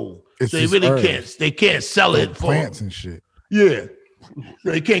herbal. It's so they really herbs. can't sell it for plants and shit. Yeah.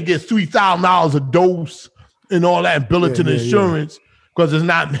 They can't get $3,000 a dose and all that and bill it to the insurance because it's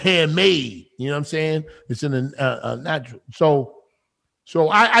not handmade. You know what I'm saying? It's in a natural. So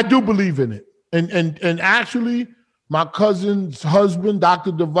I do believe in it. And actually, my cousin's husband,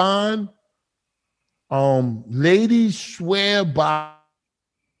 Dr. Divine, ladies swear by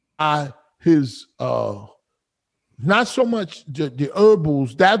his not so much the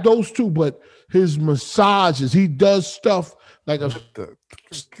herbals, those two, but his massages. He does stuff like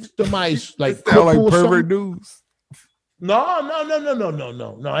somebody's like pervert news. No. I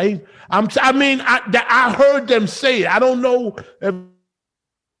heard them say it. I don't know if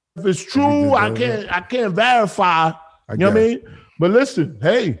it's true. I can't verify. You know what I mean? But listen,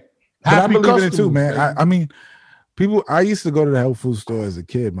 hey, I believe in it too, man. I mean, people. I used to go to the health food store as a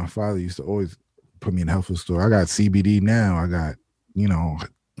kid. My father used to always put me in the health food store. I got CBD now. I got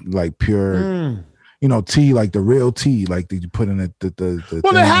like pure. Tea, like the real tea, like that you put in the well, thing.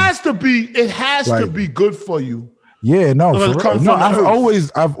 it has to be. It has to be good for you. Yeah, no, for real. No,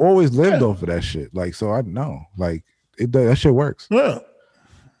 I've always lived off of that shit. Like, so I know, like that shit works. Yeah,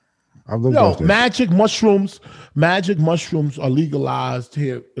 I've lived off that magic mushrooms. Magic mushrooms are legalized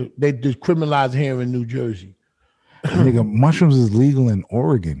here. They decriminalized here in New Jersey. Nigga, mushrooms is legal in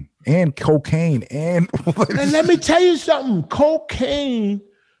Oregon and cocaine and let me tell you something.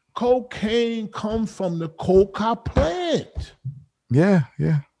 Cocaine comes from the coca plant. Yeah.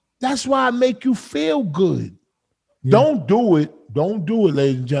 That's why it make you feel good. Yeah. Don't do it,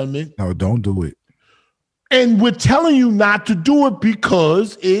 ladies and gentlemen. No, don't do it. And we're telling you not to do it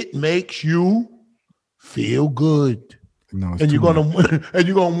because it makes you feel good. No, and you're gonna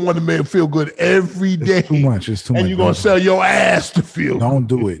want to make it feel good every day. It's too much. And you're gonna sell your ass to feel good.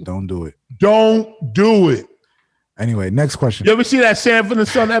 Do it. Don't do it. Don't do it. Anyway, next question. You ever see that Sanford and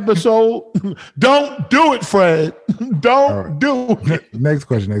Son episode? Don't do it, Fred. Don't do it. Next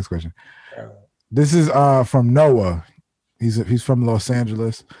question. This is from Noah. He's from Los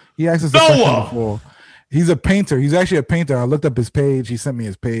Angeles. He asked us a question before. He's a painter. He's actually a painter. I looked up his page. He sent me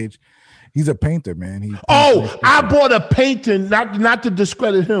his page. He's a painter, man. I bought a painting, not to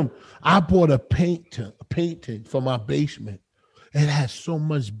discredit him. I bought a painting for my basement. It has so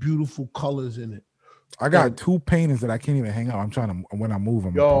much beautiful colors in it. I got 2 paintings that I can't even hang out. I'm trying to when I move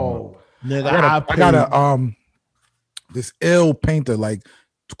them. Yo, nigga, I got a this ill painter, like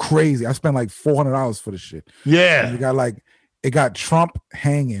crazy. I spent like $400 for the shit. Yeah. And it got Trump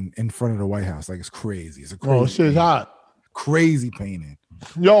hanging in front of the White House. Like it's crazy. It's a crazy. Oh, shit's hot. Crazy painting.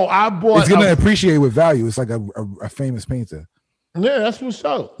 Yo, I bought. It's gonna appreciate with value. It's like a famous painter. Yeah, that's what's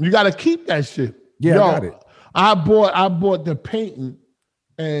up. You got to keep that shit. Yeah, Yo, I got it. I bought the painting,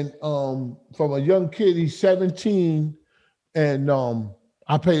 and from a young kid, he's 17, and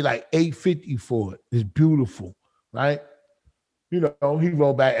I paid like $850 for it. It's beautiful, right? You know, he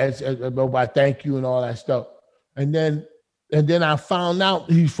wrote back wrote back thank you and all that stuff, and then I found out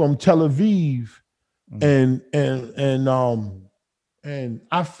he's from Tel Aviv, and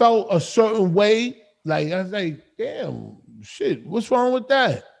I felt a certain way. Like I was like, damn, shit, what's wrong with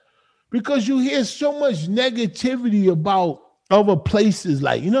that? Because you hear so much negativity about other places,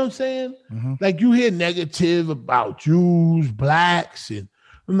 like, you know what I'm saying? Mm-hmm. Like you hear negative about Jews, blacks,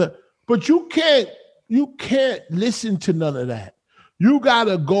 but you can't listen to none of that. You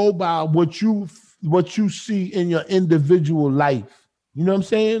gotta go by what you see in your individual life. You know what I'm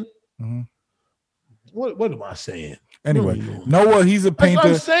saying? Mm-hmm. What am I saying? Anyway, Noah, he's a painter.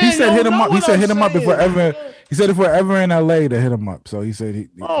 He said hit him up. He said hit him up if we're ever. He said if we're ever in LA to hit him up. So he said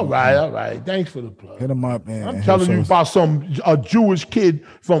all right. Thanks for the plug. Hit him up. I'm telling you about a Jewish kid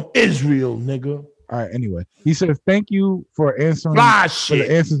from Israel, nigga. All right. Anyway, he says thank you for answering for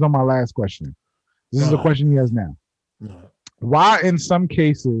the answers on my last question. This is the question he has now. Why, in some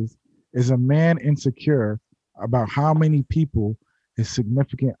cases, is a man insecure about how many people his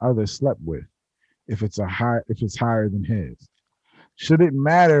significant other slept with? If it's higher than his, should it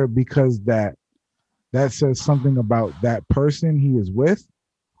matter because that says something about that person he is with,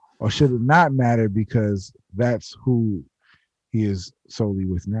 or should it not matter because that's who he is solely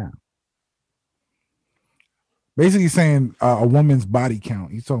with now? Basically saying a woman's body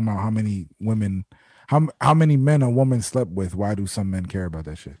count. He's talking about how many women, how many men a woman slept with. Why do some men care about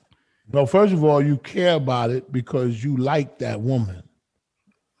that shit? No, first of all, you care about it because you like that woman.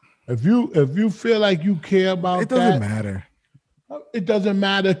 If you feel like you care about it, doesn't matter. It doesn't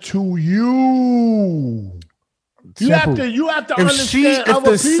matter to you. Simple. You have to understand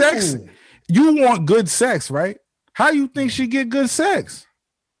other people. Sex, you want good sex, right? How you think she get good sex?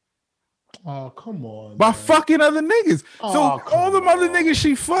 Oh, come on. By fucking other niggas. So all them other niggas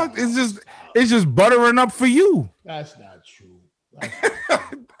she fucked is just buttering up for you. That's not true.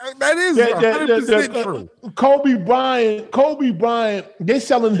 That is 100% true. Kobe Bryant, they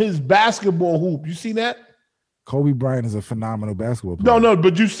selling his basketball hoop. You see that? Kobe Bryant is a phenomenal basketball player. No,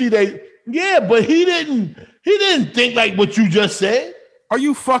 but you see but he didn't think like what you just said. Are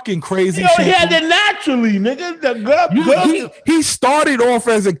you fucking crazy? He had it naturally, nigga. He started off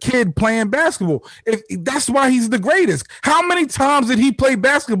as a kid playing basketball. That's why he's the greatest. How many times did he play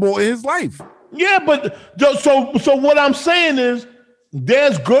basketball in his life? Yeah, but so what I'm saying is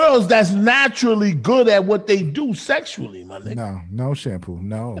there's girls that's naturally good at what they do sexually, my nigga. No shampoo.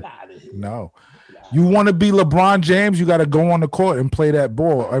 No. You want to be LeBron James, you got to go on the court and play that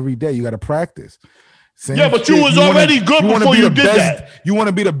ball every day. You got to practice. But you was already good before you did that. You want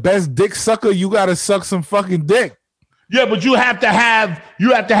to be the best dick sucker, you got to suck some fucking dick. Yeah, but you have to have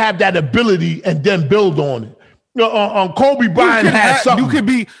that ability and then build on it. Kobe Bryant has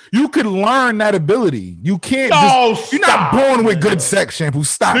something. You could learn that ability. You can't. You're not born with good sex, Shampoo.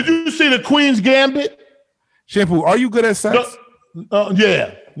 Stop. Did you see the Queen's Gambit? Shampoo, are you good at sex?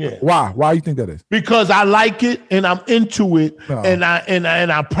 Yeah. Why? Why you think that is? Because I like it and I'm into it and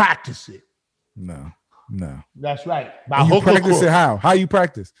I practice it. No. That's right. You practice it how? How you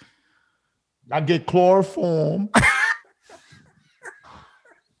practice? I get chloroform.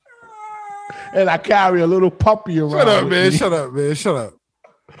 And I carry a little puppy around. Shut up, man.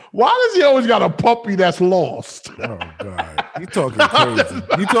 Why does he always got a puppy that's lost? Oh, God. You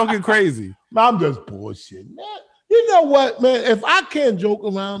talking crazy. I'm just bullshit, man. You know what, man? If I can't joke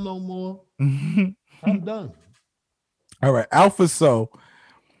around no more, I'm done. All right. Alpha So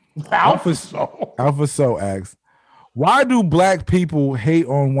asks, why do black people hate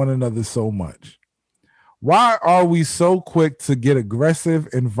on one another so much? Why are we so quick to get aggressive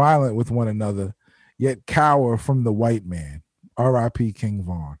and violent with one another, yet cower from the white man? R.I.P. King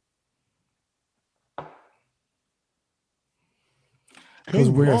Von. Because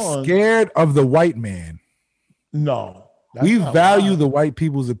we're scared of the white man. No. We value the white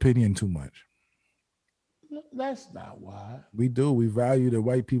people's opinion too much. That's not why. We do. We value the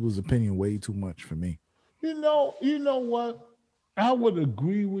white people's opinion way too much for me. You know what? I would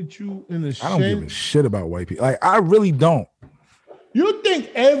agree with you in a I don't give a sense. shit about white people. Like I really don't. You think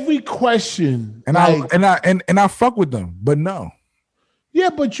every question, And I fuck with them, but no. yeah,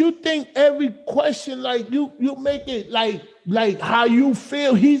 but you think every question, like you make it like how you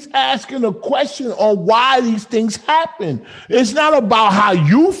feel. He's asking a question on why these things happen. It's not about how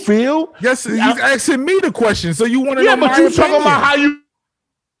you feel. Yes, he's asking me the question. So you want to know my but you opinion? talking about how you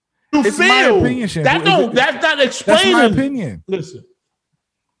It's feel. my opinion, Shampoo. That's not explaining. That's my opinion. Listen,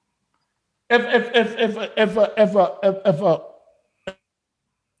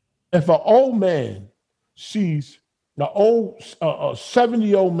 if an old man sees the old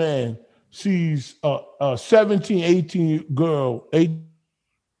 70-year-old man sees a 17, 18-year-old girl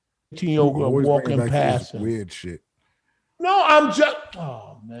Always walking bringing back this past him. weird shit. No, I'm just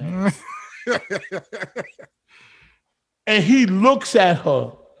man. And he looks at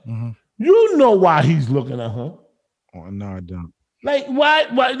her. Mm-hmm. You know why he's looking at her. Oh, no, I don't. Like why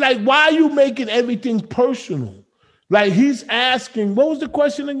are you making everything personal? Like he's asking, what was the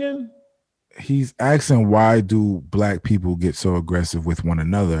question again? He's asking why do black people get so aggressive with one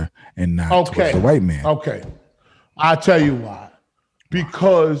another and not towards the white man? Okay. I'll tell you why.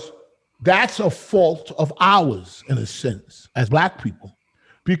 Because that's a fault of ours in a sense as black people.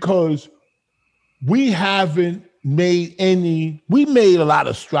 Because we haven't made we made a lot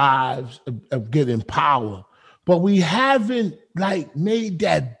of strides of getting power, but we haven't like made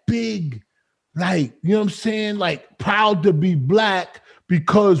that big, like, you know what I'm saying? Like proud to be black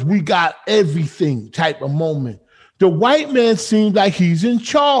because we got everything type of moment. The white man seems like he's in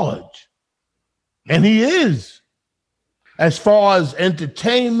charge. And he is. As far as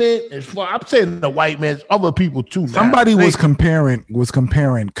entertainment, I'm saying the white man's other people too. Somebody was comparing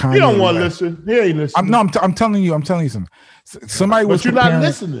Kanye. You don't want to listen. He ain't listening. I'm telling you something. Somebody was. But you're not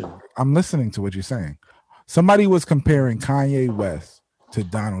listening. I'm listening to what you're saying. Somebody was comparing Kanye West to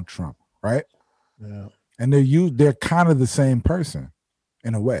Donald Trump, right? Yeah. And they're kind of the same person,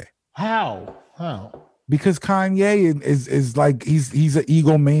 in a way. How? Because Kanye is like he's an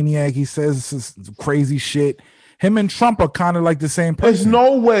egomaniac. He says crazy shit. Him and Trump are kind of like the same person. There's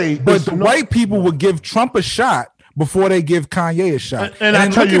no way. But the white people would give Trump a shot before they give Kanye a shot. And I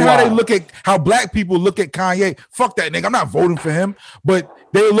tell you how why. they look at how black people look at Kanye. Fuck that nigga. I'm not voting for him. But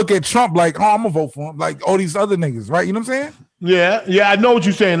they look at Trump like, oh, I'm gonna vote for him. Like all these other niggas, right? You know what I'm saying? Yeah, I know what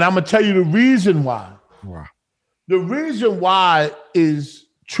you're saying. I'm gonna tell you the reason why. Wow. The reason why is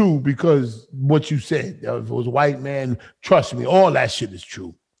true because what you said. If it was a white man, trust me, all that shit is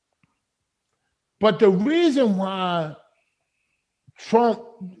true. But the reason why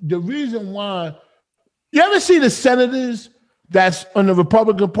you ever see the senators that's on the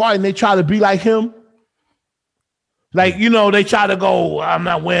Republican Party and they try to be like him? Like, you know, they try to go, I'm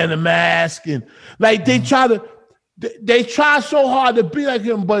not wearing a mask. And like they try so hard to be like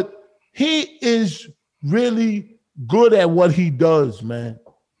him, but he is really good at what he does, man.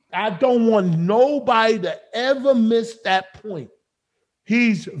 I don't want nobody to ever miss that point.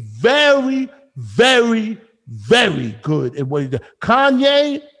 He's very, very, very good at what he does.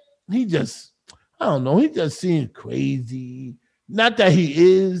 Kanye, he just seems crazy. Not that he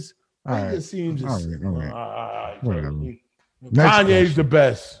is. He just seems Whatever. Kanye's the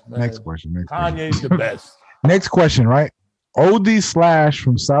best. Man. Next question. Kanye's the best. Next question, right? OD Slash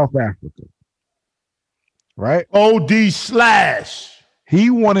from South Africa. Right? OD Slash. He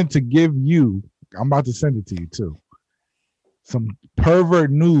wanted to give you, I'm about to send it to you too, some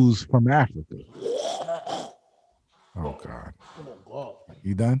pervert news from Africa. Oh God.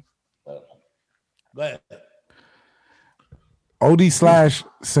 You done? Go ahead. OD Slash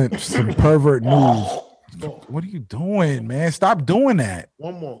sent some pervert news. What are you doing, man? Stop doing that.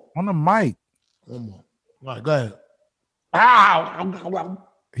 One more. On the mic. One more. All right, go ahead. Ow.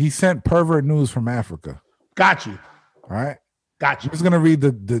 He sent pervert news from Africa. Got you. All right. Got you. I'm just gonna read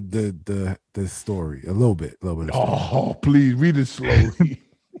the story a little bit. Oh, please read it slowly.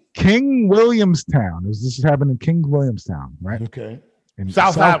 King Williamstown. This is happening in King Williamstown, right? Okay. In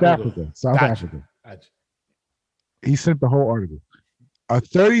South Africa. South Gotcha. Africa. Gotcha. He sent the whole article. A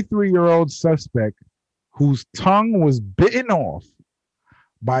 33-year-old suspect whose tongue was bitten off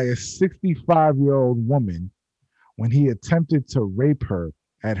by a 65-year-old woman when he attempted to rape her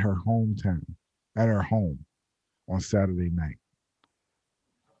at her home on Saturday night.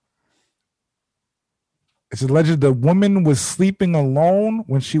 It's alleged the woman was sleeping alone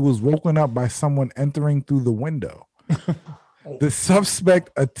when she was woken up by someone entering through the window. The suspect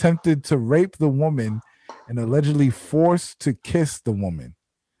attempted to rape the woman and allegedly forced to kiss the woman.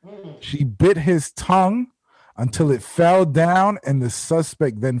 She bit his tongue until it fell down, and the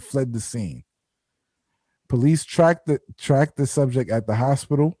suspect then fled the scene. Police tracked the subject at the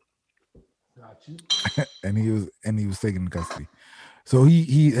hospital, and he was taken into custody. So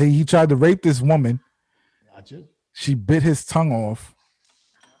he tried to rape this woman. Gotcha. She bit his tongue off.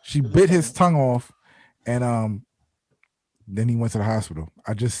 And then he went to the hospital.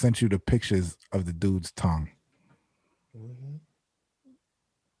 I just sent you the pictures of the dude's tongue. Mm-hmm.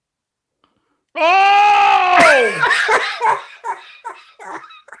 Oh!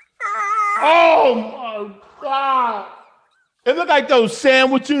 Oh my God! It looked like those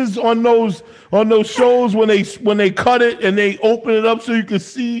sandwiches on those shows when they cut it and they open it up so you can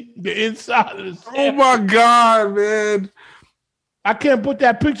see the inside of the sandwich. Oh my God, man! I can't put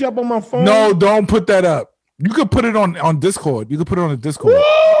that picture up on my phone. No, don't put that up. You could put it on Discord. You could put it on the Discord.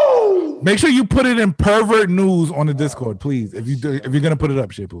 Woo! Make sure you put it in Pervert News on the Discord, please. If you're gonna put it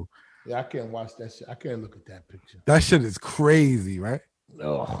up, Shampoo. Yeah, I can't watch that shit. I can't look at that picture. That shit is crazy, right?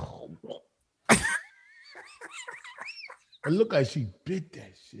 Oh. It looked like she bit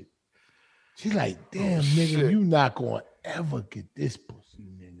that shit. She's like, damn, nigga, shit. you not gonna ever get this pussy,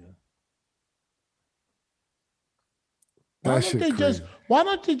 nigga. Why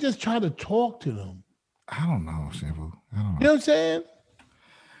don't they just try to talk to them? I don't know, Shampoo. I don't know. You know what I'm saying?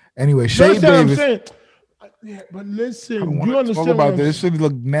 Anyway, You Shay understand what I'm Davis. saying? Yeah, but I listen, don't you want to understand talk what about I'm this. Shit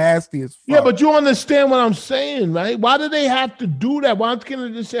look nasty as fuck. Yeah, but you understand what I'm saying, right? Why do they have to do that? Why can't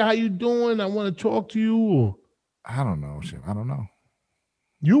they just say, how you doing? I want to talk to you. I don't know, shit. I don't know.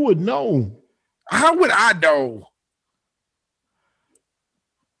 You would know. How would I know?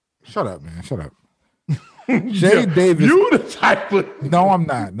 Shut up, man. Shut up. Shay Davis. You the type of... No, I'm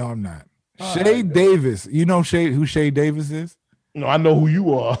not. Shay Davis. You know who Shay Davis is? No, I know who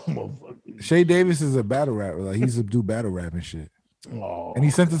you are. Shay Davis is a battle rapper. Like he's a do battle rap and shit. Oh. And he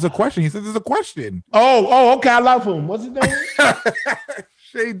sent us a question. Oh, okay. I love him. What's his name?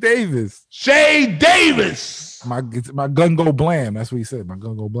 Shay Davis. Shay Davis. My gun go blam. That's what he said. My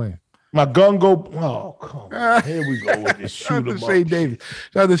gun go blam. My gun go. Oh, come on. Here we go with this shoot 'em up. Shay Davis.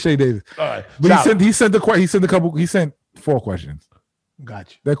 Shout out to Shay Davis. All right. But he sent 4 questions.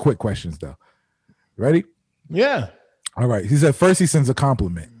 Gotcha. They're quick questions though. Ready? Yeah. All right. He said first he sends a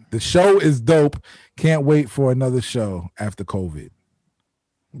compliment. The show is dope. Can't wait for another show after COVID.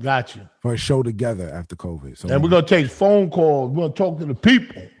 Gotcha. For a show together after COVID. So And we're gonna take phone calls. We're gonna talk to the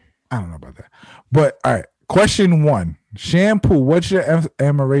people. I don't know about that. But all right. Question 1. Shampoo, what's your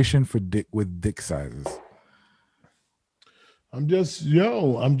admiration for dick sizes? I'm just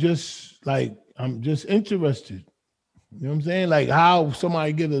interested. You know what I'm saying? Like how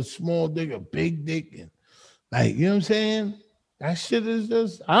somebody get a small dick, a big dick, and like, you know what I'm saying? That shit is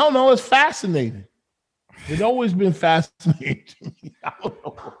just, I don't know, it's fascinating. It's always been fascinating to me. I don't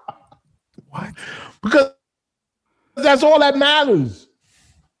know why. What? Because that's all that matters.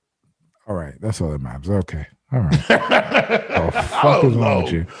 All right, that's all that matters. Okay. All right. Oh, fuck is wrong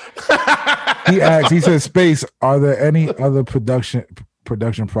with you? He asked, he said, Space, are there any other production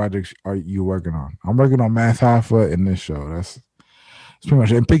projects are you working on? I'm working on Math Hoffa in this show. That's pretty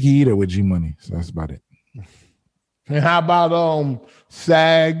much it. And Picky Eater with G Money. So that's about it. And how about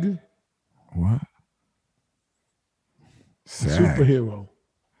SAG? What? SAG. Superhero.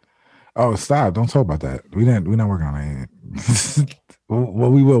 Oh, stop. Don't talk about that. We're not working on that.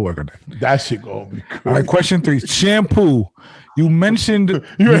 Well, we will work on that. That shit gonna be crazy. All right, question 3. Shampoo. You mentioned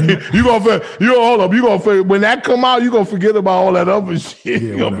you hold up. You gonna when that come out, you gonna forget about all that other shit. Yeah,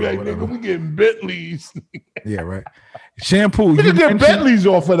 you gonna whatever, be like, nigga, we getting Bentleys. Yeah, right. Shampoo. We can get Bentleys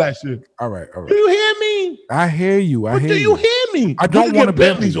off of that shit. All right. Do you hear me? I hear you. Do you hear me? I don't want a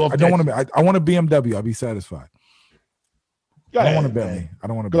Bentley. off. I don't want to. I want a BMW. I'll be satisfied. I don't want a Bentley. I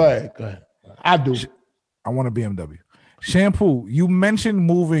don't want a Bentley. Go ahead. I do. I want a BMW. Shampoo, you mentioned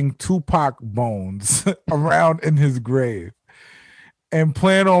moving Tupac bones around in his grave and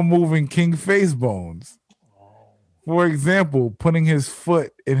plan on moving King Face bones. For example, putting his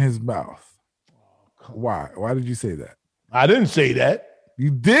foot in his mouth. Why? Why did you say that? I didn't say that. You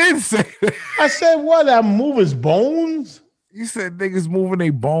did say that. I said what? I move his bones? You said niggas moving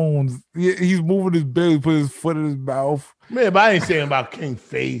their bones. He's moving his belly, put his foot in his mouth. Man, but I ain't saying about King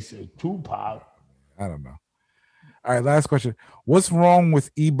Face or Tupac. I don't know. All right, last question. What's wrong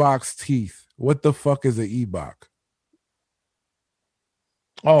with Ebok's teeth? What the fuck is an Ebok?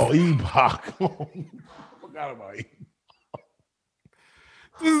 Oh, Ebok. Forgot about Ebok.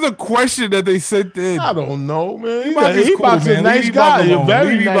 This is a question that they sent in. I don't know, man. Ebok's a nice guy. He's a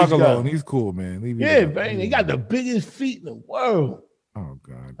very Leave nice Ebok guy. alone. He's cool, man. Leave Yeah, Ebok man. alone. He got the biggest feet in the world. Oh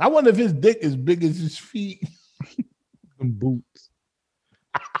God. I wonder if his dick is big as his feet. Some boots.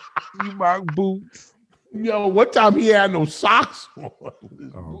 Ebok boots. Yo, what time he had no socks on?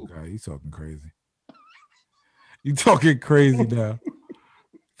 Oh God, he's talking crazy. You talking crazy now.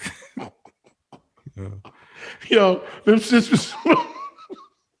 Yo, them sisters.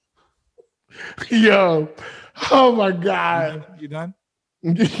 Yo, oh my God. You done?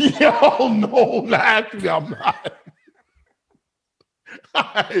 Yo, no, actually, I'm not.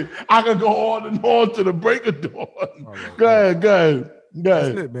 I can go on and on to the break of dawn. Right. Go ahead. That's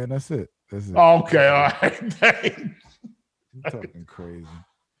it, man. That's it. Okay, all right. Thanks. You talking crazy.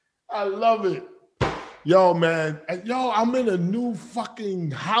 I love it. Yo, man. I'm in a new fucking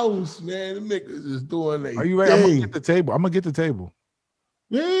house, man. The niggas is doing their Are you ready? I'm thing. gonna get the table.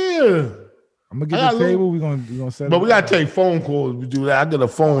 Yeah. I'm gonna get the table. We're gonna set it. But we gotta take phone calls. We do that. I get a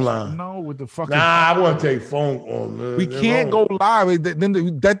phone line. No, with the fucking. Nah, I want to take phone calls, man. We can't go live.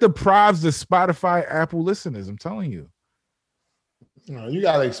 Then that deprives the Spotify, Apple listeners. I'm telling you. No, you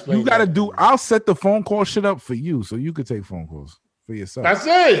gotta explain. You gotta do. I'll set the phone call shit up for you, so you could take phone calls for yourself. That's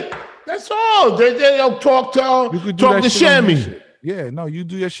it. That's all. They'll talk to You could do talk that to shit on your Shammy. shit. Yeah, no, you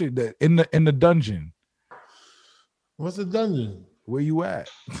do your shit in the dungeon. What's the dungeon? Where you at?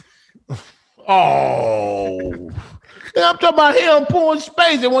 Oh, yeah, I'm talking about here on Porn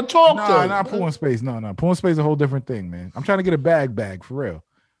Space. They want to talk to. No, not Porn Space. No, Porn Space is a whole different thing, man. I'm trying to get a bag for real.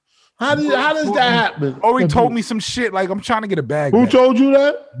 How does that happen? Ori told me some shit like I'm trying to get a bag. Who told you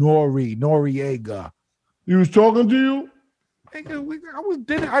that? Noriega. He was talking to you. I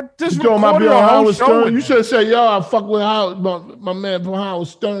just You talking about recorded being a on whole Howard show Stern? with You them. should have said, "Yo, I fuck with my man from Howard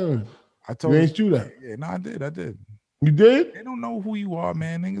Stern." I told You ain't do that. Yeah, no, I did. You did? They don't know who you are,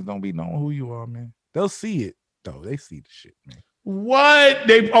 man. Niggas don't be knowing who you are, man. They'll see it though. They see the shit, man. What?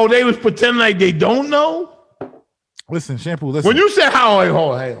 They was pretending like they don't know. Listen, Shampoo. Listen. When you said how, hang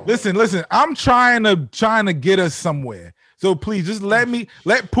on. Listen. I'm trying to get us somewhere. So please, just let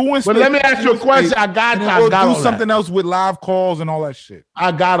Pooh and Space. But let me ask you a question. I got we'll do all something that. else with live calls and all that shit.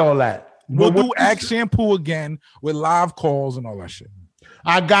 I got all that. We'll But do Ask Shampoo again with live calls and all that shit.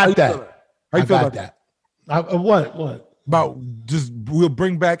 I got that. How you feel about that? What? About we'll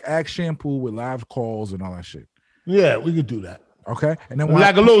bring back Ask Shampoo with live calls and all that shit. Yeah, we could do that. Okay, and then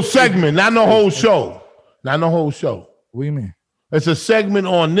Like a little segment, not the whole show. Not the whole show. What do you mean? It's a segment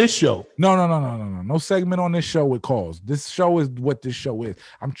on this show. No. No segment on this show with calls. This show is what this show is.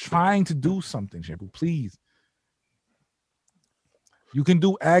 I'm trying to do something, Shampoo. Please. You can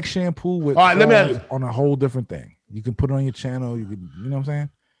do Ask Shampoo with all right, let me ask you. On a whole different thing. You can put it on your channel. You know what I'm saying?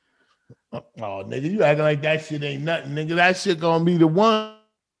 Oh, nigga, you acting like that shit ain't nothing, nigga. That shit gonna be the one.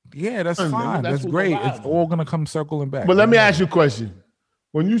 Yeah, that's Nigga, fine. That's what's great. alive. It's all gonna come circling back. But let me ask you a question.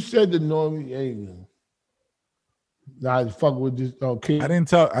 When you said the Noriega, I fuck with this kid. I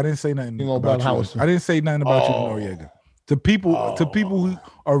didn't say nothing You know about about you. Howard. I didn't say nothing about you, Noriega. To people who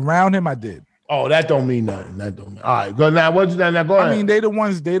around him, I did. Oh, that don't mean nothing. That don't mean. All right, go now. What's that? Now go ahead. I mean, they the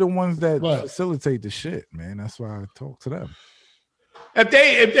ones that What? facilitate the shit, man. That's why I talk to them. If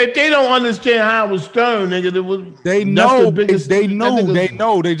they don't understand Howard Stern, nigga, They that's know. the biggest- They that know. nigga's- They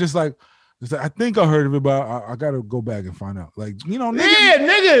know. They just like. I think I heard of it, but I gotta go back and find out. Like, you know,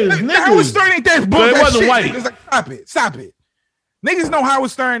 niggas. Howard Stern ain't that bull. But it That wasn't shit. white. Niggas like, stop it. Niggas know Howard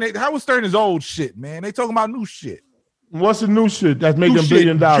Stern. Howard Stern is old shit, man. They talking about new shit. What's the new shit that's making New $1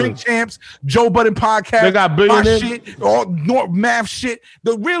 billion? Drink Champs, Joe Budden podcast. They got my billionaires? shit, all math shit,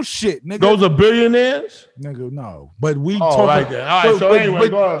 the real shit, nigga. Those are billionaires? Nigga, no. But we Oh, talk right there. All right, so anyway,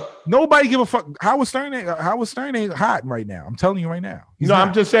 go ahead. nobody give a fuck. Howard Stern ain't hot right now. I'm telling you right now. He's No, not.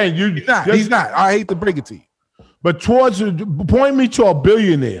 I'm just saying He's not. I hate to break it to you. But point me to a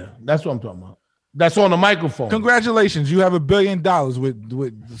billionaire. That's what I'm talking about. That's on the microphone. Congratulations, you have $1 billion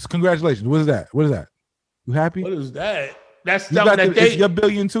with congratulations. What is that? You happy? What is that? That's You something got that they. is your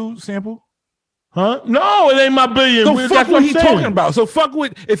billion too, Sample? Huh? No, it ain't my billion. So That's fuck what I'm he saying. talking about. So fuck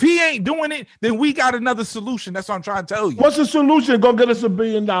with if he ain't doing it, then we got another solution. That's what I'm trying to tell you. What's the solution? Go get us $1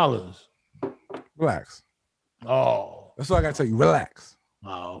 billion. Relax. Oh. That's all I gotta tell you. Relax.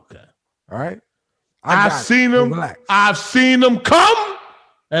 Oh, okay. All right. I've seen them. Relax. I've seen them come,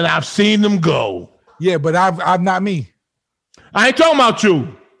 and I've seen them go. Yeah, but I'm not me. I ain't talking about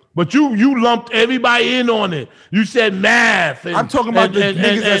you, but you lumped everybody in on it. You said math. I'm talking about the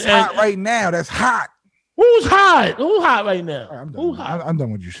niggas that's hot right now. That's hot. Who's hot? Who's hot right now? All right, I'm done. Who's hot? I'm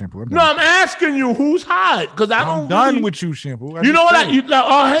done with you, Shampoo. No, I'm asking you who's hot because I'm done with you, Shampoo. You know what? Hang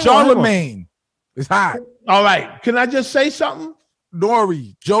on. Charlemagne is hot. All right. Can I just say something?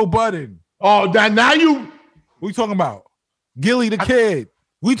 Nori, Joe Budden. Oh, now you. We talking about Gilly the Kid.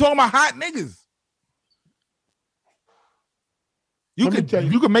 We talking about hot niggas. You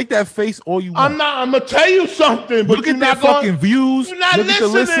can make that face all you want. I'm gonna tell you something. But Look at their fucking views. You're not Look at the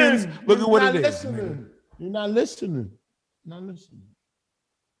listening. listens. Look at what it is. You're not listening. Not listening.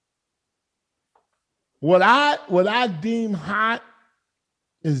 What I deem hot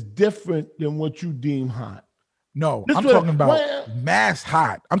is different than what you deem hot. No, This I'm what- talking about what- mass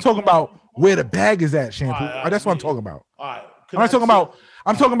hot. I'm talking about where the bag is at, Shampoo. All right, That's what I'm talking about. All right.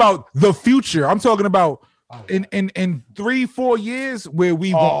 I'm talking about the future. I'm talking about in 3-4 years where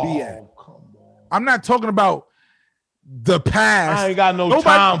we won't be at. I'm not talking about the past. I ain't got no Nobody-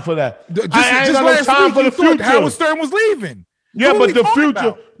 time for that. Just I ain't got no last time week, for you the thought future. Howard Stern was leaving. Yeah, Who but we the talking future,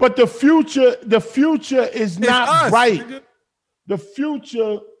 about? the future is not us, bright. nigga. The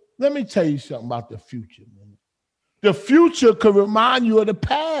future, let me tell you something about the future, man. The future could remind you of the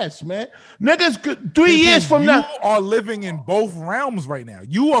past, man. Niggas could 3 years from now. You are living in both realms right now.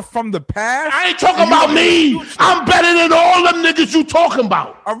 You are from the past. I ain't talking and you about are in the me. future. I'm better than all them niggas you talking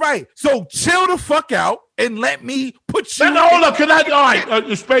about. All right, so chill the fuck out and let me put you. Now, hold up. Can I? All right,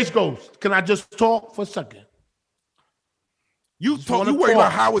 the Space Ghost. Can I just talk for a second? You Just talk. wanna You worry talk.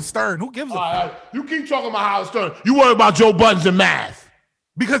 about Howard Stern. Who gives a All fuck? right, you keep talking about Howard Stern. You worry about Joe Buttons and math.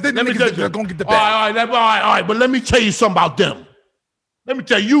 Because then Let me niggas tell they're you. gonna get the All bag. right, all right. But let me tell you something about them. Let me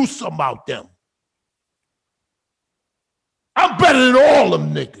tell you something about them. I'm better than all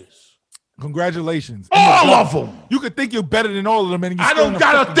them niggas. Congratulations. All of them. You could think you're better than all of them, and you I still don't in the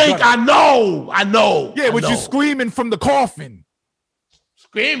gotta fucking think. gutter. I know. Yeah, but you're screaming from the coffin.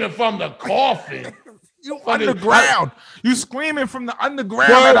 screaming from the coffin. You Fucking- underground. You screaming from the underground.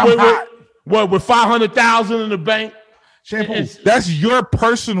 that I'm hot. With 500,000 in the bank. Shampoo, It's- that's your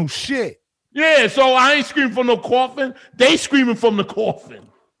personal shit. Yeah, so I ain't screaming from no coffin. They screaming from the coffin.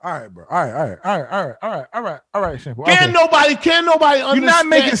 All right, bro. All right, Shampoo. Can't Okay. nobody understand. You're not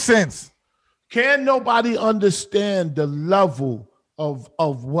making sense. Can nobody understand the level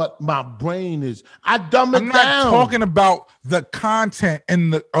of what my brain is? I dumb it I'm not down. talking about the content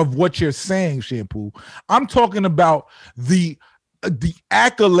and of what you're saying, Shampoo. I'm talking about the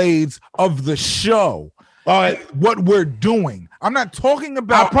accolades of the show. All right, what we're doing. I'm not talking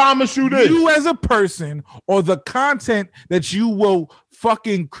about I promise you this. you as a person or the content that you will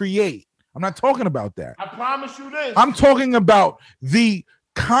fucking create. I'm not talking about that. I promise you this. I'm talking about the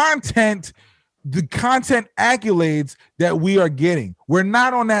content accolades that we are getting. We're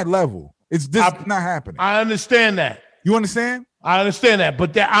not on that level. It's just not happening. I understand that. You understand? I understand that,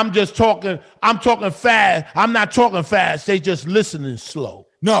 but I'm talking fast. I'm not talking fast. They just listening slow.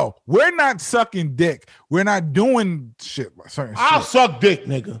 No, we're not sucking dick. We're not doing shit. Certain I'll shit. suck dick,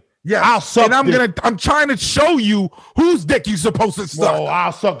 nigga. Yeah, I'll suck and I'm trying to show you whose dick you supposed to suck. Whoa,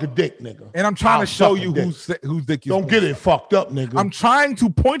 I'll suck a dick, nigga. And I'm trying I'll to show suck a you dick. whose dick you Don't get it fucked up, nigga. I'm trying to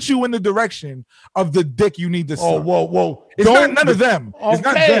point you in the direction of the dick you need to suck. Oh, whoa. It's not none of them. Okay, It's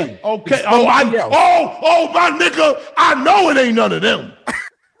not them. okay. It's Oh, somebody else. my nigga. I know it ain't none of them.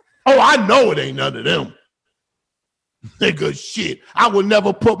 I know it ain't none of them. Nigga, shit. I would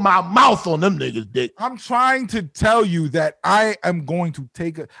never put my mouth on them niggas' dick. I'm trying to tell you that I am going to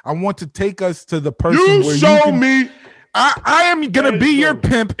I want to take us to the person You where show you can, me. I am gonna be your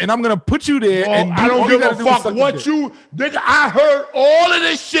pimp, and I'm gonna put you there. Well, and I don't all you give gotta a do is fuck suck the what dick. you, nigga. I heard all of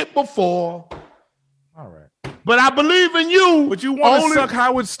this shit before, All right, but I believe in you. but you want to only- suck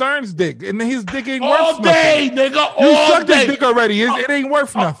Howard Stern's dick, and his dick ain't all worth day, nothing. nigga. You all sucked day. his dick already. It ain't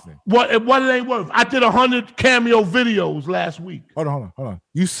worth nothing. What it ain't worth? I did 100 cameo videos last week. Hold on.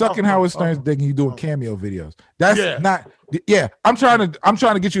 You sucking Howard Stern's dick and you doing cameo videos. That's Yeah. not. Yeah, I'm trying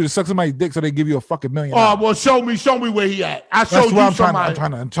to get you to suck somebody's dick so they give you a fucking $1 million. Oh, well, show me where he at. I That's showed where you I'm somebody.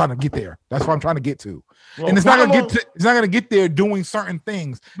 trying to get there. That's what I'm trying to get to. Well, And it's not follow- gonna get there doing certain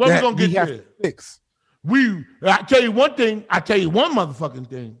things. But we that gonna get we have there. to fix. I tell you one thing. I tell you one motherfucking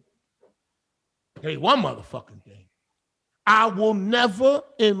thing. I will never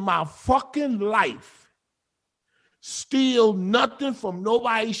in my fucking life steal nothing from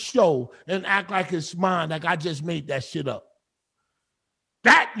nobody's show and act like it's mine, like I just made that shit up.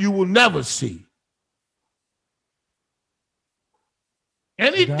 That you will never see.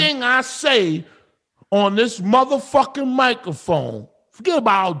 Anything I say on this motherfucking microphone, forget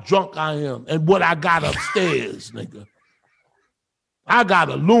about how drunk I am and what I got upstairs, nigga. I got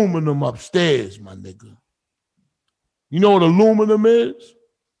aluminum upstairs, my nigga. You know what aluminum is?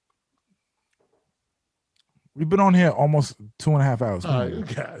 We've been on here almost 2.5 hours. All right, you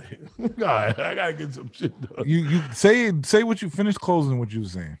got it. All right, I gotta get some shit done. You say what you finished closing what you were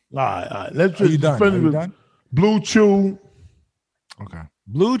saying. All right. Let's Are you just done? finish Are you with done? Blue Chew. Okay.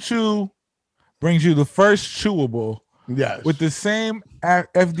 Blue Chew brings you the first chewable Yes. with the same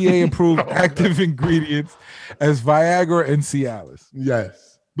FDA approved active ingredients as Viagra and Cialis.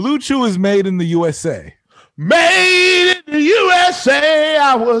 yes. Blue Chew is made in the USA. Made in the USA.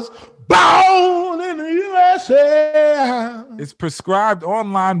 I was Born in the USA. It's prescribed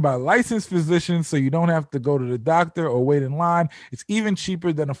online by licensed physicians, so you don't have to go to the doctor or wait in line. It's even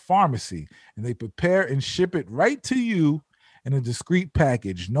cheaper than a pharmacy, and they prepare and ship it right to you in a discreet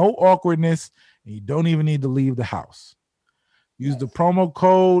package. No awkwardness, and you don't even need to leave the house. Use the promo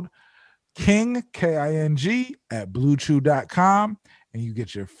code KING, K-I-N-G, at BlueChew.com, and you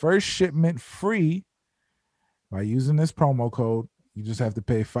get your first shipment free by using this promo code. You just have to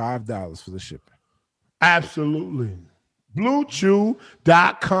pay $5 for the shipping. Absolutely.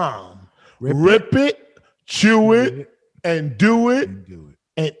 BlueChew.com. Rip it, chew it, and do it,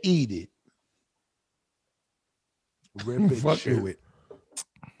 and eat it. Rip it, chew it.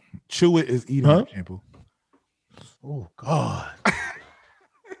 Chew it is eating it, Shampoo. Oh, God.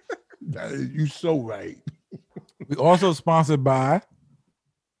 You so right. We also sponsored by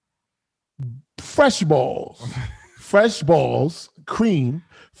Fresh Balls. Fresh Balls cream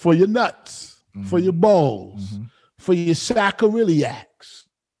for your nuts, for your balls, for your sacroiliacs.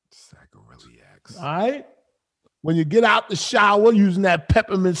 All right? When you get out the shower using that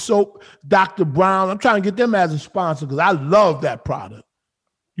peppermint soap, Dr. Brown, I'm trying to get them as a sponsor because I love that product.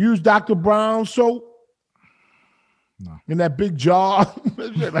 Use Dr. Brown soap. No. In that big jar,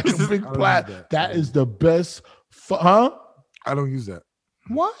 like a big plat. That is the best. I don't use that.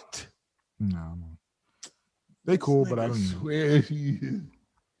 What? No. They cool, but I don't use it.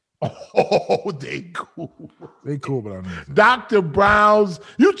 Oh, they cool. They cool, but I don't use it. Dr. Brown's.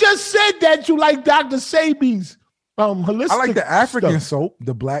 You just said that you like Dr. Sabi's holistic. I like the African stuff. soap,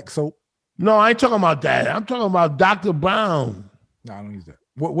 the black soap. No, I ain't talking about that. I'm talking about Dr. Brown. No, I don't use that.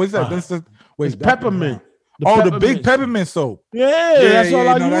 What's that? That's the it's peppermint. The big peppermint soap. Yeah, that's all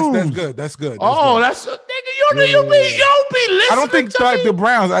I use. That's good. That's good. That's nigga. You be listening. I don't think Dr.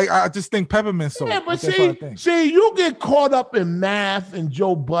 Brown's. I just think peppermint soap. Yeah, but see, you get caught up in math and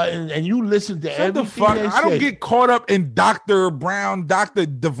Joe Budden, and you listen to everything they say. I don't get caught up in Dr. Brown, Dr.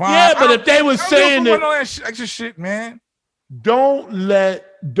 Devon. Yeah, but if they were saying that extra shit, man. Don't let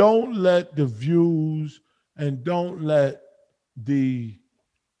the views and don't let the.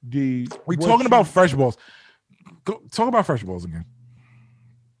 We talking about Fresh Balls. Talk about Fresh Balls again.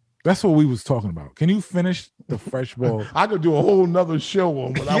 That's what we was talking about. Can you finish the Fresh Ball? I could do a whole nother show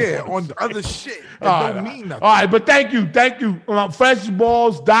on what on the other shit. Don't mean nothing. All right, but thank you.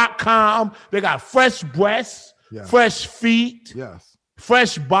 Freshballs.com. They got fresh breasts, fresh feet,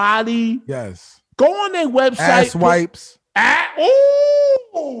 fresh body. Yes. Go on their website. Ass wipes. They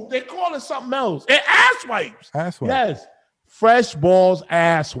call it something else. Ass wipes. Ass wipes. Yes. Fresh Balls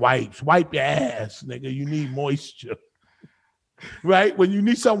ass wipes. Wipe your ass, nigga. You need moisture. Right? When you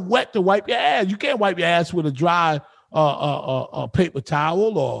need something wet to wipe your ass, you can't wipe your ass with a dry paper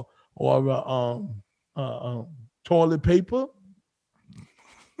towel or toilet paper.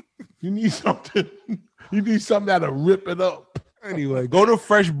 You need something. You need something that'll rip it up. Anyway, go to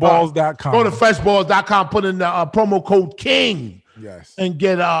freshballs.com. Go to freshballs.com. Put in the promo code KING. Yes. And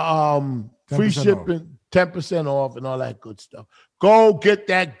get free shipping. 10% off and all that good stuff. Go get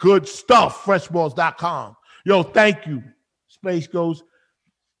that good stuff. Freshballs.com. Yo, thank you. Space Ghost.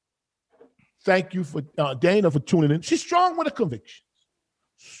 Thank you for Dana for tuning in. She's strong with a conviction.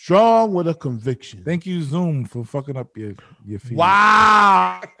 Strong with a conviction. Thank you, Zoom, for fucking up your feed.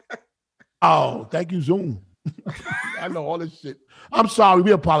 Wow. Oh, thank you, Zoom. I know all this shit. I'm sorry.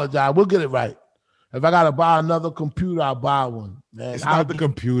 We apologize. We'll get it right. If I got to buy another computer, I'll buy one. Man, it's not the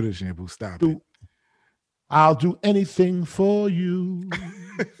computer, Shampoo. Stop it. I'll do anything for you.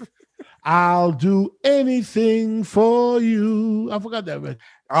 I'll do anything for you. I forgot that, man.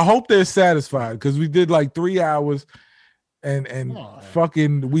 I hope they're satisfied because we did like 3 hours and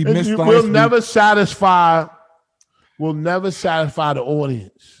fucking we missed. We'll never satisfy the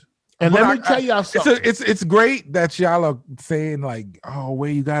audience. And let me tell y'all something. It's great that y'all are saying like, oh, where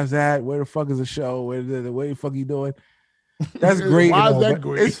you guys at? Where the fuck is the show? Where the fuck you doing? That's great. Why is that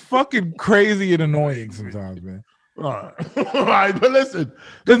great? It's fucking crazy and annoying sometimes, man. All right, but listen.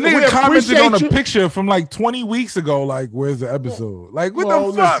 The nigga commented on a picture from like 20 weeks ago, like, where's the episode? Like, what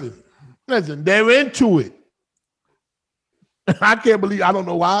the fuck? Listen, they're into it. I can't believe, I don't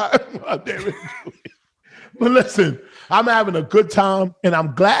know why. They're into it. But listen, I'm having a good time, and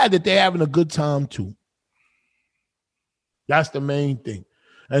I'm glad that they're having a good time too. That's the main thing.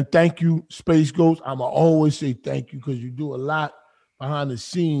 And thank you, Space Ghost. I'm going to always say thank you because you do a lot behind the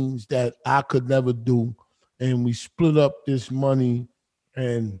scenes that I could never do. And we split up this money,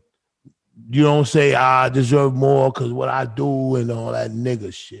 and you don't say, I deserve more because what I do and all that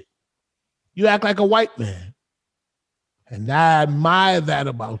nigga shit. You act like a white man. And I admire that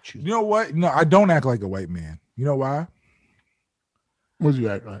about you. You know what? No, I don't act like a white man. You know why? What you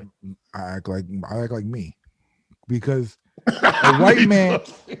act like? I act like me, because a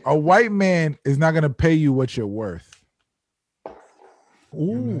white man is not gonna pay you what you're worth.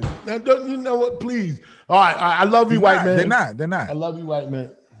 Ooh, now, you know what? Please, all right. I love you, white man. They're not. I love you, white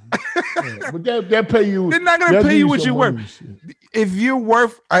man. Yeah, but they'll pay you. They're not gonna pay you what you're worth. If you're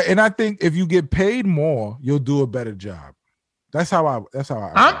worth, and I think if you get paid more, you'll do a better job. That's how I.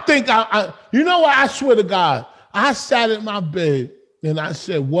 You know what? I swear to God, I sat in my bed and I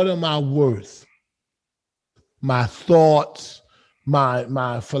said, "What am I worth?" My thoughts,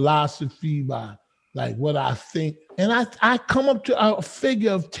 my philosophy, my like what I think, and I come up to a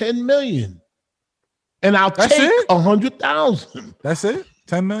figure of 10 million, and I'll take 100,000. That's it.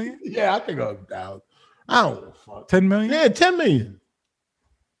 10 million? Yeah, I think 100,000. I don't know. Fuck. 10 million? Yeah, 10 million.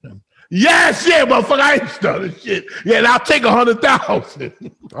 Yes, yeah, motherfucker. I ain't started shit. Yeah, and I'll take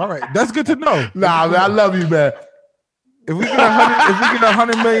 100,000. All right, that's good to know. Nah, man, I love you, man. If we get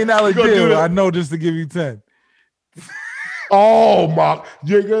 $100 million deal, I know just to give you 10. Oh my,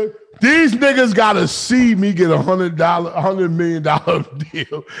 Jigga. These niggas gotta see me get $100 million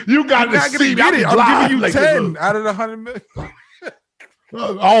deal. You got to see me. I'm giving you 10 out of the 100 million.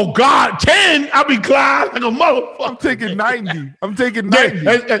 Oh God, 10? I'll be glad like a motherfucker. I'm taking 90. I'm taking 90.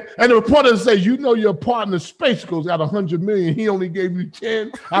 And the reporter says, you know your partner Space Ghost got 100 million. He only gave you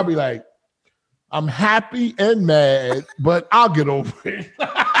 10. I'll be like, I'm happy and mad, but I'll get over it.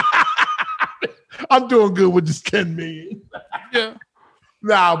 I'm doing good with this 10 million. Yeah.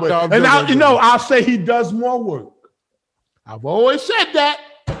 Nah, but I'll say he does more work. I've always said that.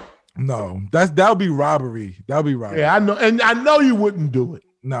 No, that'll be robbery. That'll be robbery. Yeah, I know, and I know you wouldn't do it.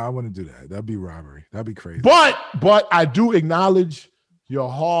 No, I wouldn't do that. That'd be robbery. That'd be crazy. But I do acknowledge your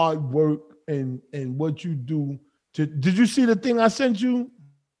hard work and what you do. Did you see the thing I sent you?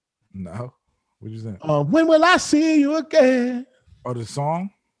 No. What'd you say? When will I see you again? Oh, the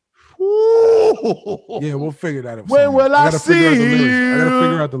song? Ooh. Yeah, we'll figure that out. When will I see you? I gotta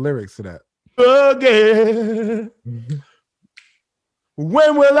figure out the lyrics to that. Again.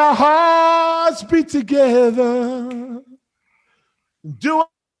 When will our hearts be together? Do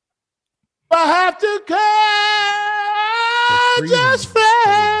I have to go just fair?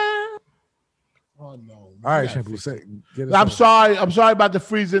 Oh no. All right, Shampoo. I'm sorry about the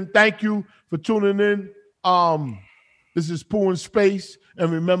freezing. Thank you for tuning in. This is Pooh in Space. And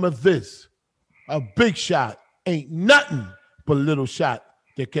remember this: a big shot ain't nothing but a little shot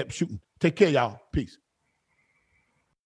that kept shooting. Take care, y'all. Peace.